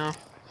 2 now.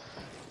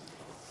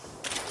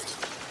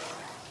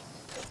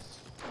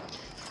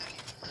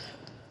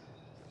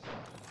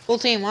 Full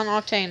team, 1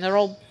 octane. They're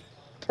all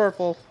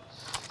purple.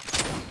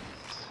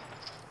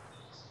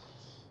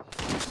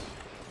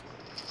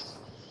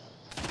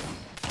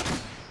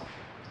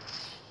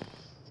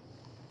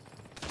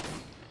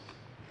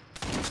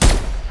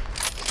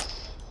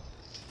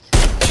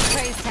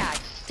 Praise tag.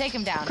 Take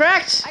him down.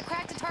 Cracked! I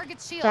cracked a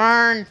target's shield.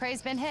 Darn.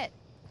 Prey's been hit.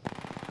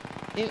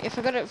 If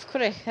I could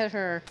have hit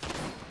her,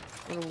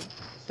 it would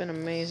have been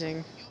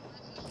amazing.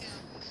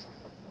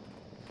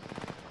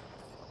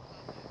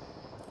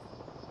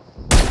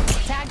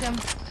 Tagged him.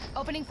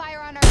 Opening fire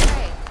on our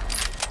prey.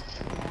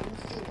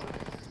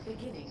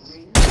 Beginning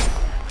ring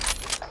countdown.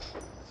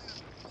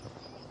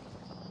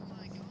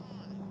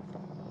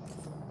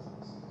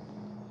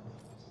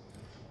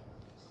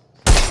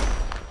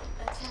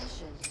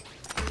 Attention.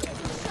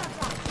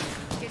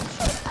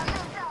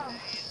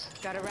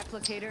 Got a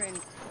replicator and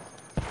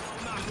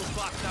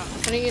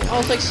I need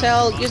alt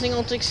excel, using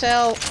alt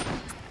excel.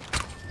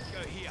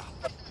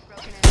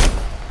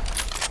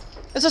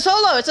 It's a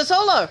solo! It's a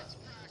solo!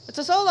 It's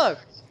a solo!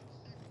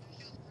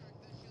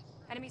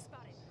 enemy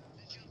spotted.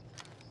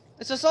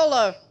 It's a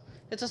solo!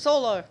 It's a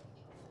solo!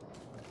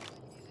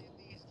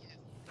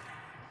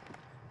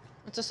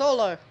 It's a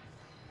solo!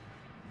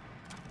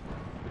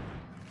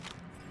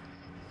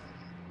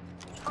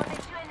 Only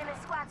 2 enemy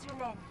squads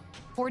remain.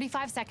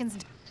 45 seconds.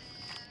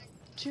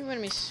 2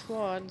 enemy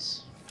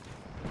squads.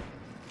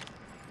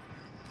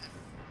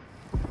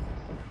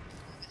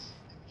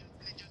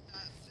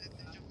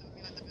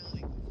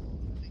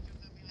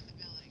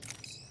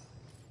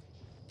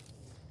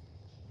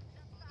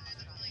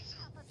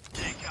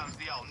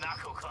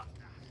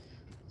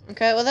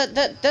 Okay, well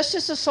that's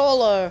just a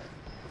solo.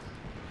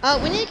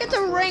 We need to get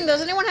the ring.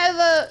 Does anyone have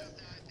a?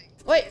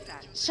 Wait,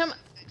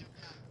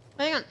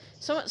 hang on.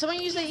 Someone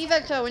use the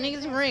evac tower. We need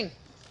to get the ring.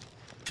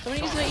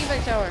 Someone use the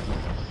evac tower.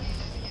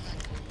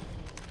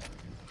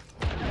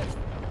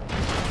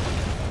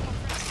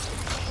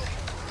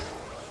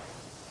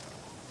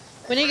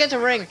 We need to get the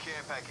ring.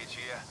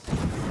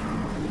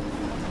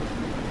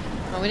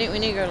 Oh, we need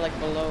to go like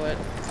below it.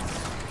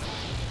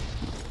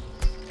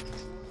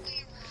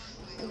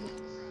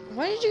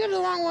 Why did you go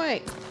the wrong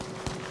way?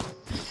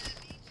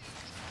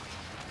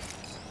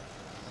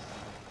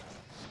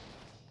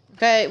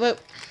 Okay, wait.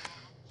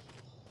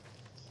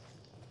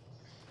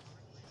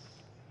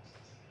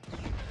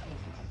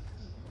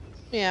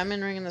 Yeah, I'm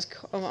entering this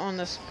on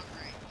this.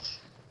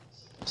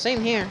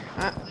 Same here.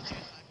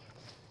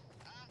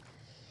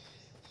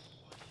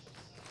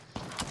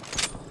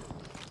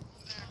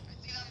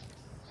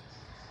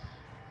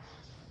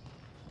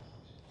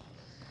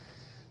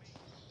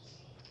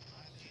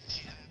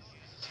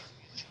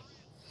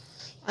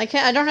 I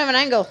can't. I don't have an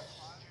angle.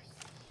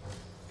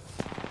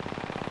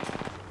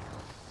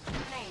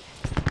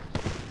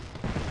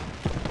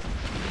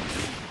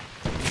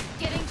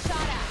 Getting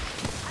shot at.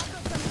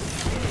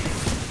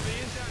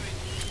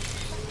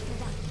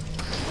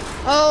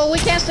 Oh, we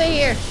can't stay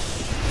here.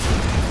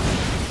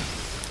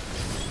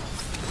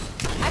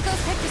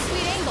 Echo's picked a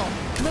sweet angle.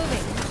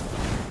 Moving.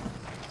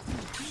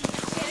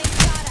 Getting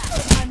shot at.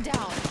 I'm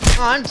down.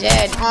 Oh, I'm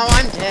dead. Oh,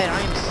 I'm dead.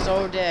 I am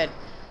so dead.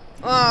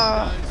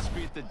 Oh. Don't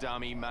spit the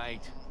dummy,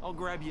 mate. I'll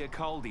grab you a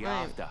coldie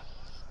Right. after.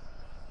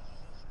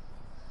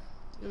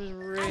 It was I'm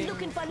really...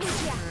 looking for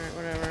Lucia. Alright,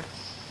 whatever.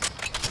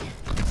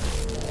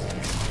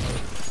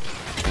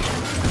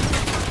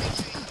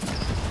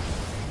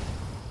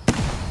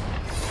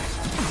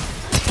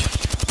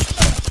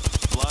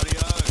 Bloody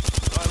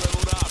oath. I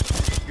leveled up.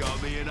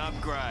 Got me an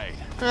upgrade.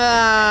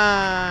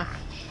 Ah.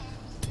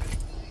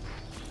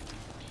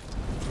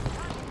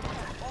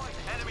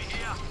 Enemy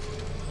here.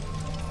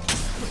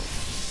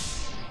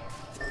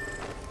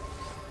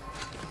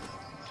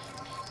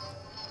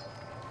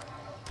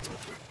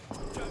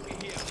 Joker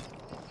here.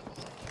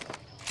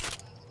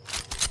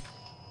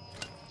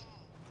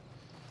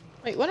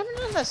 Wait, what happened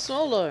to that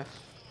solo?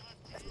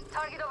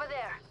 Target over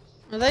there.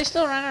 Are they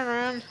still running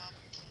around?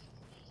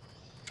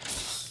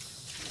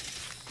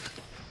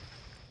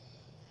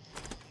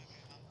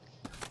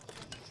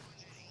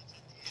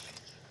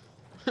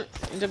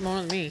 You did more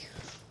than me.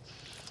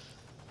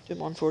 Did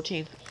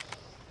 114.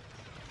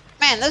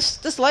 Man,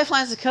 this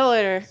lifeline's a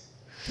killer.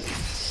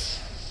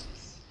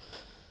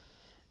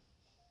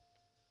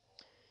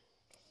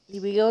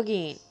 Here we go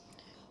again.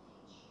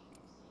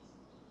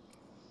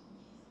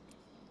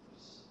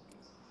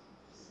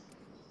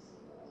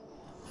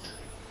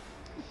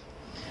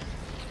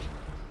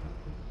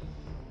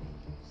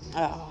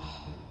 Oh.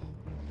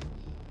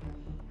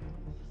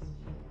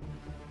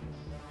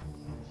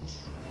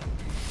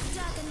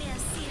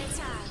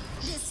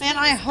 Man,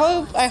 I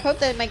hope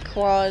they make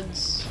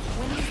quads.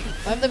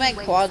 I hope they make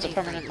quads a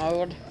permanent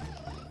mode.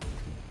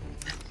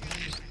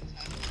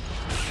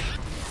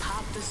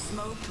 Pop the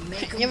smoke,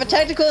 make 'em You have a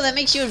tactical that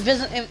makes you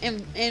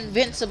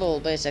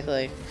invincible,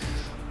 basically.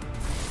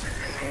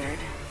 prepared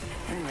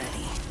and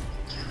ready.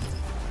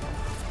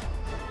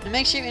 It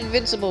makes you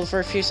invincible for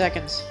a few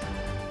seconds.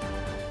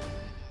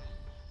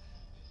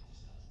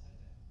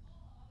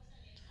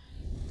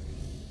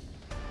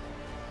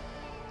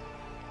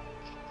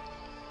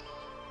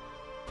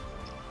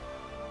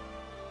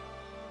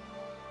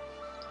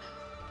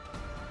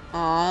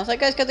 Aw, that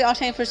guy's got the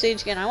Octane Prestige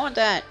skin. I want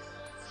that.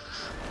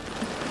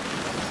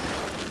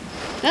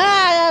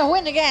 Ah,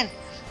 win again!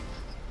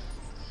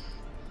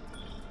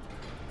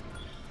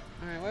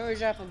 Alright, where are we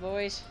dropping,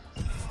 boys?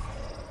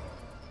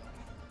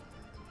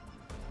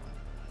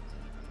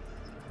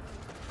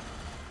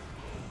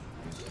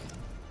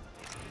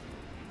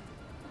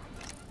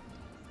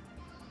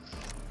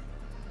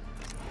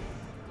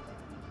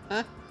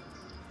 Huh?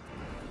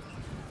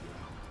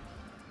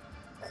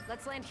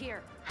 Let's land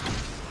here.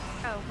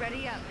 Oh,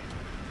 ready up.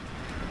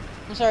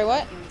 I'm sorry,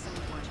 what?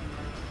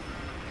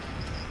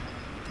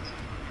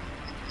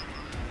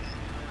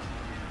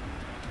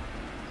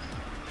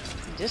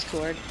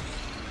 Discord?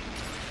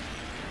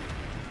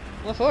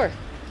 What for?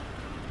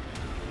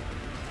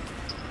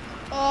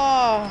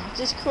 Oh,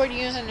 Discord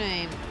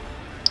username.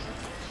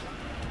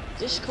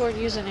 Discord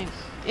username.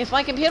 If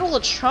my computer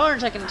will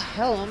charge, I can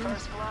tell him.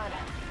 First blood.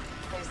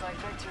 Tastes like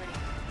victory.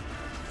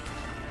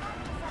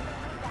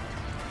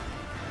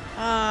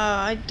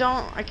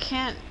 I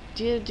can't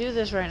do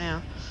this right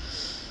now.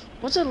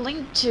 What's it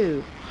linked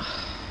to?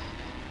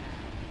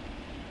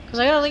 Because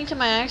I got a link to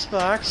my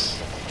Xbox.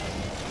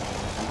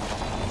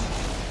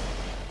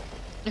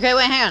 Okay,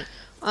 wait, hang on.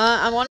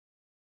 I'm on.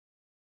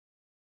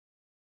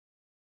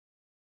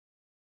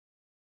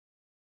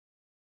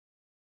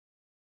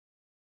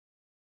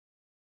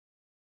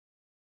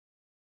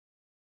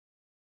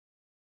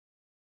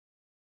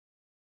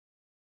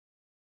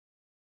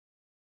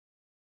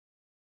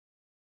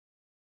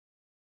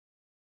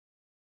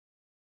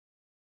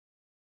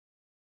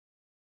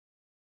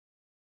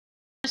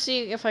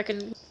 See if I can.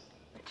 The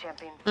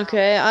champion.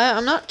 Okay,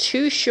 I'm not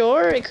too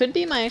sure. It could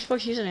be my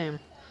Xbox username.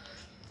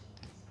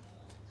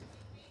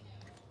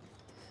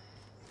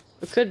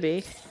 It could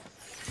be.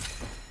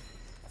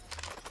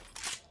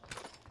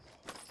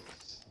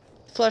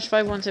 Flush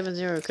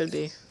 5170 could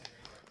be.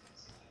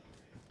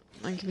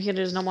 My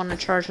computer does not want to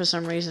charge for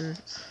some reason.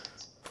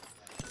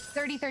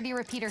 3030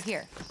 repeater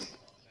here.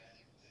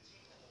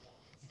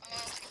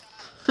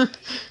 I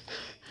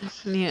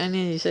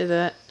need to say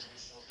that.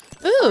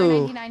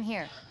 Ooh! 99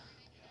 here.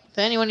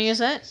 Did anyone use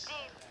that?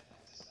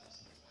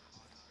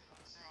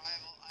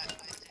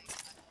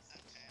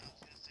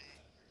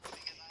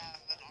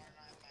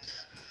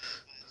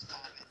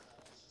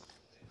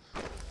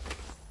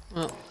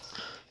 Well,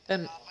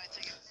 then.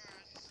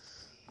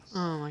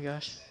 Oh my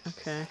gosh.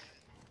 Okay.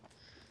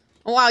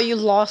 Oh, wow, you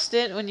lost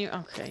it when you.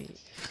 Okay.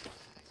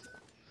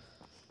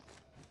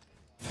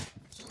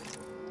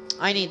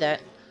 I need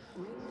that.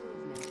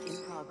 Movement in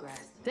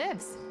progress.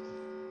 Dibs.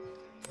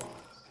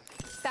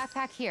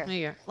 Backpack here. There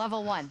you go.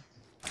 Level 1.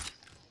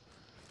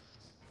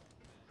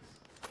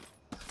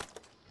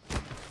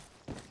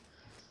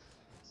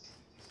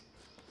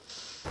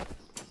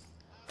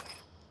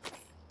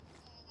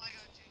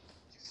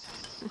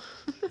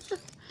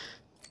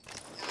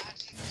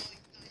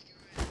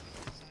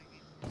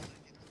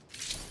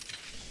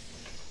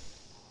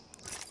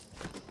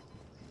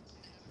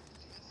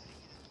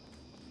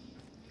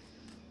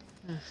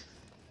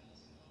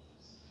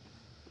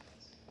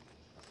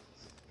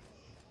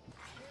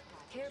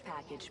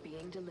 package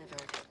being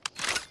delivered.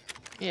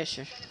 Yeah,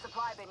 sure.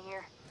 Supply bin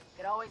here.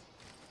 Could always.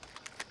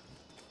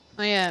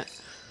 Oh yeah.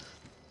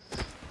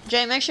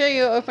 Jay, make sure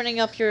you're opening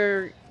up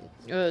your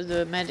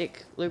the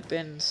medic loot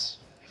bins,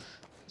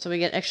 so we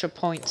get extra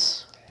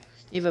points,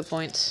 Evo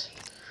points.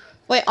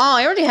 Wait, oh,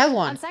 I already have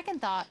one. On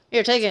second thought,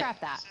 Here, take it. scrap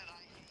that.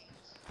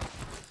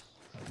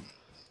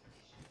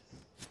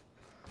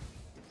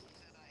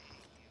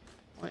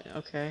 Wait,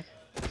 okay.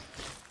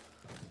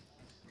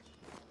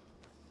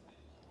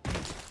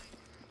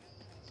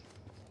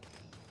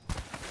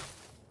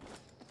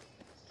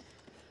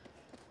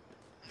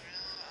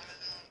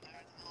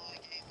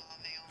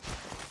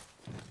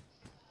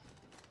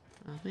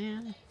 Oh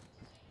man.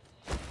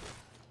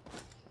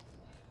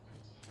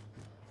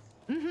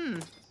 Mm-hmm.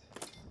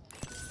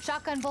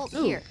 Shotgun bolt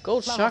Ooh, here.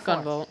 gold Level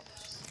shotgun 4. bolt.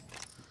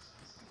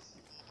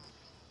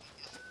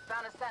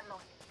 Found a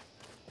sentinel.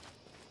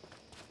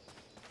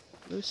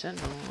 Blue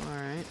sentinel,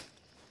 alright.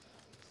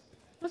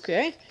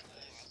 Okay.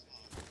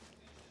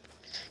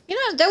 You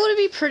know, that would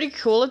be pretty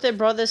cool if they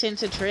brought this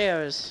into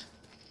trios.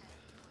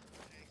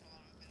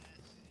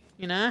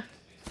 You know?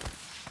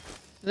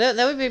 That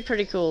would be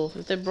pretty cool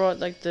if they brought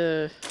like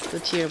the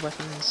tier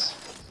weapons.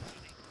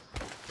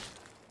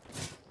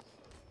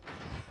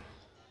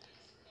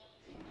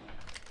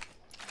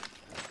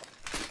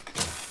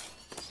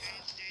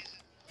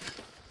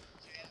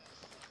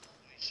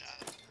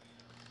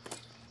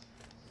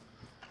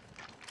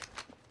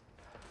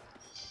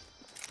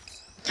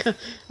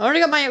 I already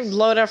got my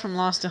loadout from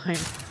last time.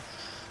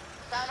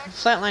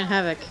 Flatline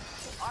Havoc.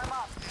 Arm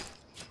up.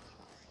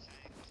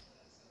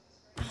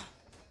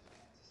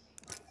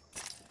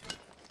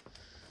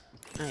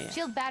 Oh yeah.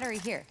 Shield battery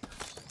here.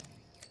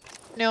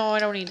 No, I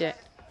don't need it.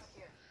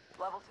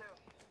 Level 2.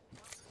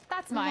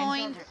 That's mine.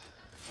 Mine.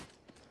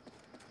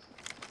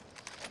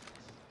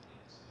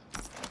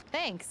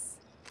 Thanks.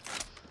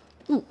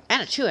 Ooh,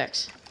 and a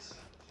 2x.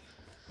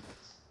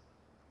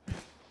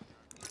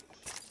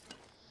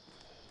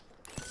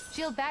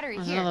 Shield battery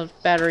There's here. another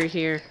battery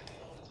here.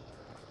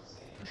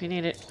 If you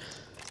need it.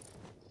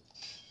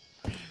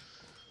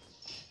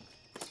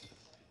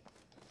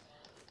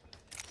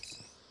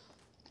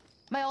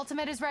 My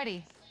ultimate is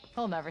ready.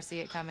 He'll never see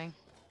it coming.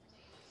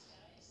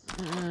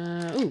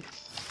 Ooh.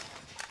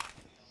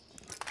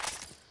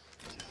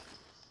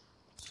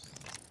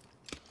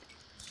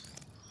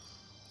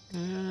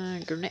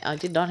 Grenade. I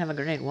did not have a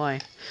grenade. Why?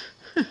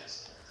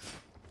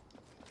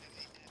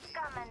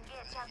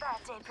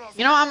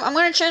 You know, I'm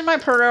gonna change my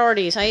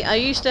priorities. I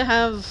used to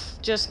have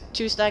just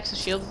 2 stacks of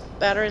shield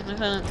batteries. I'm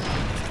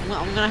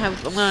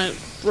gonna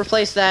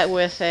replace that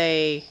with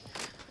a,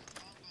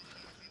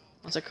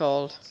 what's it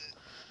called?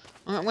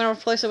 I'm gonna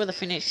replace it with a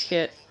Phoenix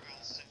kit.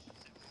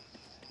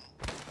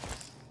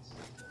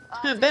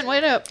 Ben,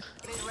 wait up.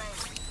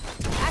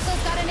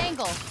 Echo's got an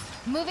angle.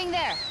 Moving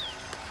there.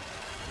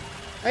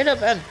 Wait up,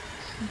 Ben.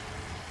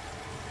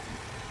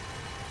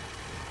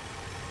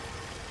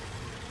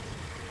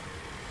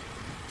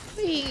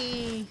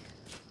 Whee.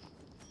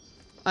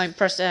 I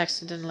pressed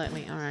X, it didn't let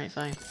me. Alright,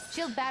 fine.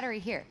 Shield battery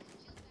here.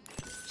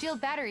 Shield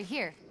battery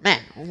here.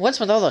 Man, what's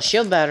with all those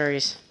shield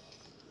batteries?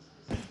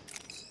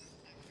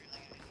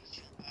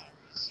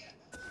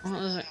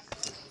 What is it?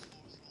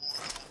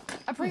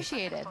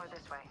 Appreciated. Or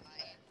this way.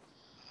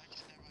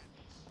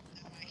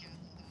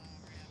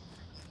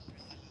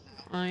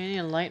 Oh, you need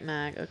a light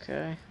mag,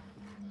 okay.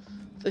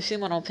 If you see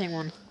one, I'll ping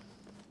one.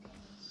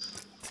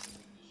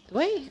 Do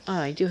I? Oh,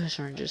 I do have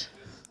syringes.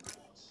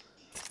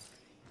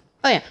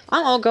 Oh yeah,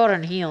 I'm all gold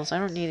on heals. I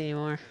don't need any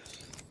more.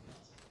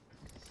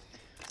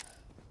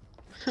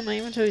 My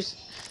inventory's...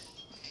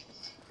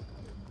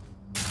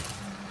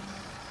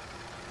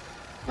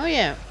 Oh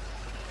yeah.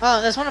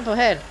 Oh, there's one up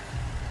ahead.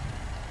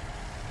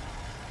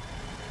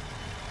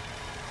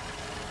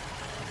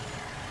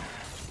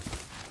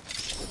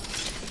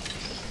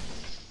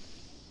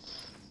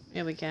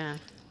 Yeah, we can.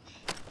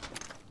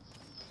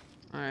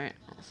 Alright,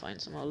 I'll find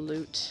some more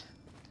loot.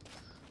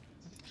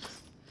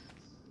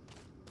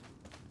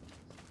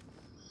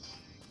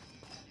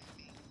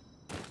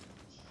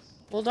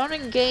 Well, don't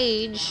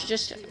engage.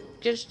 Just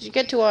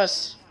get to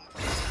us.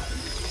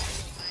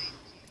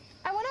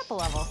 I went up a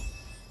level.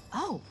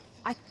 Oh,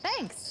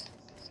 thanks.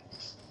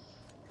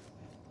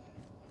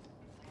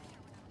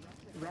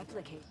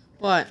 Replicate.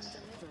 What?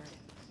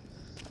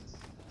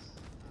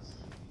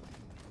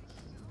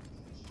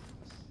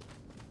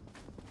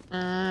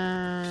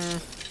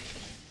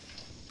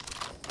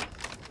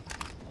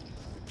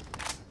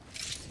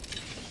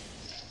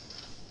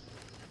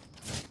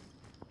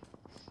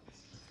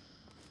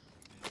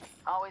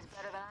 Always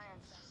better than iron.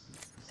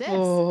 This.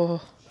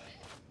 Oh.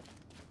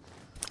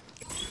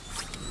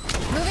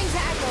 Moving to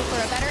Echo for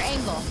a better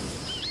angle.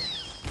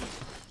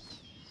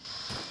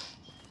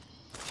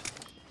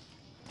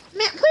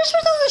 Man, where's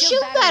with all the Shield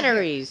shield battery.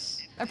 batteries?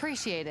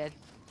 Appreciated.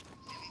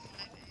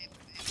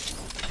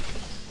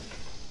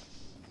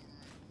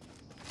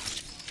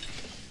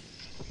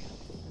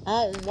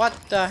 Oh, what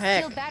the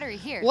heck? Shield battery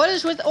here. What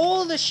is with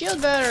all the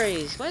shield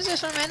batteries? Why is there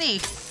so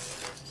many?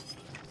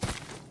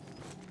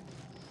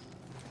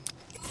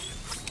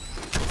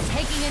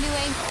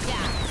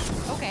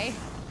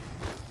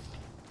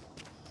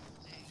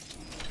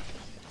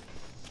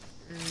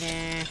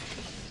 Nah.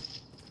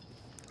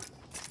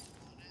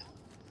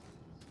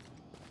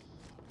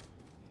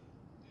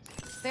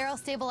 Barrel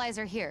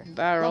stabilizer here.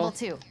 Barrel. Level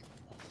 2.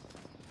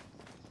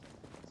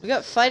 We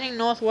got fighting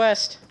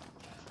northwest.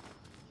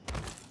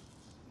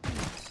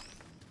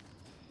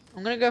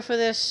 I'm gonna go for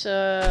this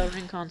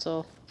ring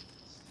console.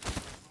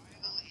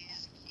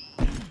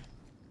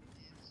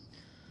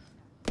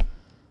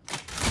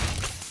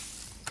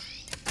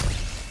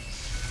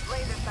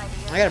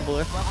 I got a blue.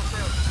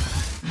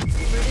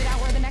 Rooted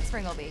out where the next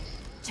ring will be.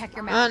 Check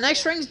your map.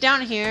 Next ring's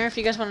down here if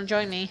you guys want to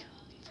join me.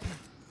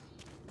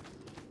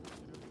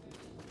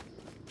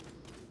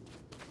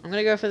 I'm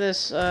gonna go for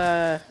this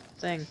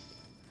thing.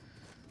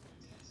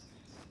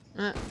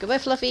 Goodbye,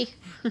 Fluffy.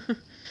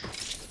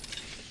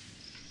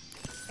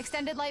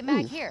 Extended light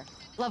mag here.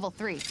 Level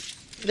 3.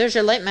 There's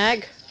your light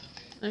mag.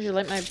 There's your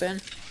light mag bin.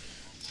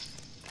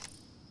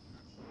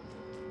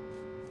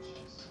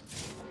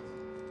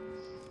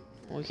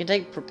 We can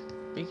take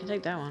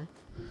that one.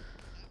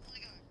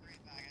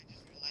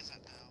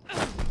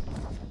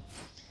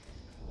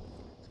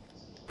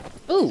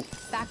 Ooh,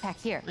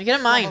 Backpack here. I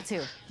get mine. Level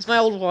 2. It's my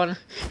old one.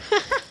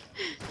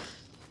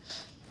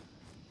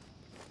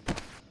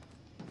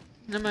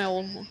 Not my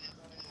old one.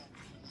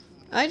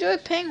 I do a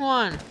ping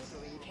one.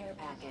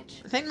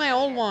 I think my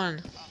old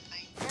one.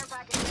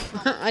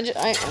 I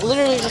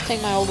literally just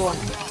think my old one.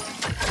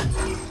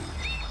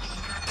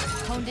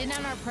 Honed in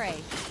on our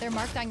prey. They're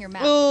marked on your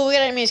map. Ooh, we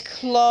got enemies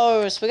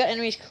close. We got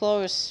enemies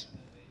close.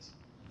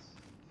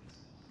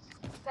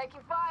 Taking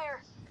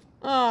fire.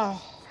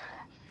 Oh.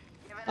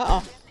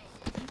 Uh-oh.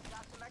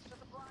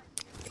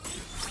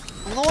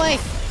 On the way.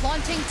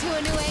 Launching to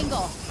a new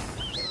angle.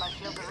 Get my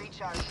shield to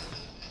recharge.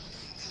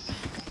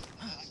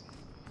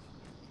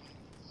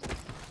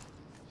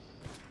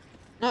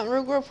 Not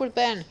regroup with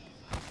Ben.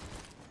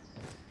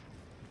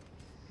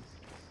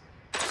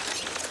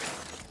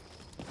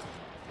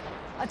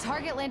 A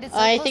target landed so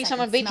I close think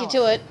someone can beat you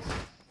smell to it.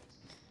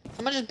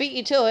 Someone just beat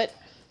you to it.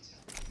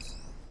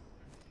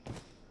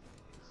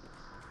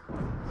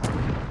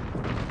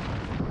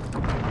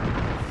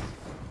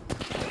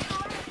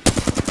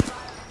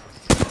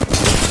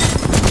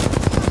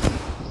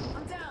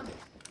 I'm down.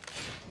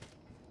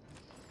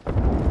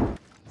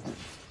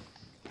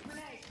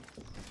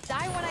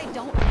 Die when I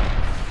don't.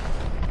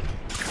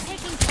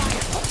 Taking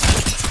fire.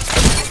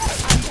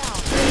 I'm down.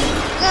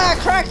 Ah,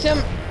 cracked him.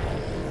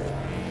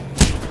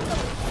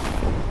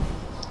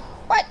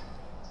 What?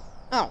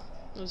 Oh,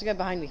 there's a guy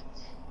behind me.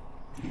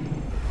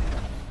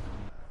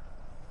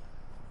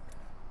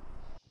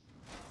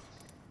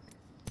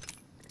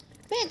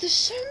 Man, there's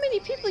so many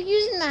people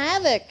using the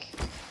Havoc.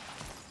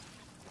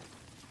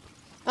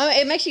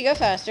 It makes you go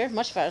faster,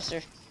 much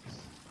faster.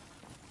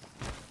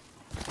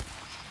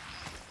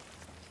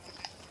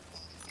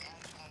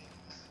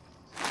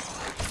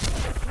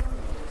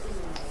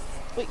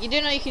 But you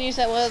do know you can use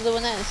that other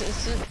one that's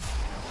instant.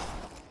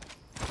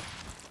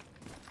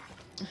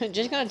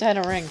 Just gonna die in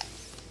a ring.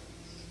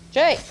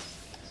 Jay!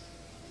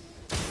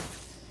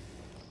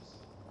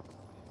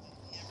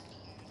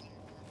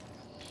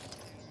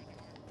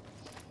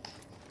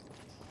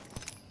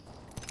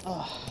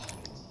 Oh.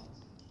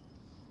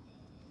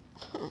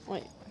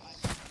 Wait.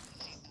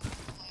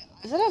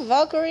 Is that a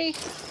Valkyrie? Do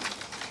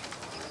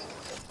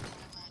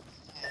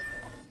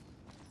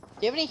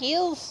you have any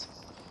heals?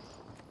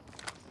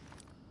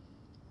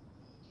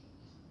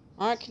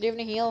 Mark, do you have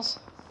any heals?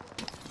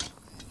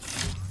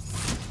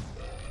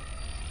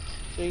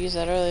 Should've used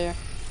that earlier.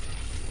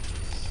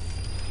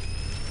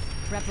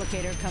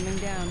 Replicator coming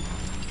down.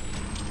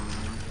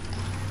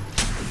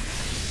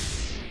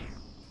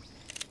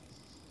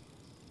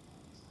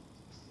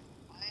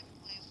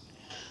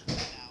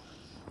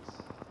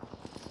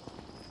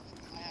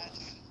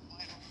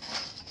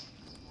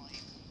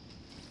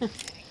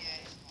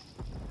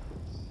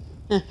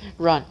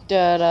 Run.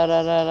 Da da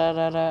da da da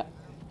da da.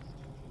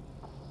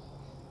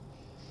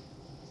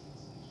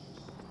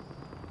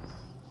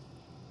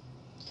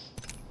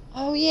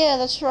 Oh yeah,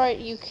 that's right,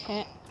 you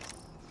can't.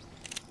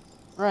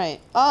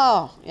 Right.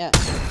 Oh, yeah.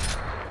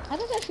 How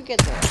did I forget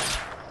that?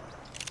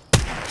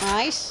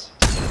 Nice.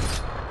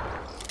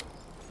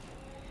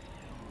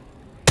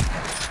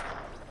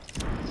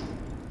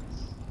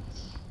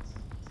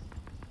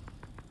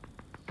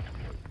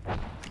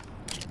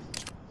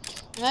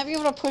 You might be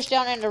able to push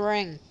down into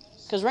ring.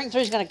 Because ring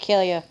 3 is going to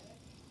kill you.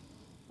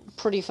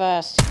 Pretty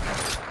fast.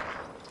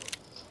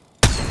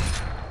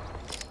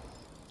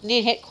 You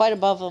need to hit quite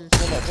above them for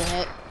that to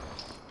hit.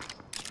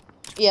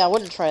 Yeah, I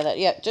wouldn't try that.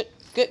 Yeah, just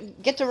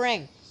get to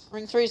ring.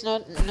 Ring 3 is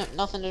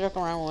nothing to joke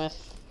around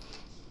with.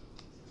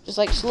 Just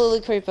like slowly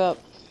creep up.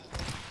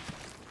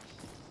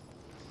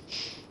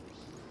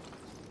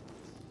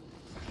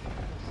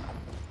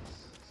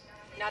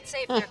 Not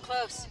safe, they're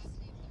close.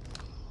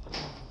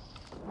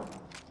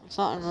 It's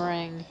not in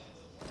ring.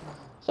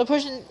 So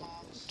pushing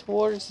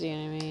towards the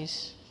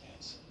enemies.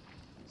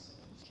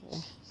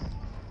 Okay.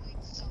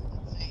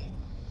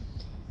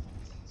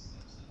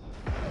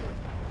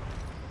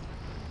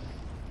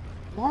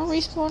 More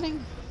respawning?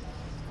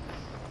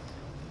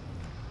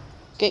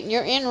 Okay,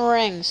 you're in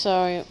ring,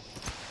 so...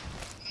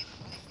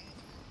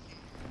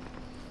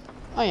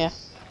 Oh yeah.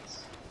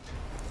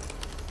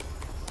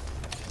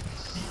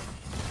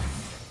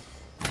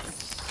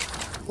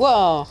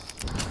 Whoa!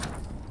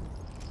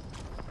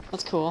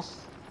 That's cool.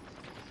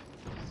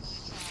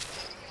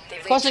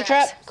 Caustic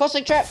trap!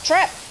 Caustic trap!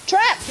 Trap!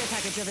 Trap! Care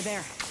package over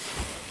there.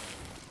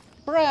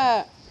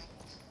 Bruh!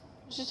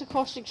 It's just a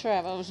caustic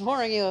trap. I was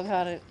warning you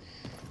about it.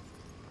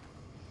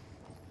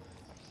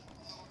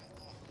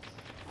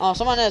 Oh,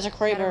 someone has a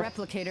Got a Kraber.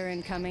 replicator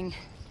incoming.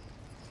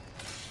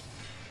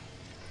 If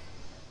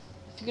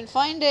you can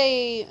find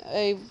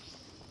a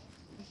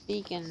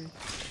beacon.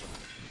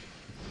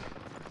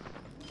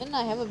 Didn't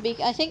I have a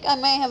beacon? I think I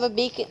may have a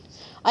beacon.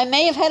 I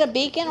may have had a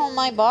beacon on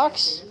my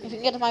box. If you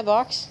can get to my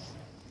box.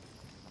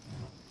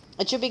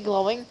 It should be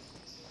glowing.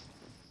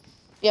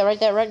 Yeah, right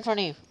there, right in front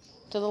of you.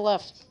 To the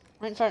left.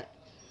 Right in front.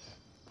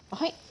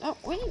 Behind. Oh,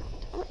 right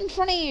in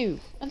front of you.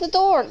 At the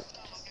door.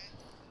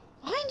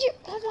 Behind you.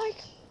 Oh my.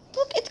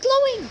 Look, it's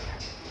glowing.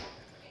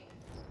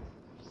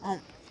 Oh,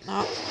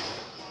 no.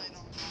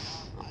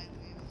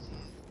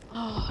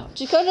 Oh,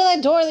 just go to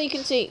that door that you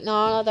can see.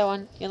 No, not that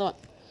one. The other one.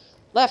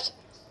 Left.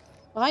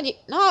 Behind you.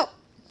 No.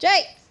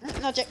 Jay.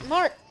 No, Jay.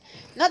 Mark.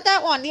 Not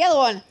that one. The other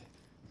one.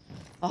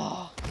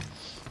 Oh.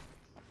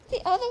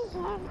 The other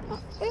one.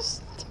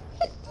 There's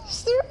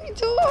 3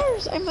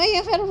 doors. I may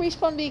have had a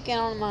respawn beacon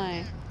on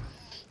mine.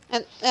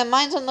 And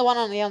mine's on the one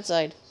on the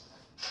outside.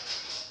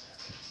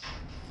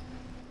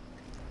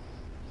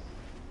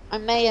 I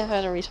may have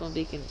had a respawn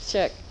beacon.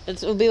 Check.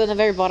 It'll be on the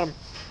very bottom.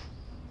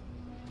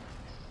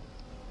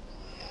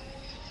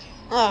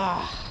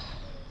 Ah.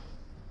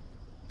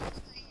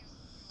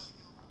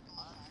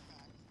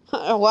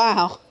 Oh,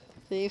 wow.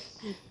 Thief.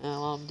 Oh,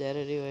 well, I'm dead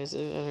anyways. I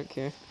don't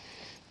care.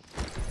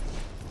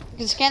 You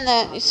can scan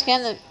that. You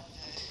scan the...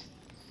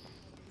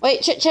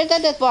 Wait, check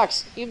that death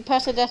box. You can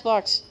pass the death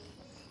box.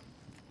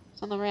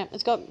 It's on the ramp.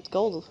 It's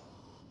gold.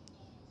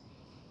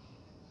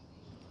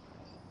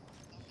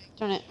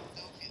 Turn it.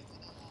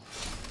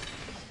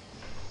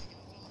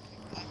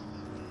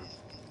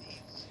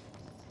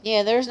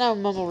 Yeah, there's no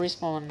mumble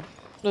respawn.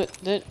 Look,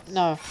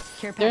 no.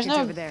 Care There's package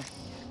no... over there.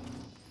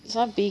 It's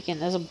not a beacon.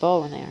 There's a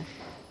bow in there.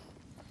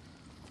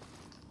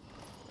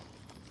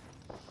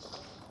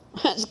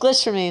 It's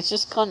glitched for me. It's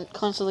just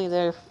constantly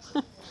there.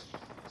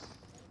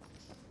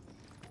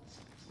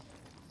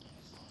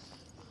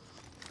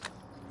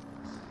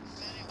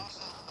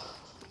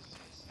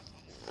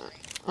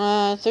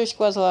 3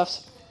 squads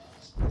left.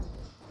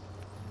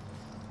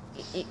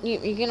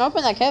 You can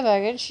open that care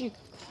package. You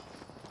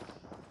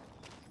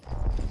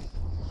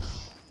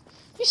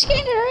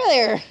scanned it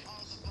earlier.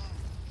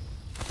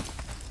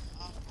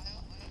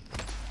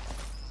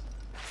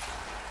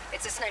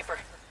 It's a sniper.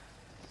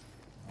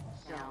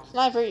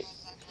 Sniper.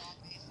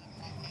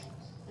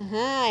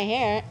 I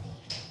hear it.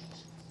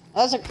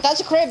 That's a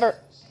Kraber.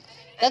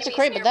 That's a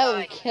Kraber. That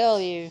would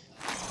kill you.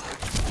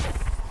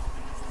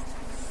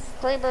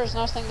 Kraber is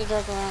nothing to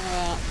joke around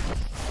about.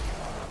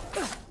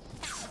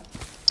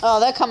 Oh,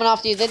 they're coming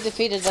after you. They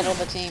defeated that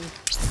other team.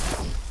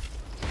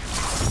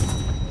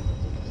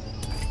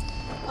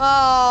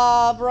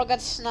 Oh, bro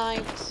got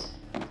sniped.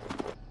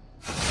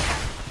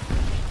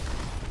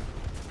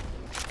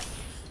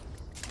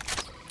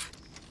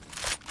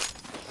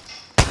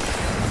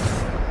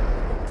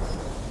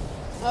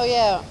 Oh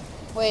yeah.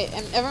 Wait,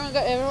 and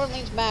everyone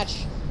needs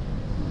match.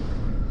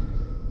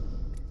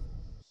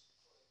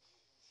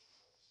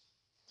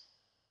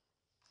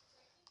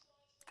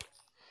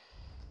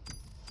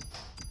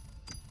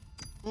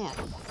 Man.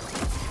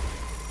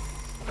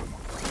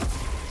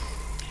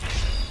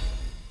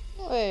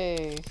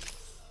 Hey.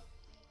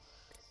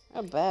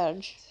 A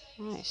badge.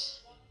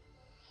 Nice.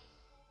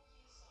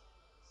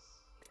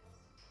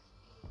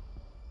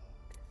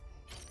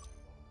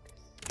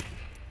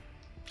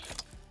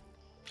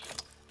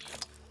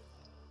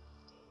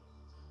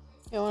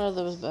 Yeah, one of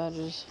those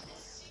badges.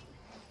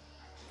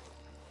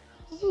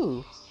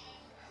 Ooh.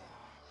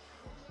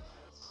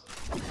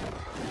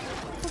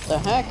 What the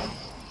heck?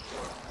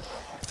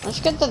 Let's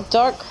get the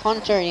Dark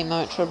Hunter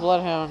emote for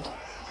Bloodhound.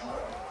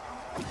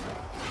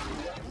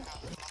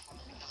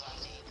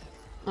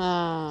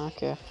 Ah,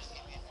 okay.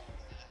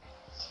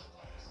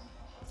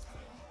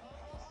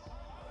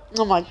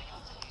 Oh my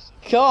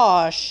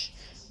gosh!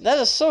 That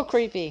is so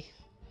creepy.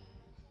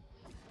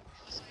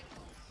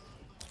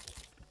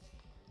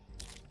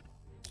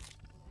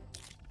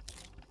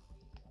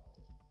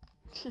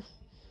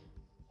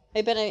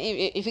 Hey Ben,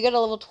 if you get a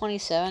level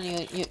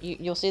 27,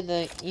 you'll see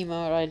the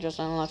emote I just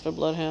unlocked for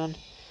Bloodhound.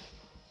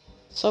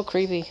 So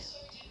creepy. It's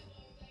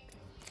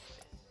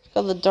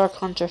called the Dark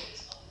Hunter.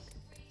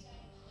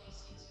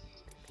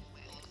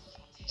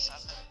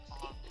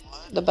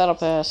 The Battle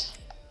Pass.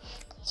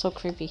 So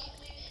creepy.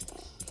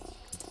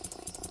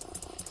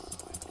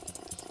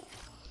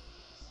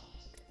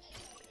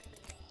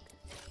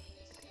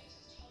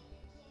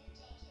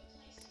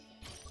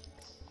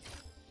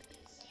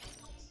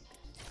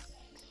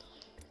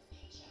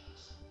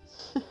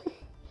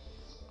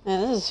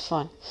 Man, this is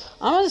fun.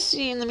 I'm gonna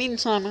see, in the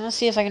meantime, I'm gonna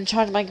see if I can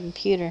charge my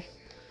computer.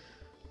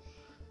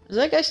 Is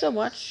that guy still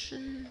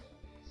watching?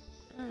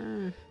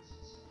 Or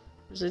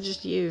is it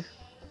just you?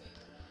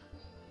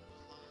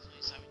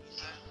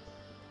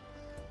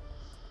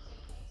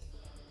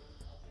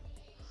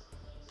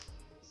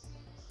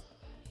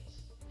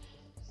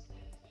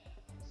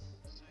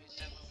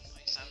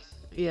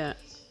 Yeah.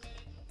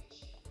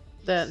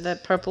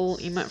 That purple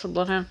emote from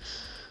Bloodhound.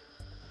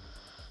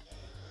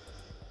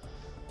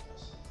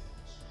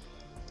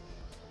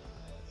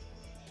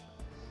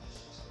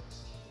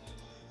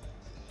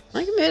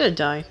 My computer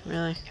die,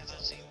 really.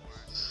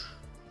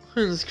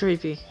 It's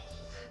creepy.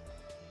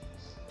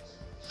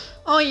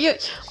 Oh,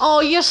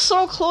 you're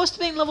so close to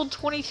being level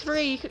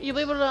 23. You'll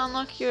be able to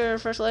unlock your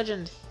first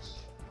legend.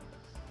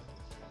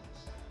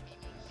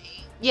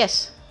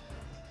 Yes.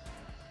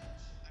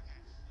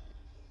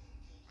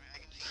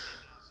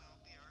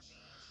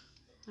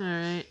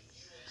 Alright.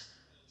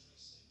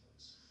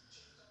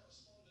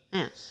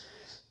 Man.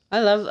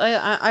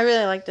 I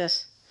really like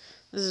this.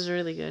 This is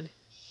really good.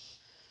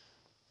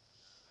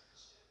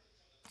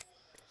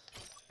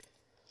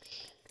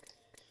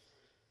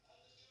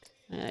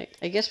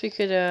 I guess we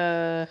could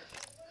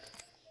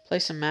play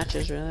some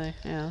matches, really.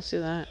 Yeah, let's do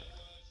that.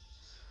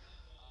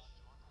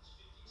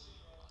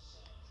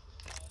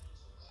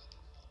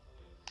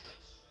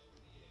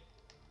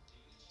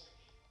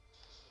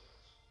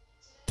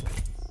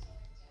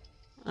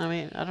 I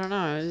mean, I don't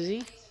know, is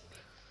he?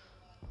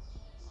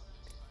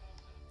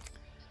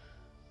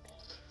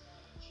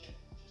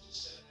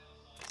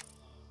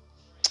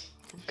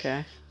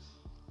 Okay.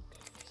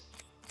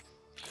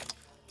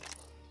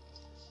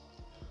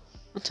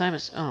 What time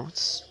is? Oh,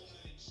 it's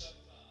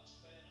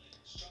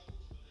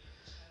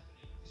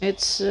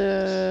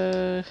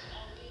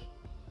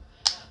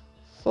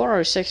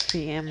 4:06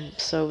 p.m.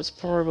 So it's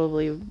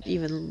probably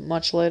even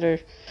much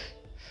later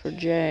for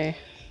Jay.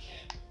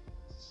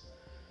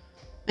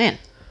 Man,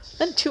 it's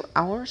been 2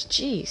 hours.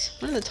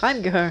 Jeez, where did the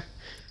time go?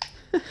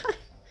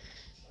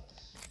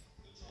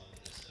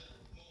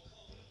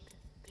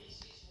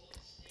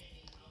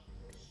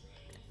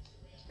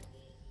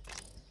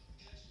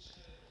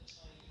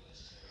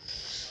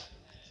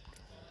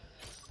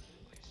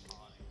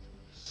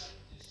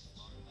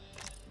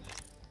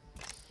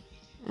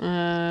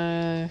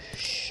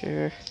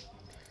 Sure.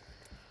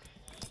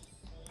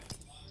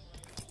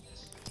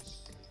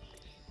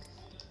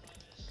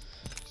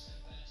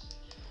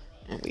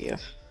 There we go.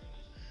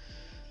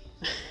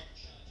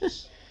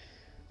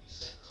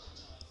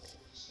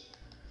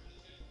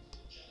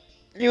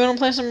 You wanna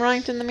play some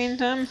ranked in the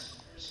meantime?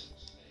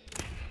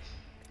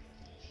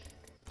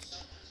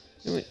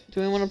 Do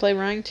we wanna play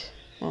ranked?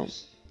 Well,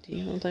 do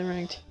you wanna play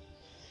ranked?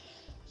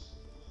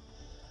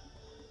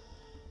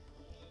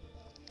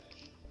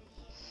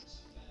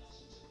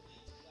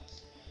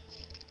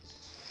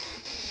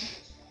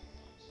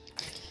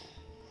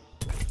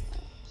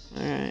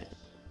 Alright.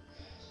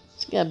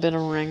 Let's get a bit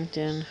of ranked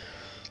in.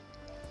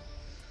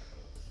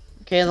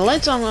 Okay, the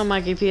light's on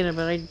my computer,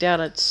 but I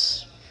doubt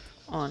it's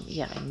on.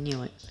 Yeah, I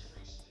knew it.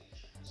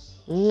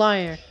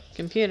 Liar.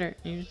 Computer,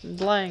 you're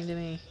lying to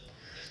me.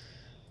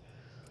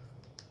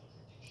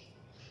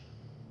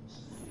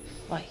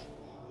 Why?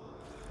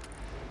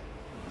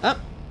 Up.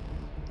 Oh.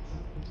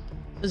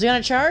 Is it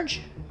gonna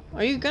charge?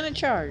 Are you gonna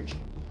charge?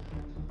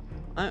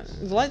 The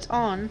light's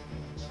on.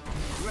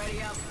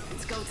 Ready up.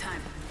 It's go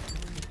time.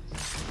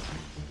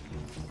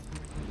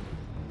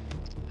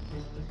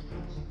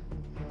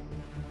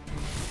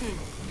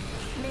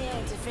 Me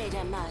ain't afraid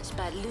of much,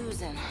 but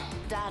losing,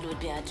 that would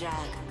be a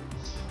drag.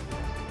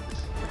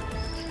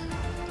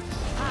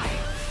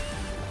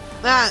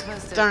 Ah,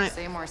 Supposed to darn it.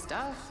 say more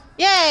stuff.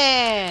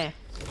 Yeah!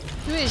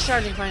 Who is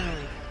charging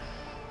finally?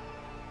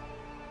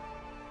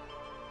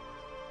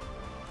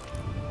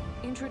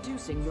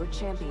 Introducing your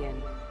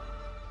champion.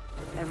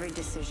 Every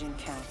decision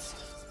counts.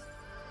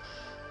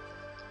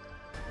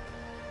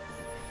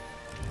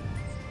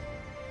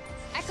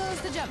 Echo's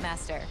the jump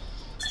master.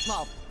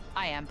 Well,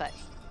 I am, but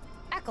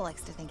Echo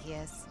likes to think he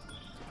is.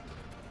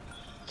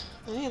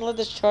 I need to let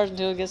this charge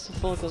until it gets to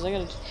full because I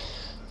gotta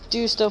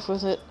do stuff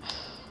with it.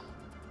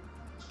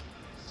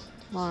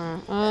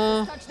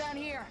 Tomorrow. Touchdown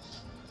here.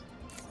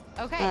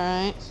 Okay.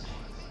 Alright.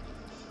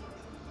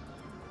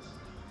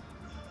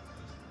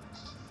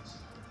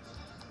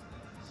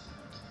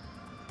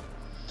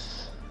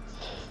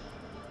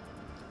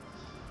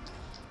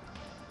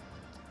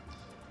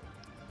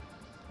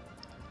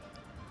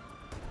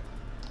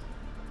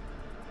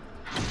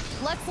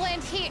 Let's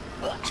land here.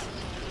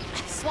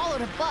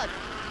 Swallowed a bug.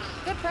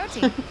 Good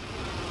protein.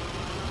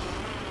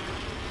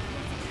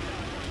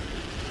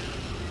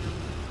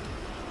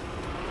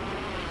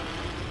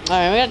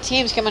 Alright, we got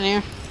teams coming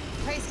here.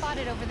 Prey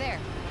spotted over there.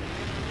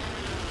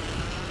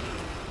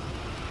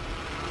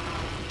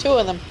 2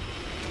 of them.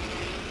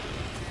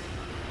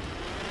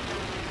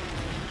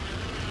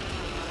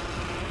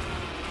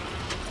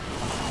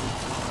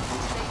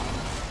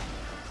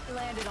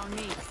 Landed on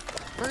me.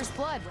 First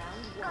blood.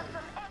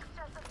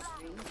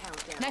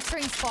 Next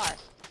ring's far.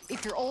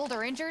 If you're old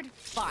or injured,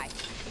 bye.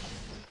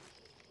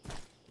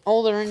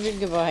 Old or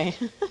injured, goodbye.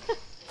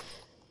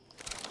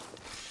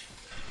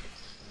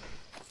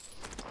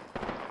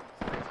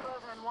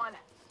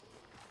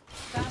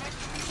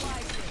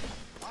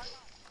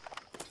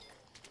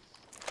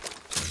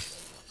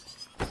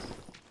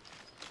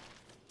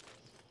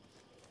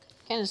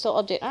 Can still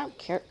update. I don't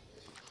care.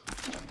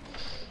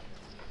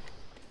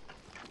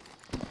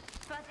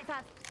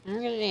 I'm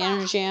gonna need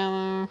energy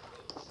ammo.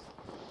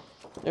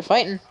 They're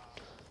fighting.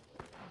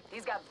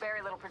 He's got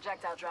very little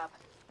projectile drop.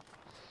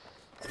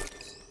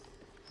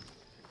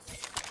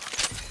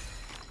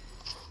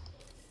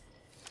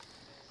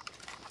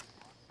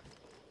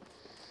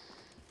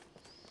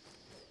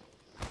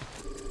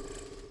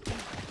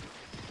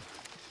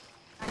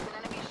 That's an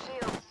enemy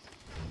shield.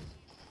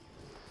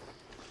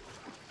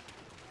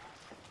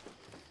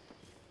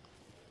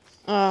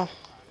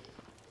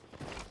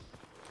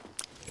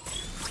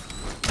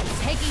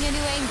 Taking a new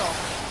angle.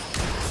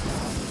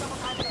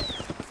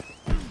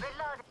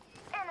 Reload.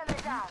 Enemy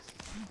down.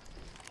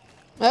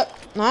 Oh,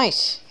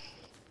 nice.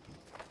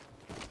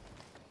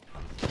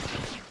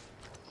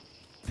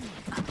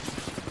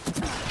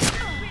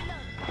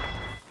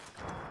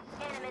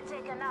 Enemy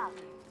taken out.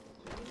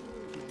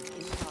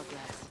 In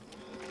progress.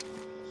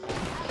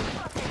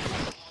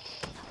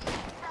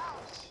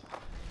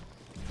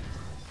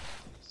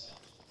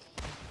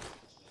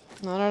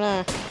 I don't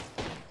know.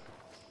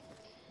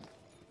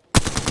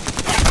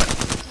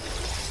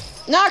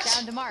 Knocked!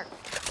 Down to mark.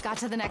 Got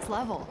to the next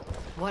level.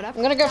 What up?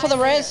 I'm gonna go for the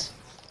res.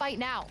 Fight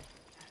now.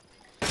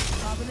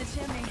 Bob in the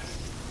chimney.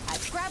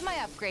 Grab my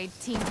upgrade,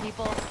 team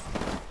people. Now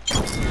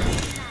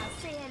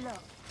say hello.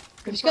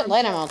 If it's got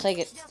light ammo, I'll take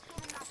it. Just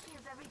giving my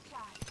shields a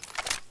recharge.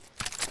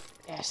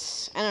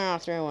 Yes. I don't know,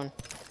 throw one.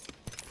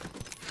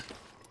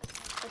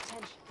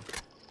 Attention.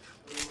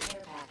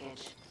 Care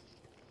package.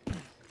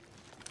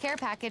 Care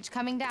package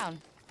coming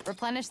down.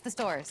 Replenish the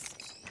stores.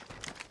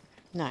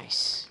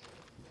 Nice.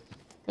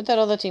 Where'd that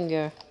other team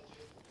go?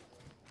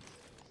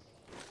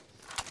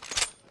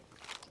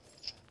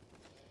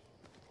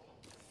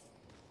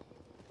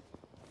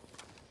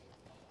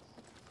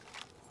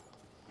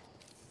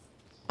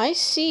 I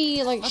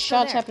see, like, Let's go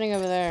shots there. happening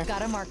over there.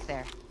 Got a mark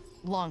there.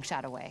 Long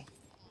shot away.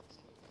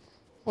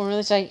 Or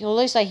at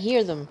least I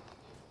hear them.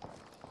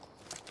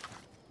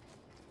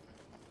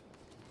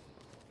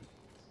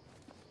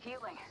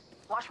 Healing.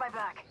 Watch my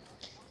back.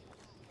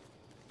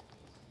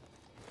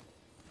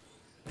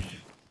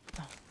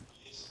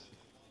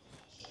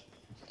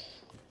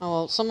 Oh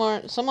well,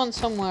 someone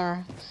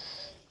somewhere.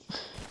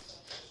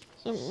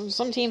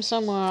 Some team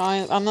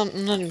somewhere. I'm not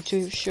even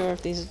too sure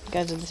if these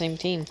guys are the same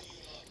team.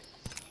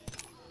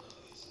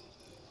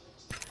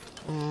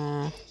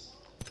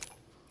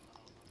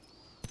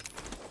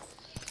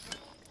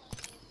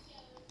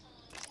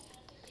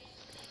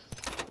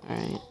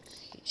 Alright.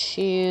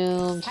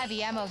 Shield.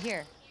 Heavy ammo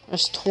here.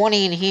 There's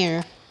 20 in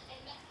here.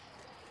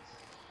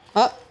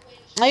 Oh,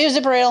 I use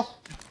zipper rail.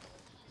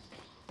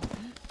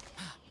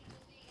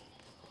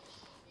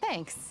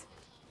 Thanks.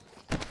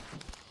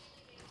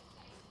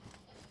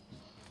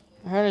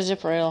 I heard a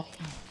zip rail.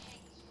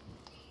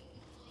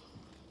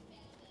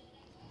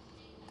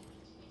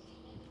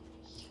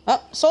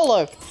 Oh,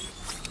 solo.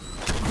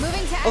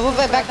 Moving to Over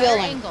by back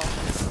building. angle.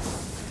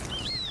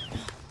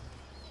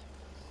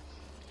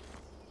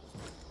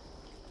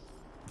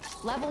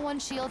 Level 1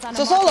 shields on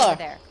So a mark solo. over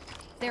there.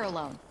 They're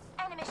alone.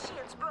 Enemy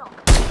shields broke.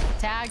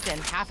 Tagged and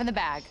half in the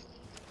bag.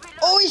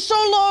 Oh, he's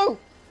solo.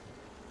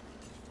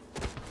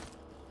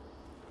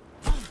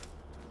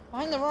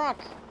 Behind the rock.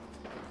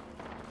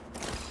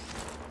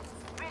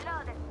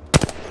 Reloaded.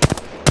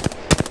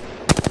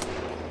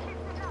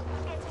 Listen up,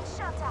 I'm getting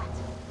shot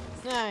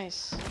at.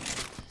 Nice.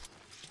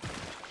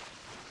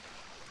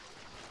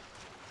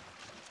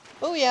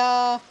 Oh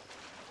yeah.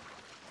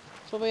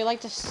 That's what we like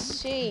to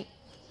see.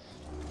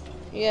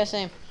 Yeah,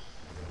 same.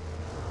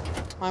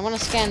 I want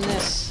to scan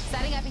this.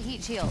 Setting up a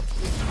heat shield.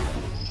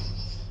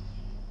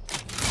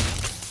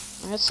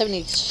 I got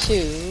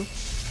 72.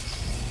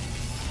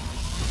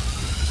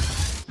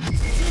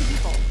 Team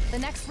people. The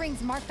next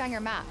ring's marked on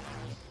your map.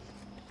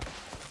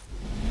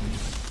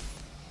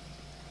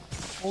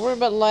 We'll worry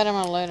about light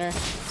ammo later.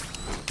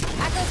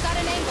 Echo's got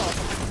an angle.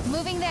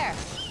 Moving there.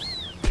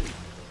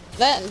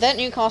 That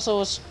Newcastle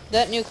was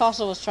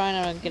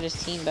trying to get his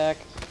team back.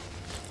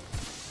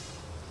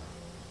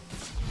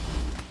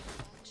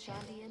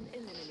 Champion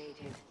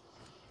eliminated.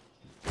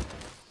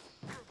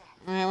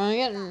 Alright, when we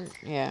get in,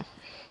 yeah.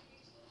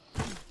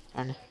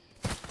 Darn.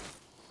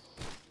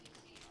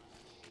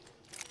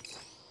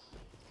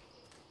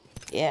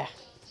 Yeah.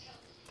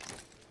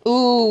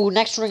 Ooh,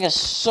 next ring is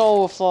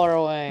so far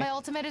away. My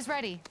ultimate is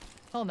ready.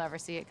 He'll never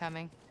see it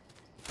coming.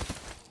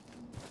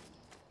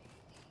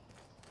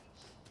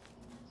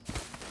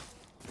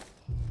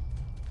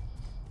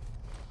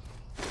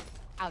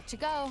 Out you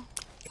go.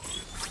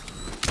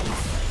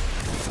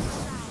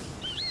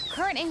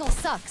 Current angle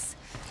sucks.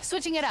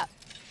 Switching it up.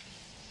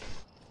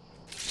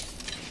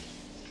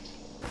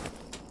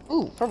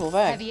 Ooh, purple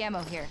bag. Heavy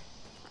ammo here.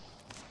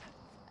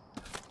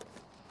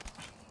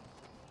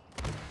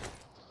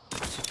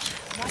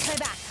 Watch my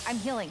back. I'm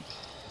healing.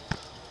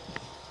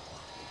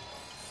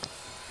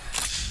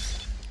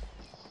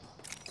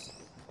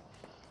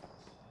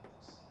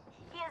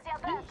 Here's your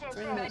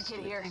birthday Med kit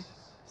here.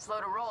 Slow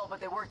to roll, but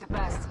they work the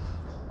best.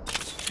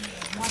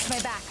 Watch my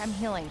back. I'm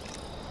healing.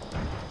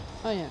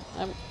 Oh yeah.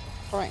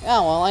 Right.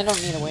 Oh well, I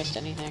don't need to waste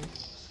anything.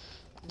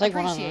 I'll take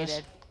one of those.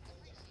 Appreciated.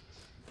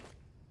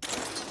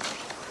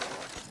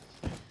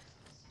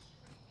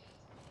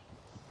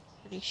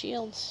 Any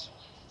shields?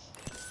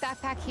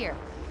 Backpack here.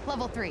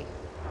 Level 3.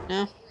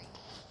 No.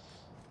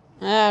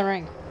 Ah,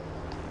 ring.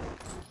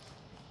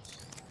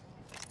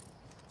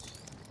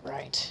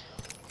 Right.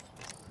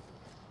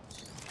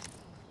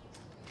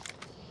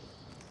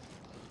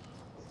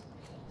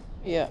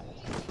 Yeah.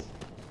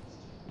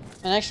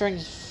 The next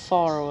ring's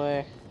far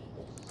away.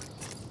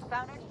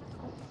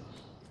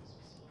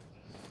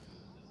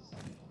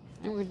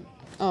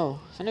 Oh,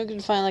 if I know we can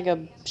find like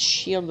a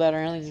shield better,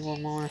 I only need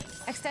one more.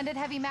 Extended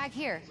heavy mag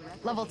here.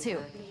 Level 2.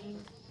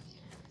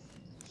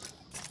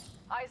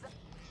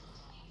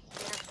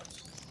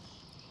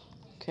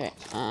 Okay,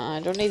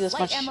 I don't need this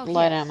Light much ammo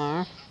light here.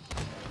 ammo.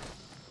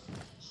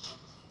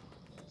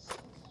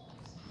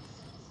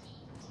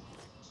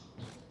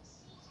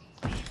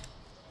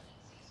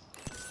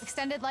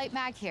 Extended light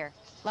mag here.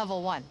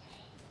 Level 1.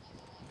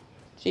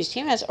 Jeez,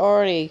 team has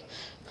already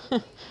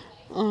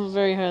on a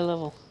very high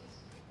level.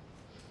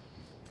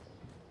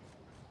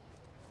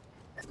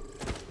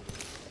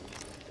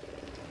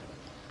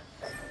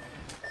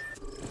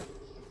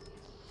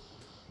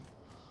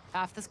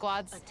 Half the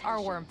squads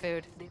are worm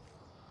food.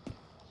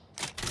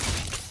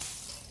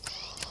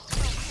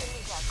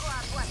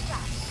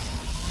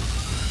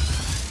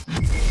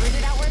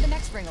 Rooted out where the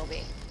next ring will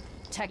be.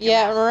 Check your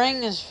Yeah, map. the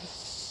ring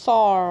is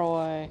far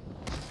away.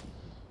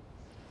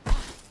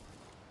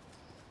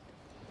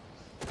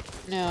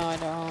 No, I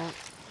don't.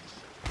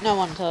 No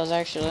one does,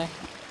 actually.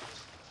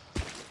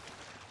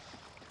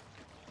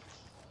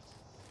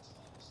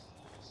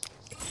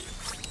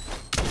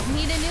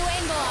 Need a new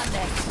angle on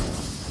this.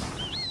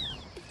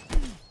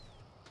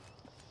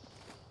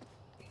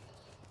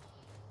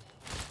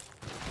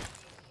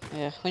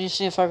 Yeah, we just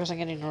need to focus on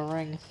getting a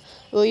ring.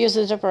 We'll use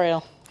the zip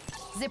rail.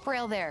 Zip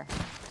rail there.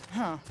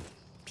 Huh.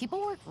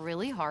 People work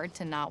really hard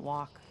to not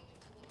walk.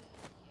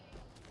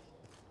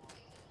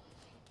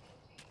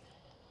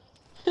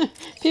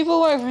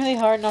 People work really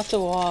hard not to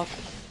walk.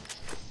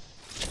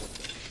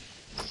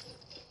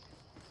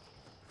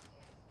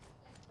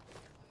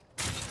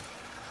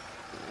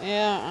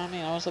 Yeah, I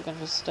mean, I was looking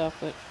for stuff,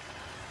 but...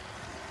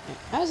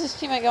 How's this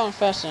teammate going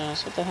faster than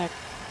us? What the heck?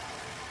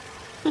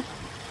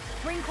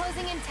 Ring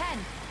closing in 10,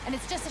 and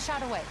it's just a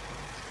shot away.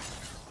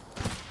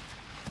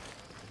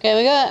 Okay,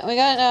 we got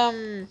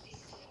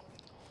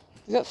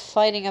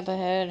fighting up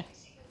ahead.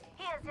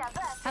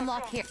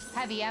 Hemlock here.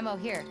 Heavy ammo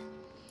here.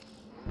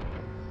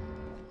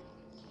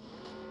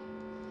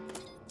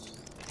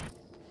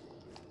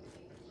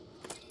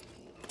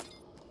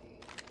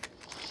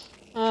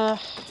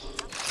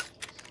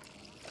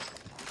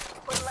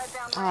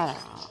 I don't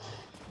know.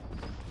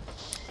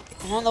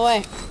 I'm on the way.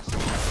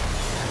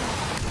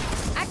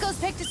 Echo's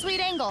picked a sweet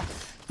angle.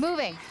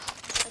 Moving.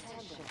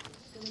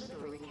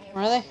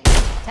 Where are they?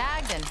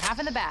 Tagged and half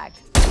in the bag.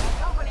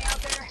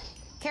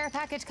 Care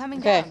package coming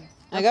Okay, down.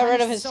 I got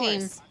rid of Replenish his the team.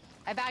 source.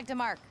 I bagged a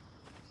mark.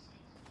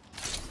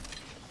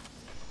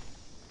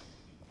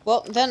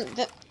 Well, then...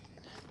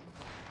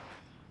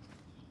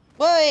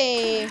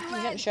 Wait!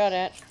 He's getting shot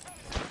at.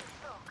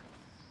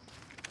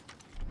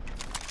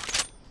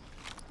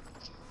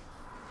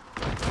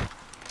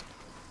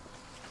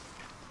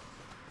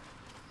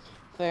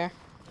 Fair.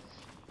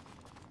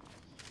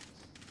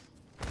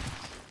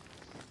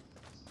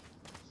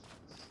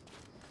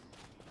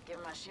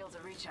 Give my shields a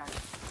recharge.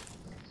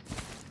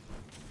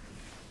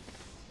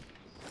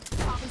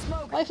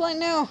 Lifeline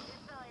now!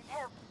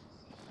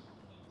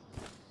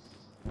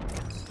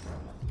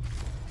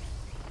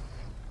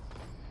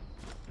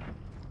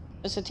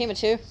 It's a team of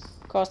 2.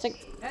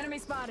 Caustic. Enemy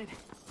spotted.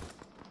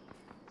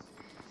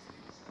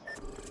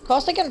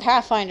 Caustic and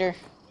Pathfinder.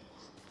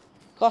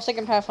 Caustic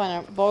and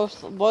Pathfinder,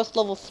 both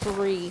level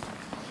 3.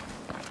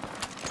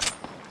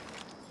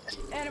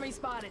 Enemy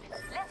spotted.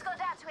 Let's go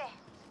that way.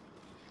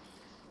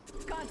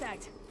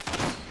 Contact.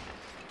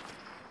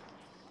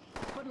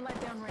 Wouldn't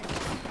let down range.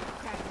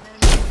 Cracked an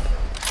enemy.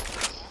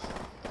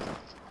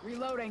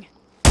 Reloading.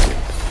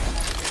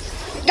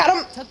 Got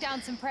him! Took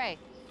down some prey.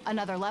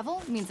 Another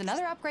level means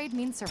another upgrade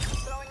means survival.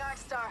 Throwing Arc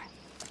Star.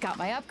 Got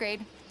my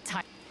upgrade.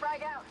 Time.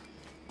 Frag out.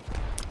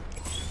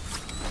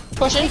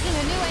 Pushing. Taking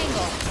a new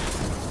angle.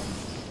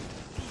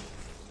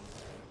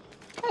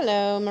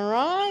 Hello,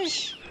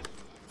 Mirage.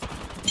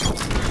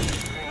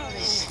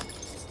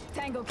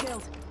 Tango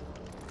killed.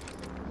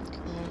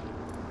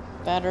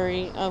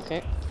 Battery.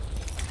 Okay.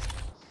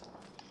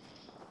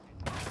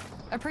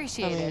 I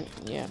Appreciated.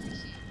 mean, yeah.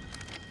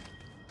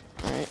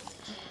 Alright.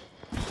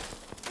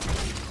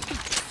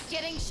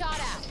 Getting shot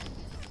at.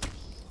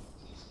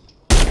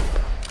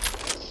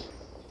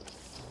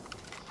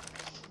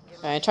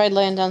 I tried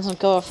laying down some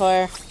cover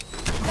fire.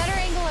 Better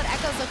angle at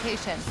Echo's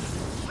location.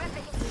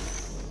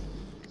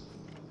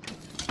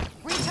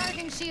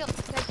 Recharging shield.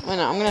 Wait,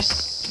 no, I'm gonna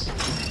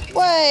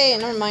wait,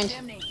 never mind.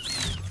 Getting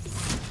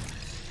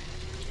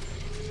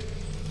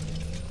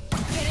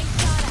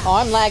shot at. Oh,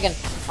 I'm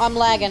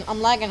lagging.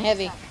 I'm lagging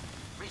heavy.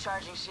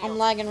 Recharging shields. I'm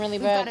lagging really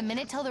We've got a bad.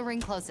 minute till the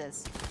ring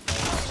closes.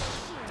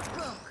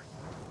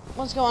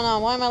 What's going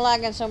on? Why am I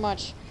lagging so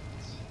much?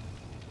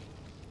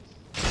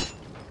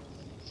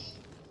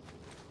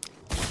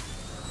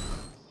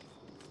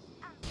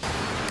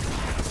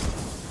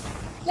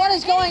 What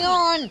is going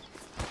on?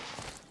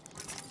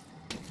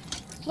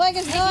 Leg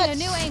is nuts.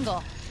 Taking a new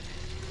angle.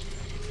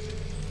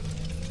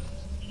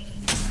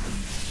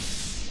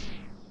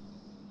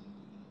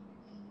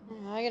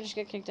 I could just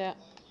get kicked out.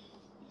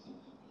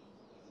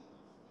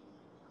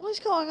 What is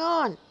going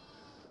on?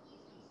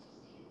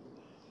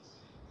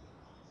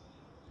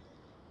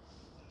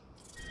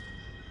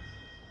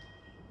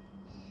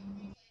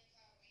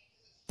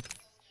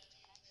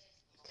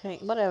 Okay,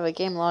 whatever.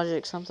 Game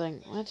logic,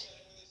 something. What?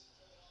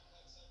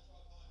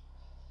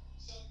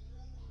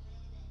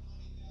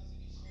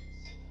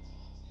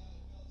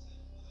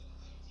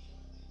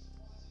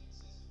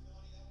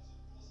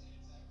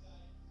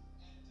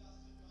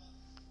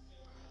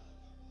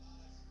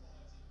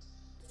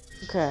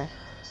 Okay.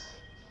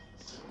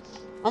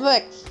 I'm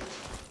back.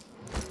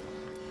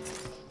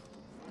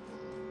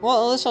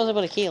 Well, this one's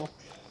able to kill.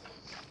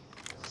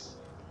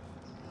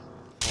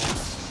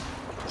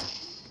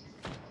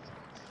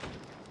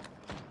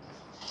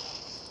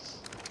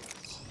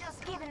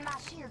 Just giving my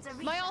shields a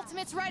My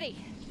ultimate's ready.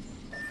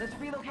 Let's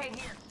relocate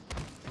here.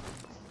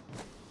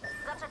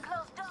 Got a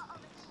closed door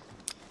over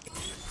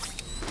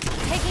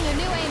Taking a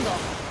new angle.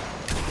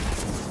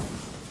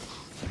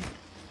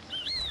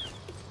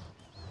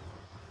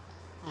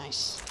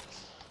 Nice.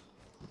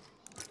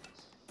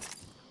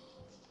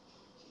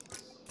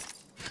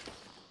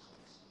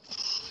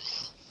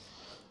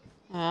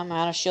 I'm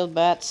out of shield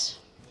bats.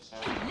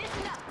 Listen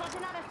up, got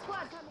another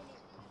squad coming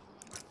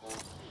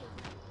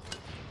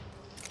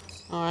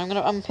in.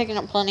 Alright, I'm picking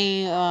up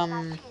plenty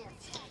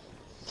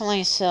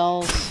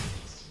cells.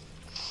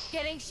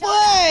 Getting shot.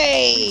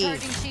 Way!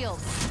 Recharging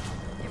shields.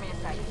 Give me a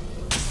second.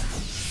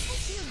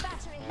 Shield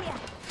battery here.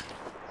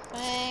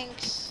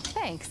 Thanks.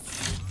 Thanks.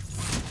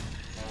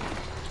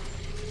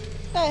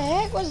 The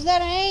heck was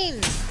that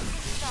aim?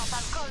 Stop,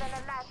 I'm calling a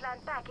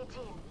lifeline package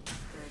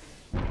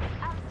in.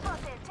 I'm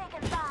spotted,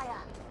 taking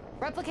fire.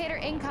 Replicator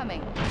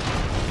incoming.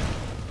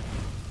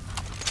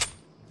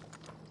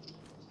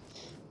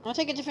 I'm gonna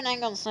take a different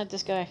angle and snipe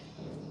this guy.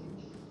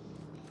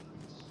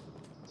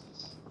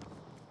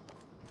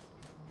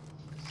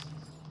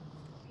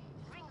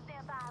 Rings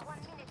nearby, 1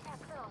 minute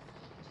past close.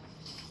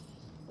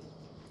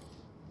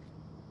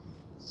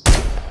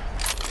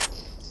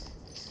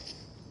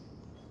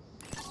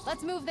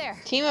 Let's move there.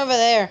 Team over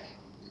there.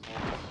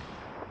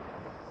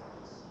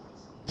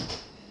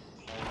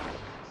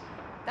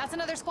 That's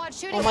another squad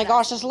shooting. Oh my at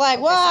gosh, us. this lag.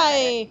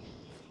 Why?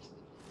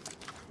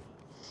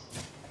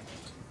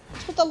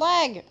 What's with the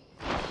lag?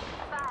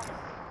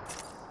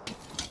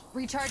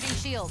 Recharging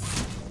shields.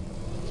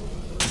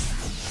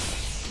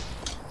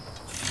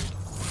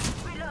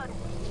 Reload.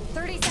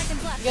 30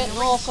 seconds left. Getting and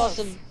the all ring's sorts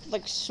close. of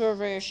like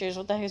server issues.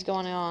 What the heck is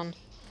going on?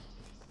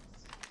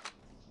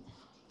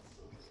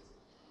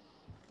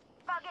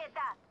 Forget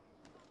that.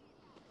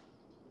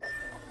 That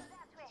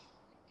way.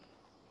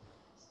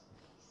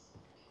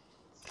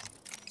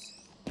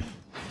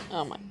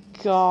 Oh my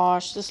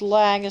gosh, this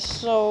lag is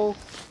so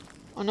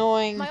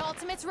annoying. My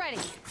ultimate's ready.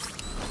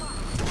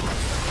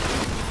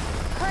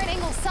 Current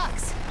angle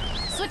sucks.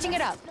 Switching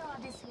it up. No,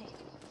 this way.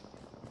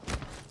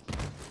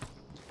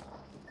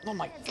 Oh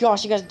my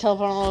gosh, you guys are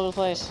teleporting all over the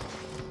place.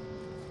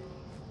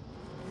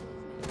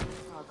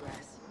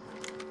 Progress.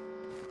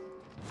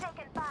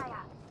 Taking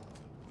fire.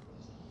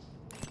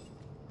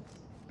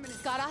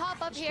 Gotta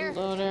hop up here.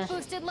 Loader.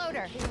 Boosted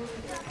loader.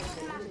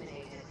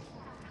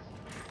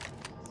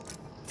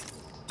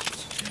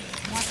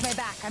 Watch my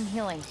back. I'm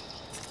healing.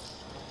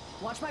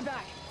 Watch my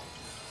back.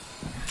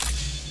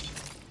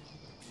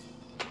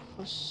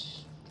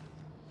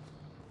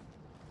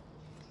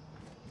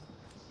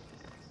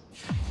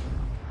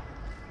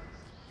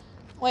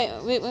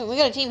 Wait, we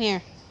got a team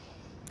here.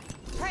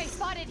 Prey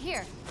spotted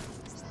here.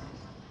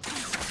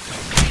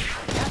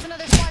 That's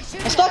another squad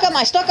shooting. I stuck on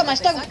my, stuck. They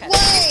suck at it.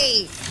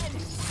 Way!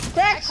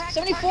 Cracked! Cracked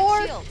 74?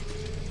 target shield.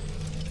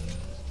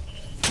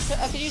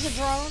 I could use a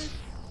drone.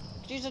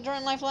 Could use a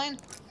drone lifeline.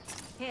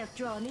 Health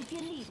drone if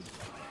you need it.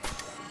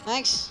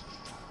 Thanks.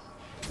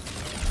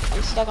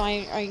 I'm stuck on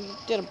my, I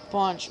did a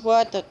bunch.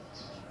 What the?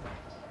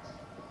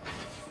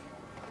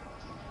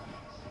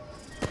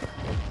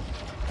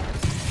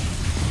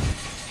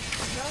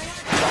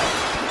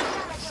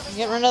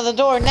 Get rid of the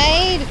door.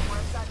 Nade! We're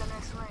inside the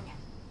next ring.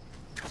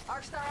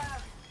 Arcstar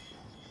out.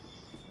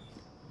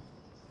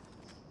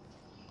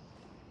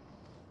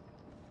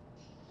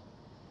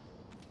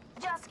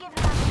 Just give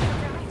my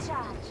shield a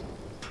recharge.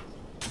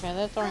 Okay,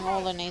 they're throwing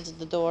all their nades at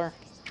the door.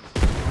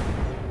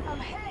 I'm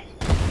hit.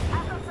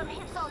 I've got some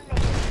hits on me.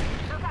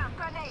 Look out,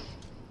 grenade.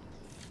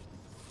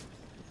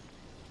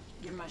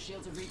 Give my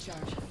shields a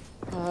recharge.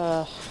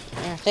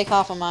 Here, take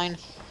half of mine.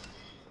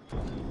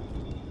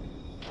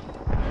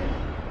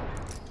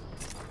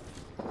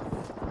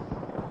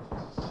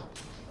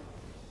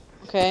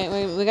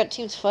 Okay, we got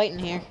teams fighting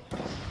here.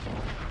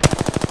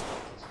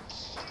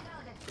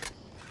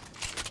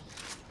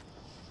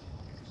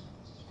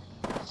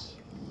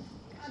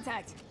 Contact.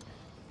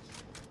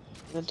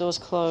 door's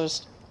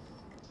closed.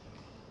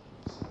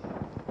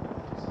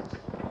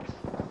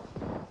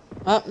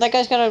 Oh, that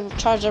guy's got a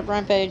charged up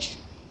rampage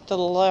to the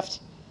left.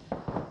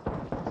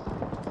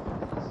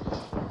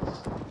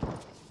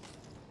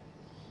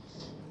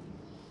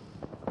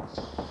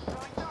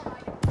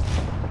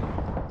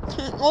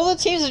 All the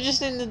teams are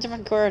just in the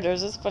different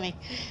corridors. That's funny.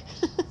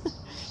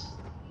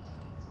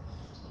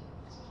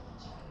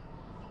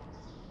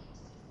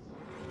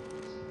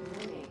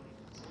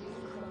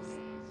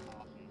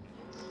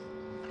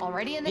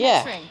 Already in the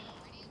Yeah. next ring.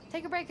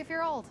 Take a break if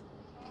you're old.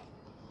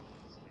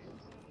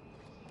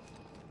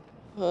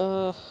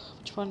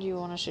 Which one do you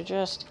want to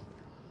suggest?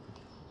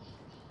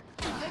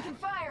 Taking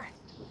fire.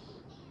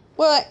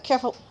 What?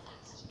 Careful.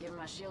 Give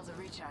my shields a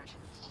recharge.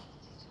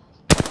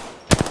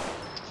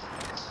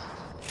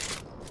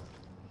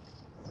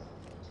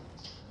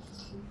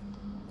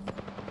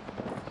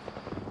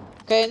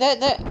 Okay,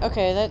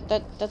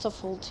 that's a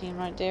full team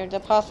right there. The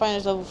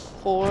Pathfinder's level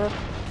 4. Is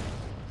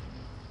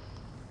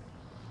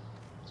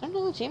there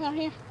another team out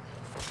here?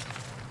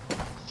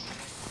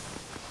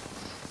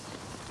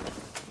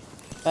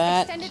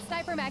 Bat. Extended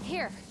sniper mag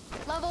here.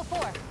 Level 4.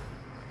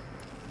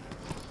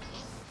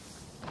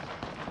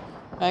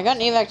 I got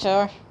an evac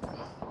tower.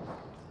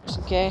 Just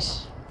in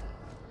case.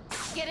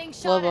 Getting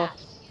shot Lobo. at.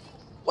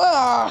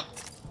 Whoa!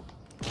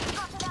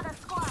 Got another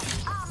squad.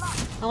 Arm up.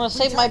 I'm gonna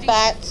save my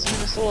bats and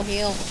this little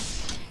heal.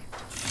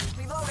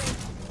 Reloading.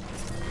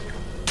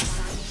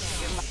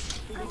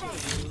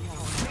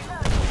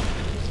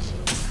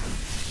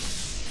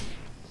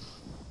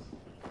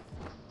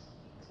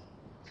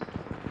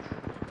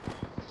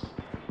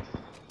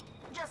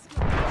 Just give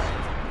me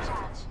a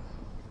recharge.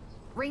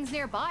 Ring's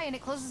nearby and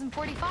it closes in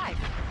 45.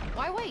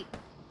 Why wait?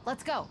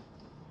 Let's go.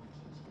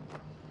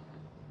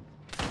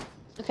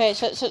 Okay,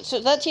 so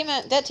that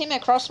team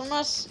across from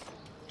us,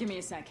 Give me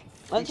a sec.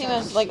 that team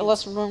has like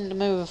less room to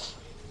move.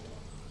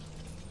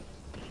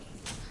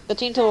 The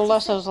team to the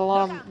left has a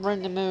lot of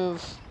room to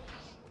move.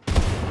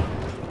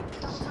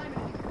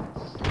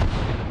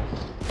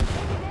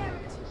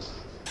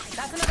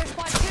 That's another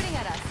squad shooting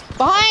at us.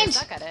 Behind!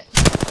 Suck at it.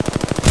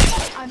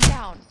 I'm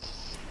down.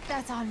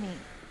 That's on me.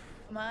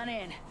 Come on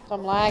in.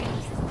 Some lag.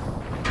 Last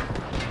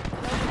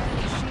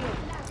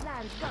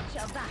land got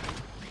your back.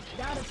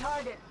 Down to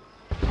target.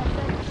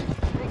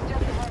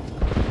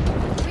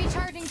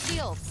 Recharging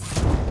shields.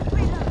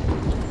 Reload.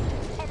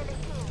 Enemy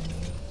killed.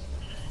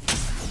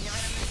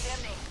 Giving him the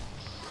chimney.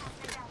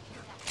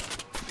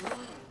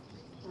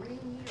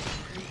 Reload.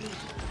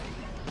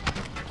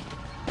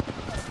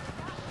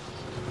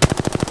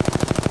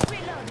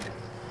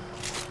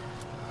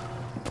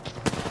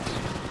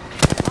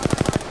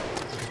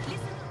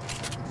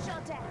 Listen.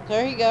 Shot down.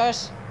 There he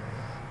goes.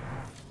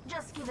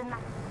 Just give him my.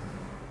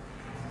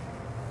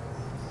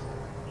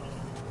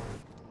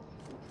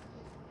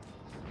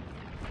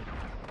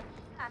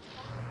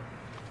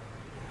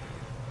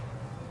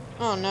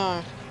 Oh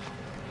no.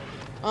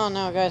 Oh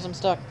no, guys, I'm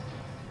stuck.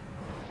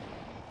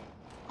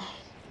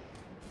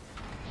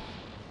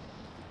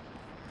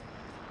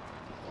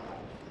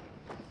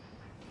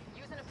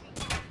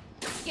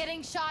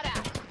 Getting shot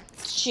at.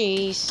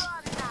 Jeez.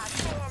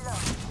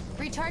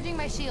 Recharging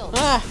my shield.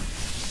 Ah!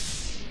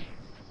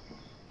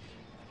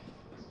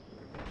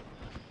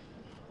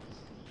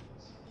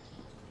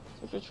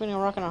 It's between a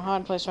rock and a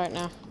hard place right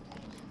now.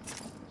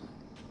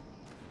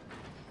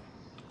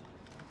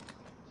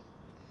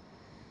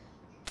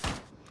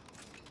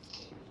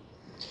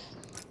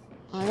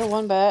 I got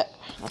one bat.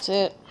 That's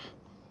it.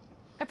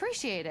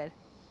 Appreciated.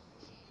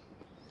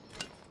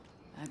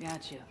 I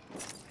got you.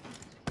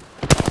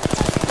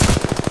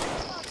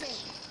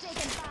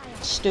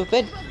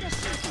 Stupid.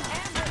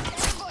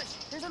 Ambush.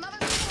 There's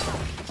another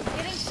squad.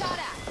 Getting shot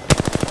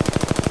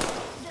at.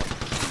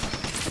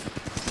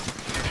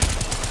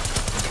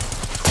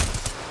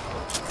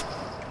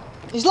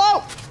 He's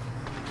low!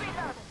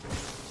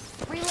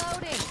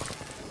 Reloading.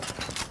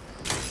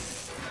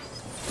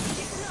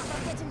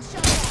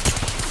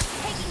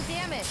 Taking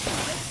damage.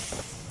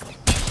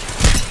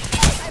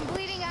 I'm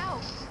bleeding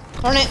out.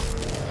 Darn it.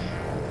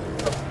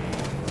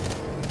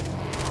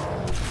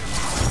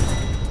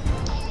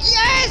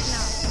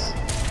 Yes!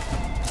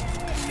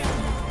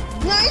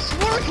 Nice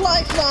work,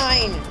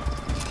 Lifeline!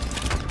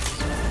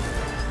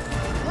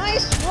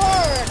 Nice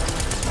work!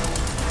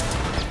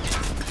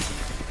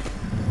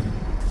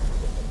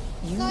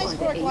 You Nice are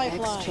work, the Apex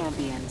Lifeline.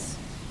 champions.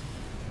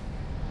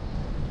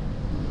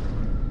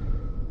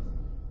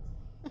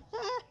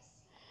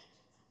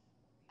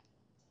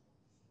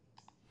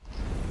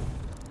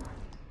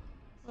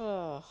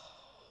 Oh.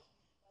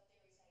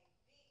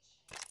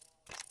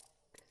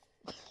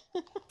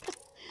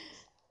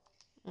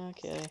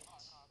 Okay.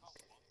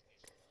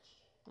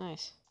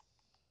 Nice.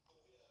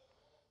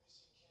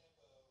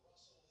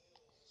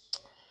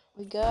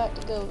 We got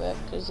to go back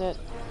because that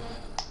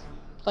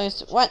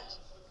place. What?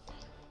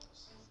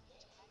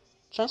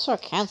 Transfer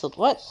cancelled.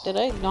 What? Did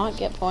I not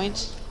get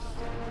points?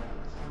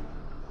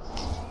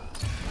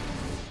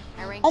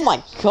 I ranked Oh my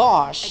up. I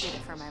gosh! did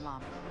it for my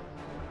mom.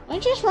 Did I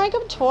just rank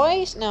up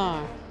twice?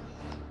 No.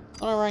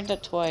 I ranked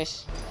up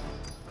twice.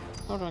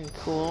 That would have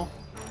been cool.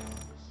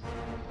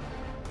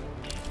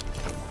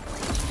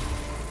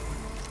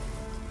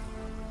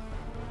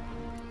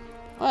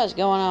 What is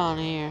going on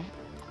here?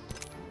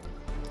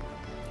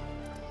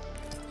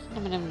 Send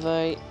him an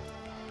invite.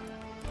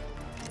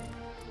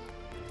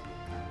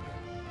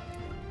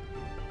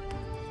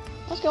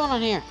 What's going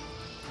on here?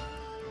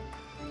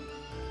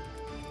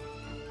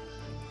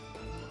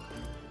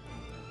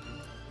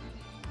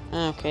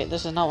 Okay,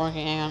 this is not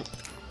working. Hang on.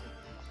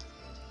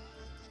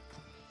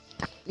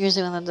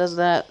 Usually when it does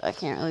that, I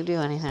can't really do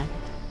anything.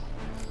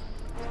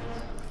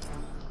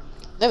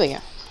 There we go.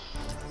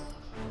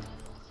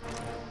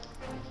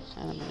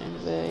 Send him an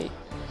invite.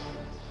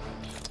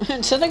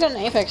 It said I got an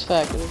Apex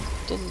pack, but it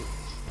didn't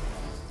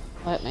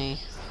let me.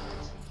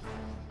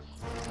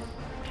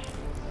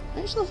 Did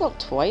I just level up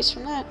twice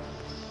from that?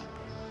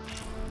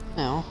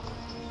 No.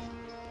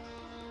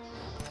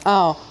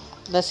 Oh,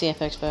 that's the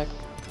Apex pack.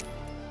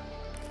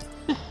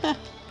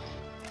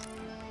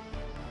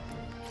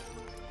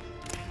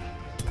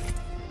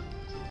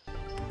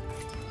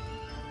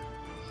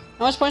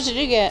 How much points did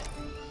you get?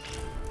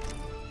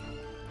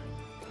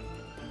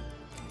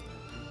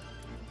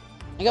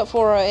 I got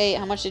 408.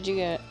 How much did you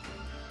get?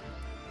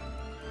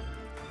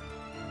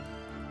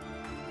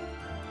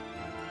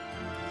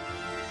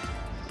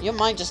 Your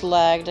mic just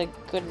lagged. I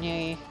couldn't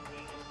hear you.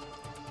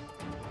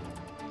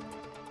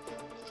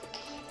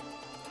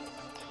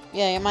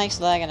 Yeah, your mic's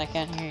lagging. I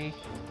can't hear you.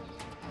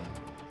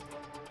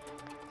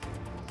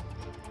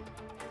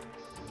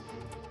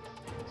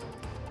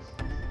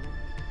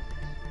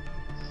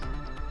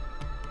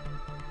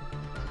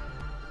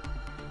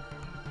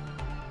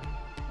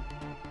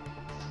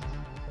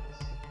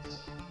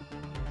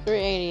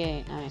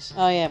 .388, nice.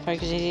 Oh yeah, probably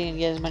because he didn't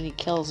get as many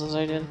kills as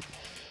I did.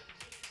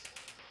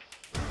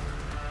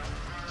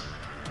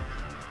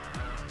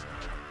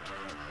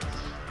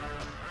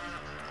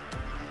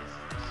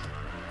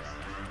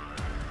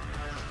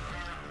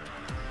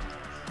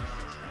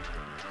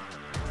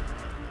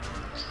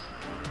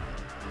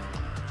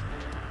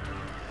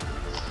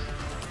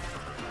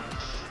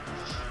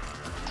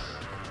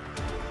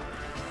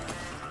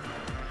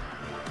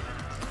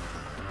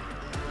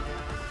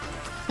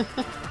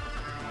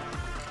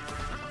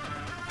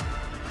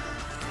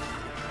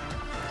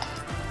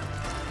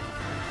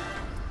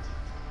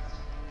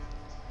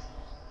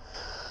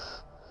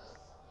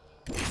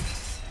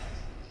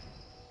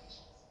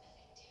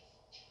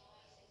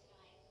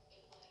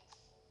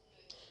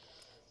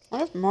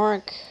 What if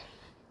Mark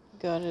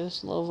got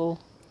his level?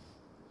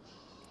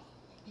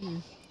 Did you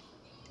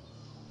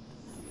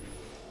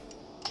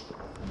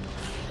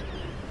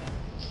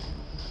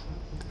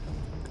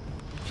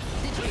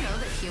know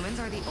that humans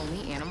are the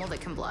only animal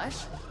that can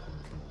blush?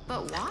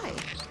 But why?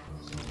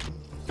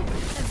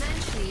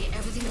 Eventually,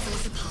 everything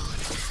falls apart,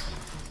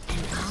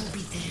 and I'll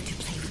be there to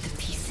play with the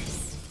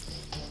pieces.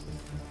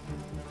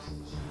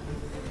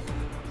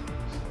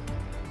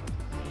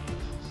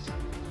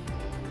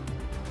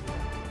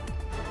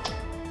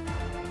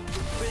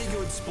 Be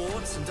good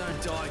sports and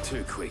don't die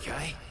too quick,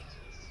 eh?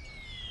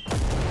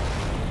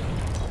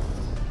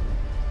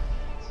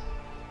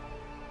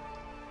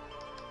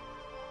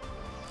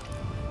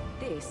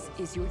 This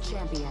is your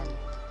champion.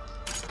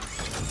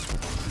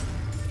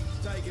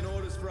 Taking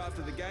orders for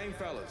after the game,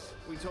 fellas.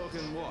 We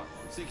talking what?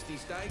 60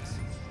 steaks?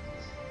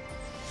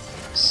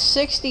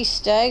 60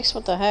 steaks?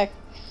 What the heck?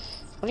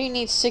 What do you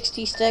need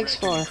 60 steaks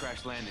for?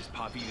 Crash land this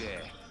puppy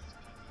there.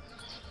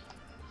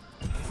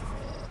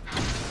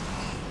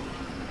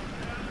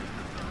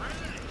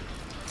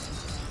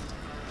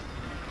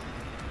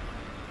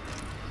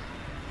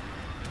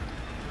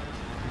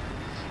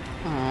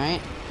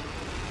 Alright.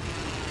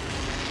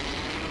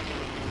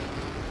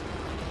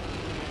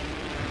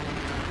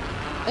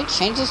 They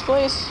changed this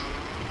place?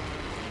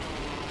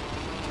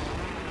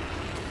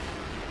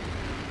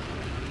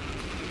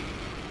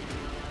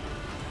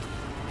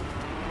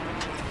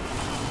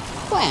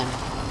 When?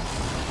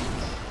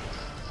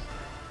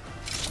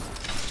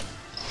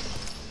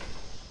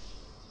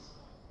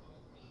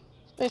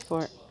 Wait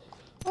for it.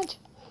 What?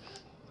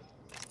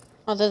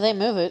 Oh, did they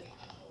move it?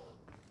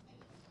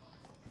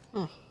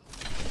 Oh.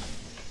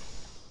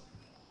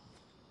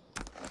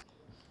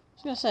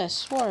 I was gonna say, I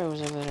swore it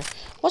was over there.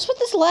 What's with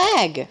this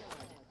lag?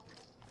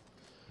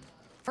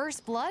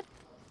 First blood?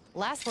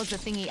 Last blood's the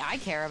thingy I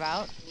care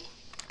about.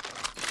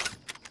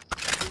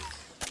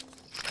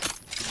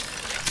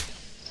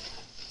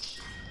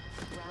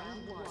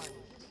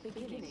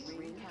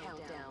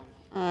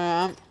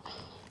 I'm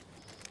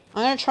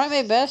gonna try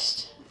my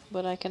best,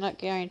 but I cannot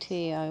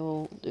guarantee I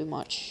will do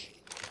much.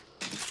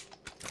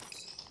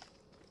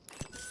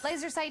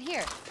 Laser sight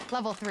here.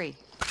 Level 3.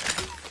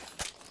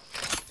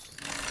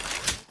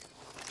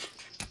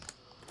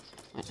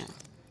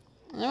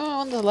 No one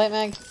wants the light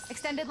mag.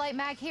 Extended light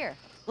mag here.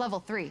 Level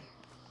 3.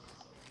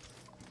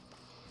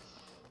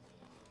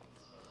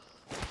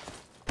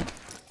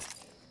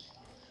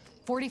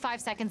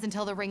 "45 seconds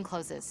until the ring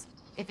closes.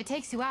 If it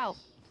takes you out,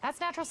 that's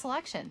natural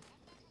selection."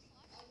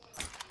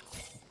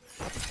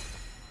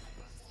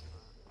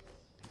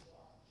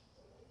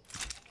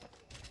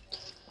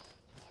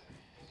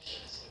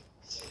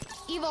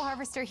 Evo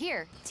harvester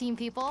here, team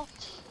people.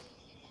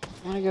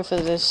 I'm gonna go for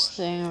this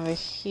thing over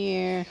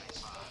here.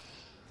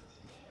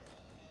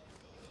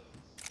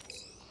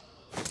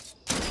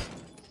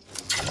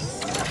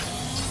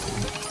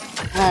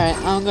 Alright,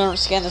 I'm gonna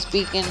scan this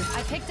beacon.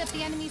 I picked up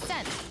the enemy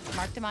scent.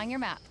 Marked him on your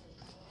map.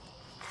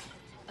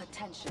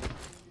 Attention.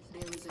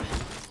 There is a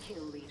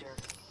kill leader.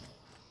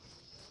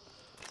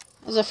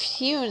 There's a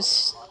few in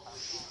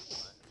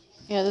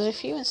yeah, there's a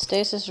few in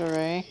stasis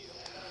array.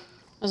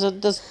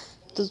 There's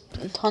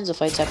tons of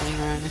fights happening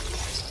around me.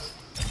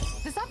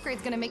 This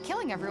upgrade's gonna make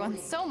killing everyone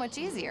so much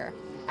easier.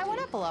 I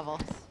went up a level.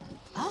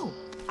 Oh,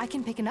 I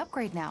can pick an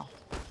upgrade now.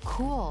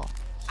 Cool.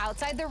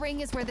 Outside the ring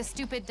is where the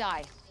stupid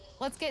die.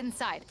 Let's get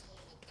inside.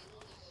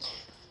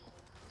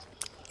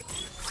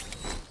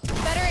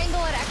 Better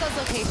angle at Echo's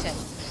location.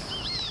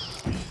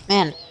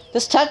 Man,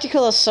 this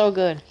tactical is so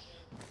good.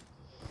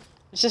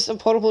 It's just a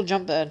portable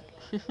jump pad.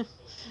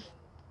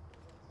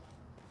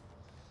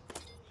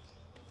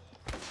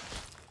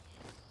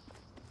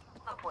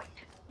 Point.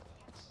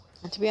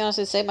 And to be honest,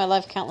 it saved my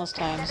life countless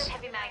times. 7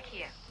 heavy mag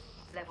here.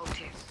 Level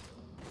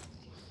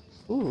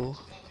 2. Ooh.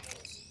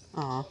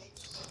 Aw.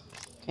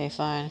 Okay,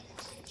 fine.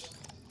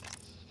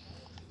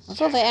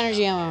 What's all the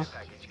energy ammo?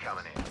 Package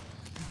coming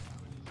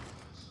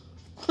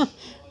in.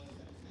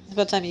 It's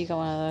about time you got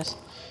one of those.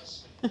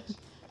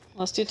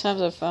 Last 2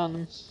 times I've found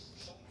them.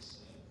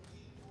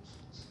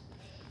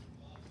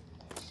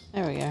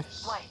 There we go.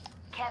 White.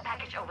 Care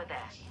package over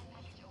there.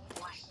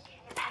 White.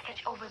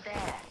 Package over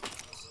there.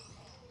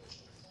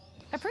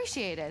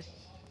 Appreciated.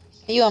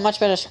 You are much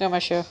better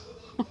skirmisher.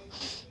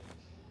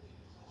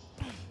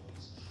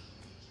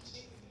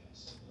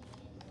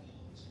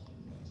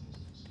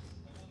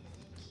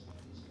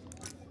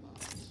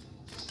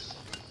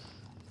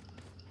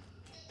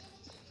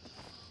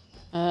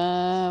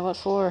 What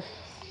for?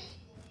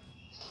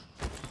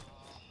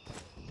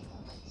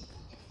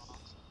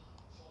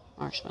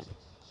 Marksman.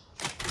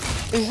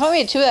 If you told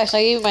me a 2x,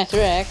 I gave you my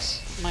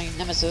 3x. My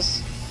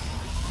nemesis.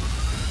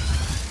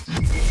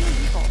 Team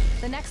people,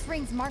 the next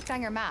ring's marked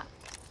on your map.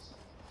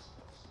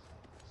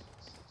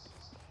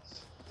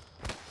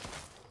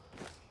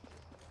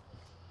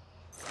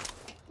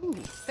 Ooh,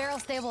 barrel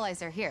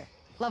stabilizer here.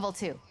 Level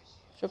 2.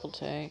 Triple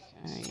take.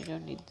 Alright, you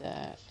don't need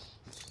that.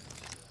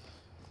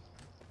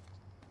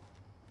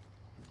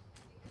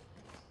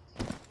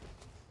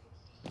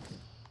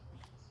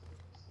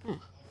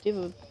 Do you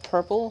have a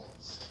purple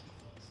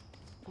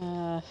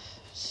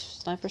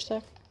sniper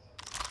stack?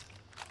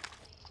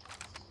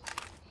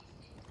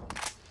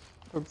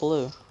 Or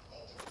blue?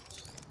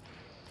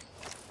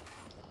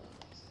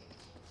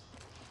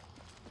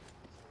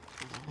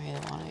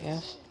 Either one, I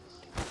guess.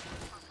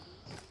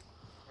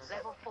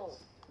 Level 4.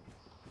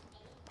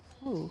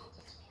 Ooh.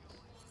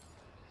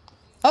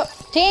 Oh,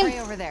 team! Right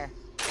over there.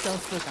 Don't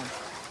spook them.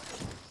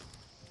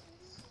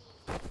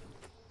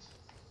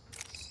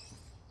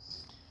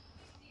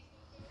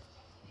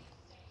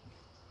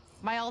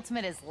 My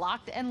ultimate is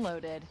locked and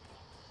loaded.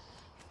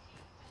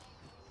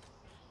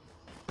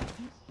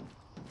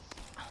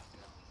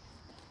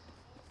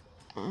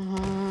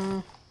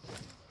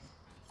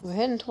 We're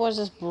heading towards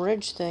this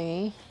bridge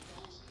thingy.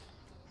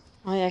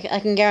 Oh, yeah, I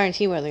can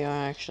guarantee where they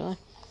are, actually.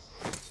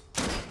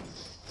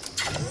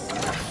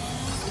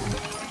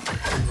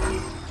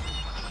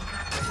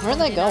 Where'd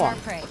they go? Our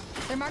prey.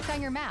 They're marked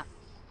on your map.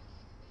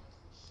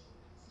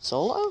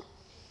 Solo?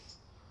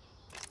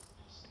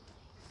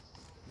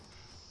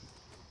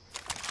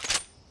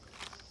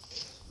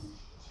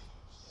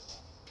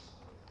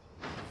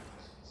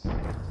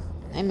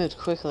 They moved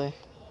quickly.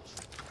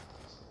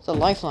 The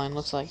lifeline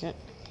looks like it.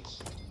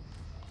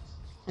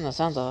 And the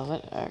sounds of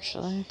it,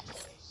 actually.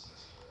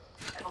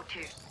 Level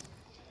 2.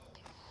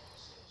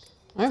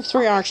 I have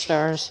 3 arc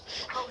stars.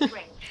 Close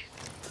range.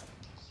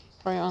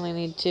 Probably only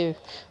need 2.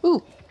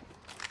 Ooh!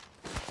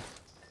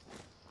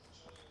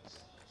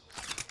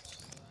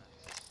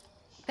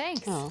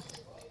 Thanks. Oh.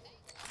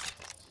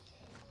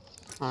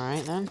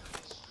 Alright then.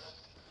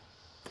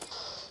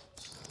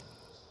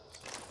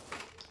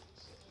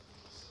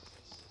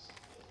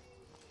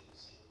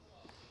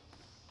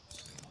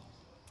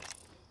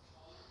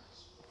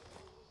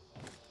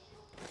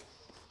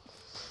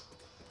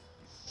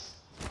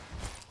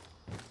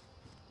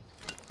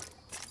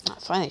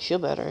 Finally,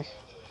 shield battery.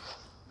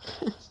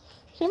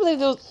 Can't believe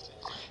those.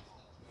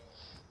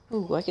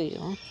 Ooh, I could use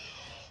one.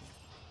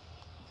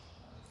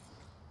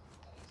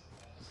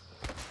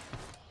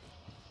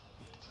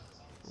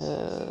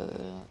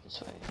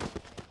 This way.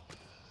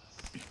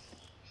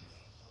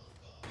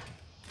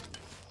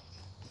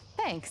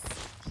 Thanks.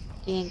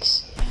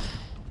 Thanks.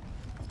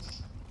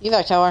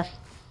 Evac tower.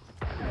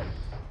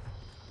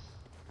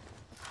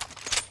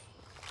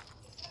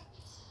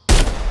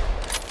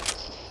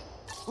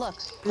 Look,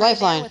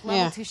 Lifeline, with level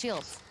yeah. 2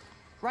 shields.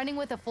 Running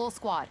with a full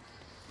squad.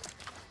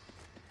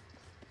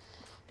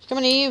 It's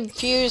coming to you,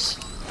 Fuse.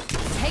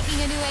 Taking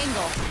a new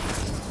angle.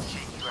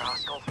 You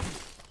rascal.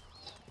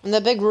 In the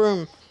big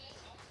room.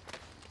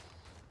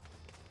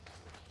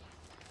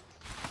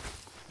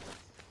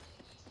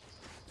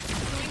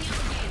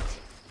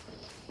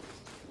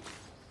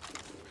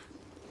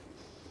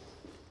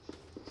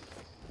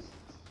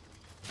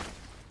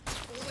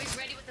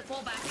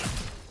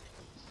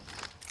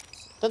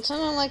 That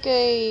sounded like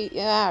a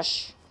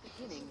Ash.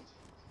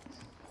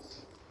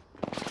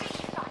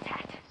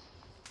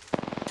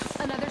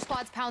 Another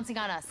squad's pouncing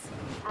on us.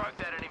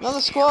 Another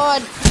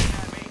squad.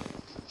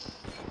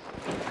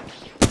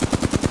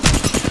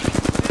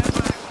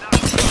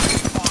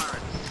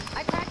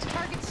 I cracked a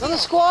target shield. Another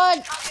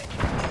squad.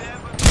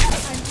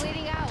 I'm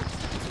bleeding out.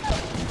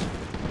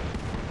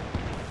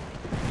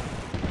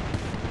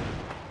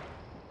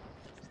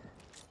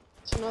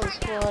 It's another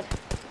squad.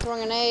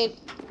 Throwing an aid.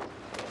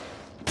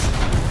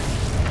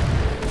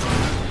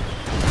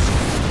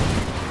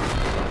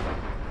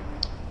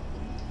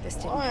 This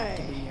didn't have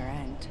to be your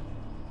end.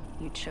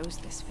 You chose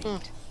this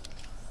fate.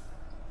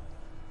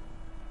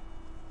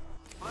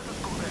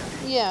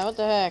 Yeah, what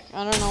the heck?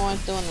 I don't know why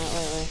it's doing that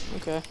lately.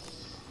 Okay.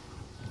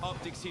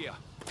 Optics here.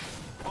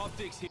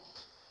 Optics here.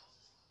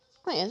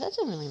 Oh yeah, that's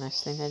a really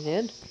nice thing I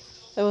did.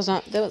 That was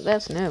not.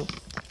 That's new.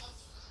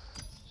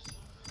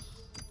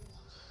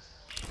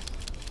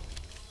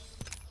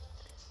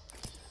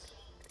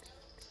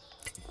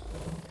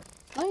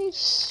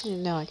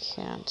 No, I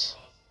can't.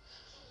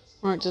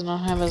 Mark does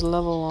not have his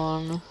level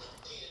on.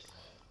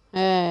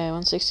 Hey,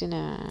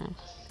 169.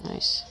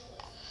 Nice.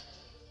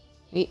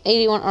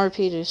 81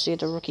 RP to see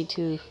the rookie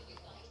 2.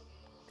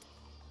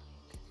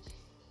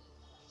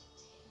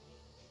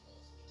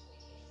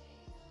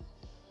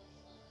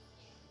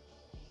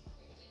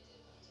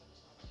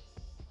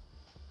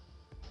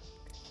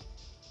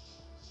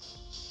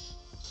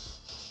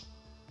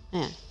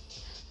 Man.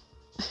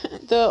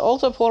 The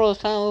Ultra Portal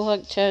kind of looks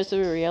like Chaz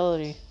 3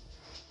 reality.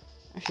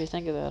 Actually,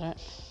 think about it.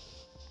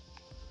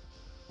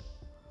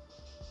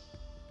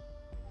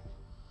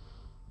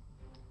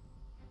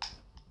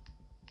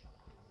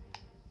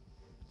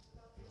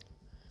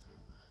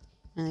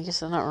 And I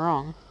guess I'm not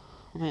wrong.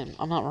 I mean,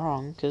 I'm not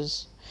wrong,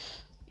 because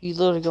you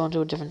literally go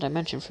into a different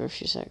dimension for a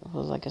few seconds,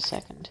 for like a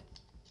second.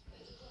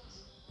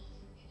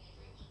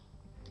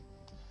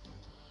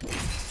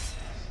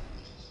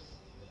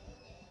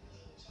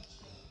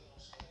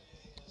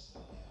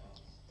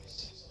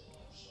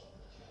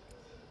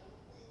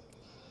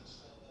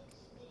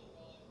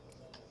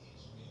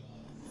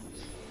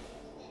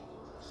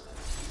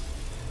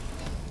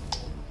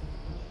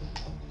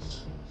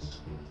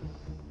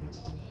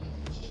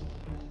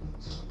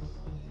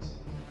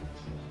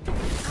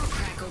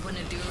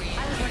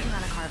 I was working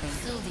on a carving,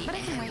 but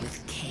I can wait.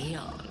 With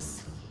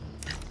chaos.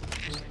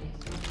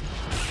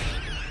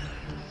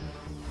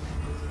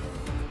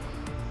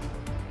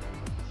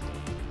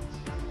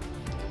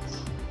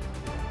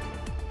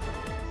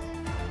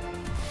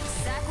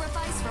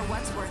 Sacrifice for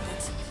what's worth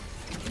it.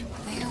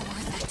 They're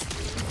worth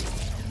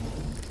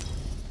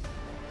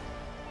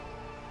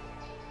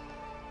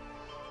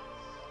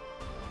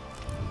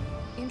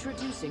it.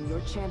 Introducing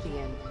your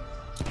champion.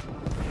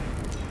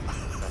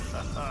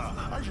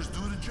 I just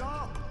do the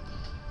job.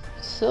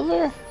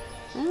 Silver?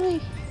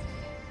 Really?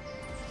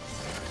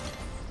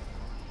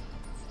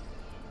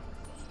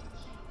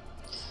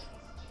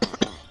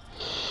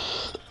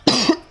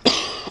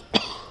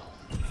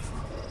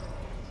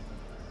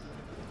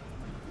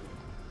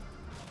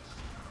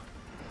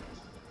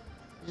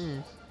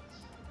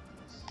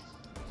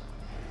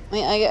 I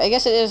mean, I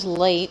guess it is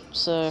late,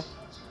 so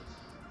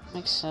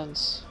makes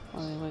sense. I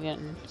mean, we're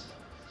getting.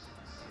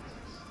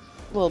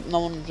 Well, no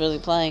one's really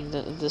playing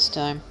this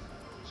time.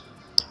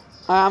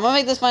 I'm gonna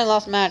make this my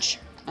last match.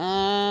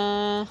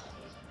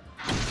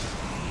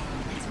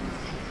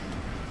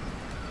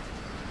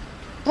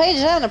 Paige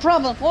is having a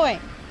problem. Boy.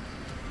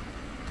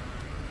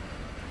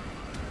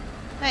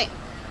 Hey.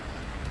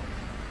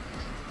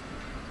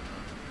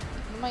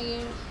 What am I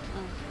using?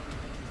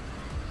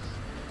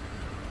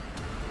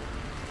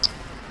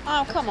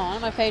 Oh, come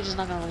on. My page is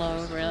not gonna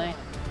load, really.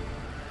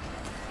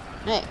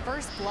 Hey.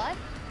 First blood?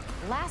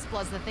 Last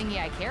blood's the thingy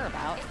I care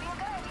about. It'd be a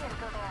good idea to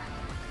go there.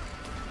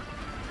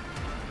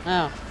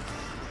 Oh.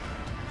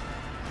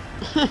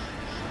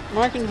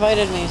 Mark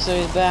invited me, so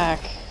he's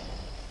back.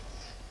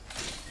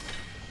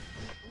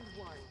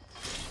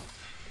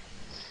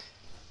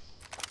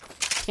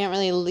 Can't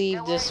really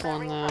leave this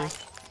one, though.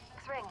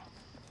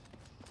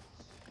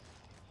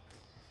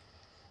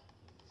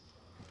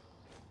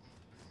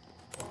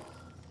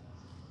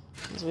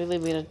 Because we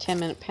leave, we had a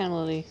 10-minute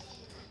penalty.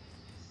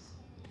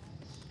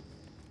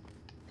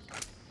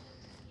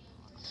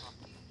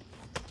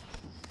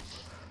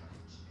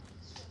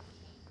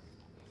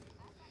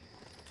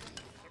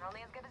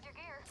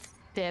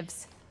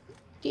 Dibs.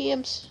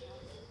 Dibs.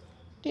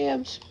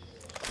 Dibs.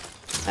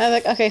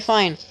 Okay,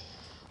 fine.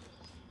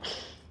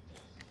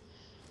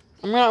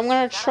 I'm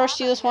gonna trust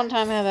you this one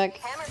time, Havoc.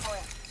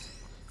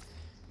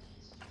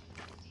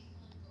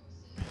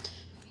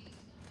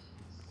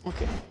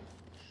 Okay.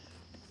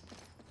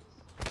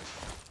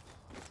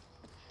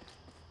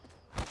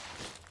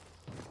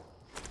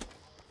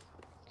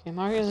 Okay,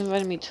 Mark has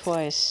invited me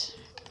twice.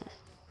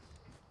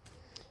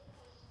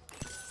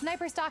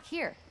 Sniper stock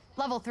here.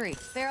 Level 3.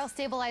 Barrel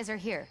stabilizer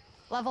here.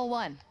 Level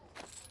 1.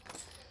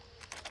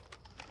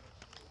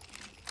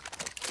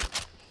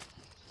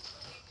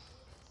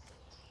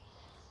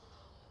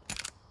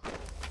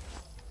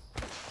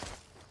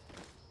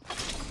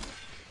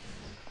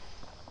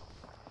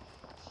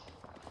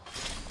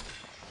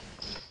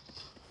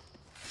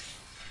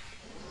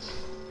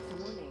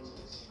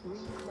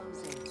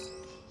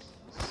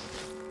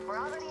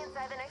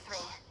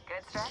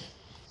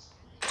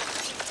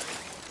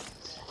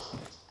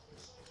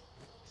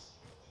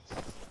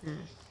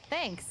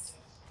 Thanks.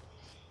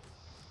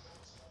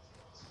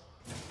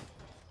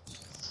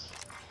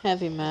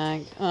 Heavy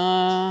mag.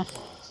 I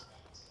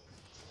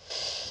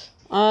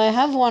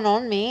have one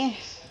on me.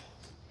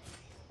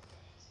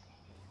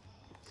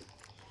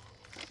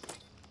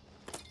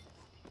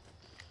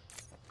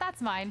 That's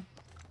mine.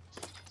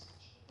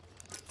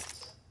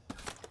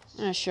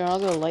 Yeah, sure, I'll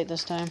go light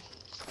this time.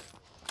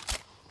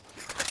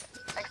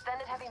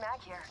 Extended heavy mag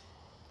here.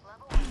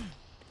 Level 1.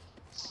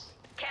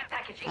 Care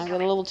package I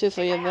got a level 2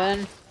 for you,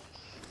 Ben.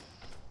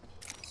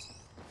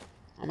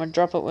 I'm gonna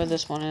drop it where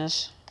this one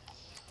is.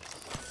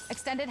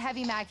 Extended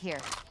heavy mag here.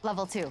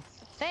 Level 2.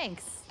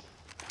 Thanks.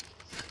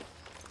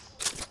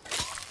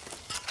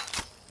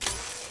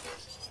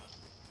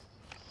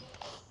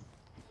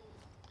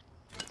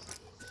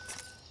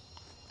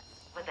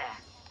 We're there.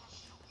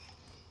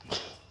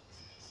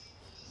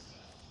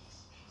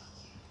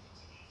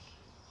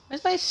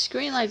 Why's my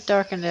screen like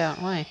darkened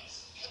out? Why?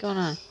 What's going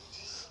on?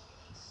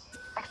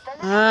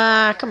 Extended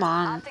Ah, come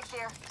on. Optics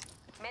here.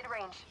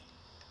 Mid-range.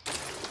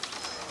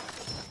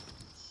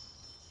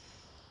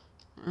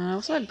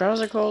 What's my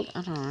browser called?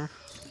 I don't know.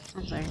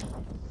 Something.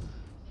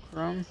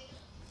 Chrome.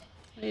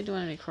 What are you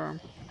doing in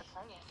Chrome?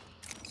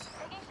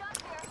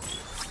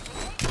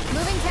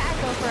 Moving to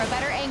Echo for a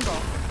better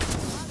angle.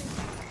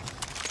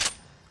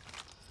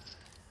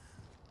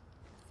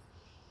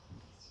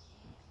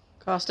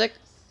 Caustic.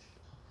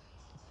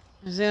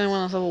 He's the only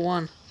one that's level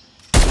 1.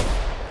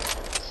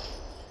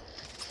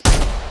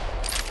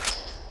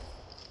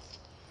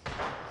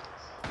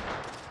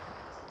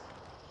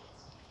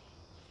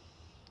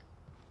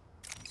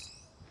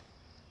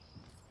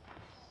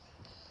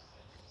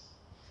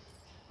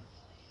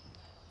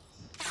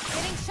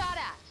 Getting shot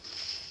at.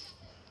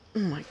 Oh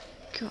my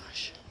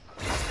gosh.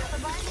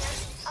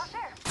 I'll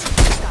share.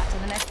 Got to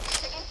the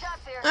next. Taking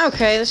shots here.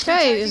 Okay, this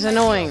guy is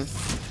annoying.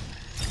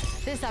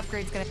 This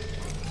upgrade's gonna.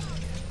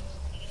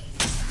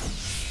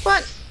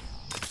 What?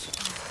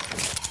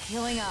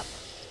 Healing up.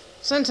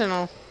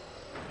 Sentinel.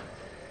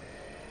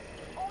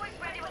 Always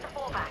ready with the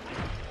fallback.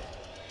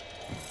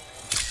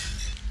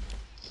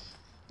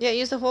 Yeah,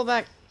 use the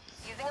fallback.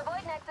 Using a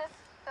void nexus.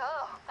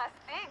 Oh, that's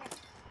big.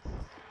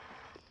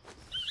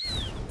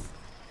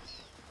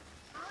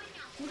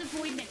 What a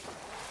void nexus.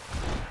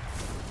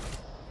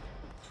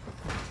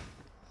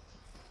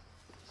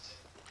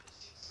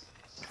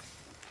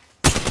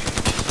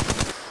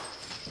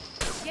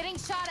 Getting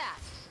shot at.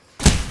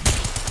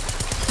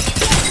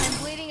 I'm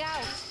bleeding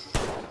out.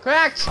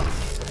 Cracked.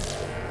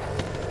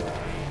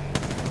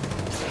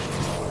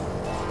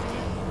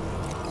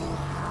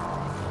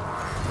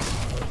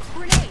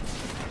 Grenade.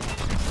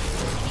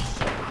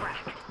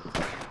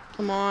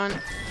 Come on.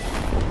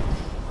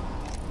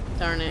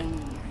 Darn it.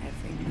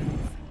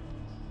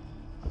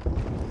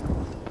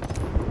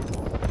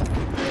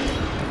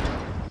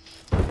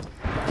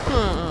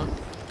 Huh.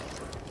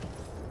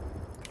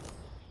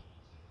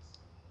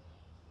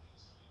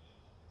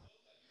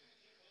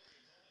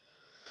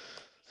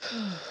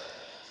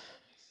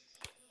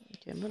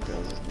 Okay, my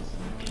browser's not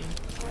working.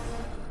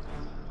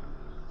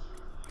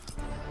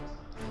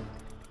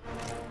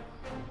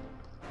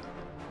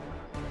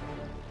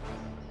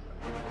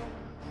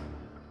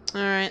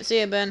 Alright, see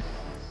ya, Ben.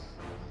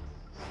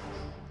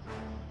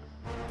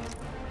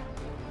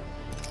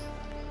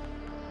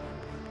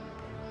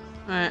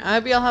 Alright, I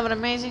hope y'all have an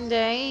amazing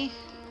day.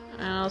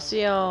 And I'll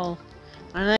see y'all on the next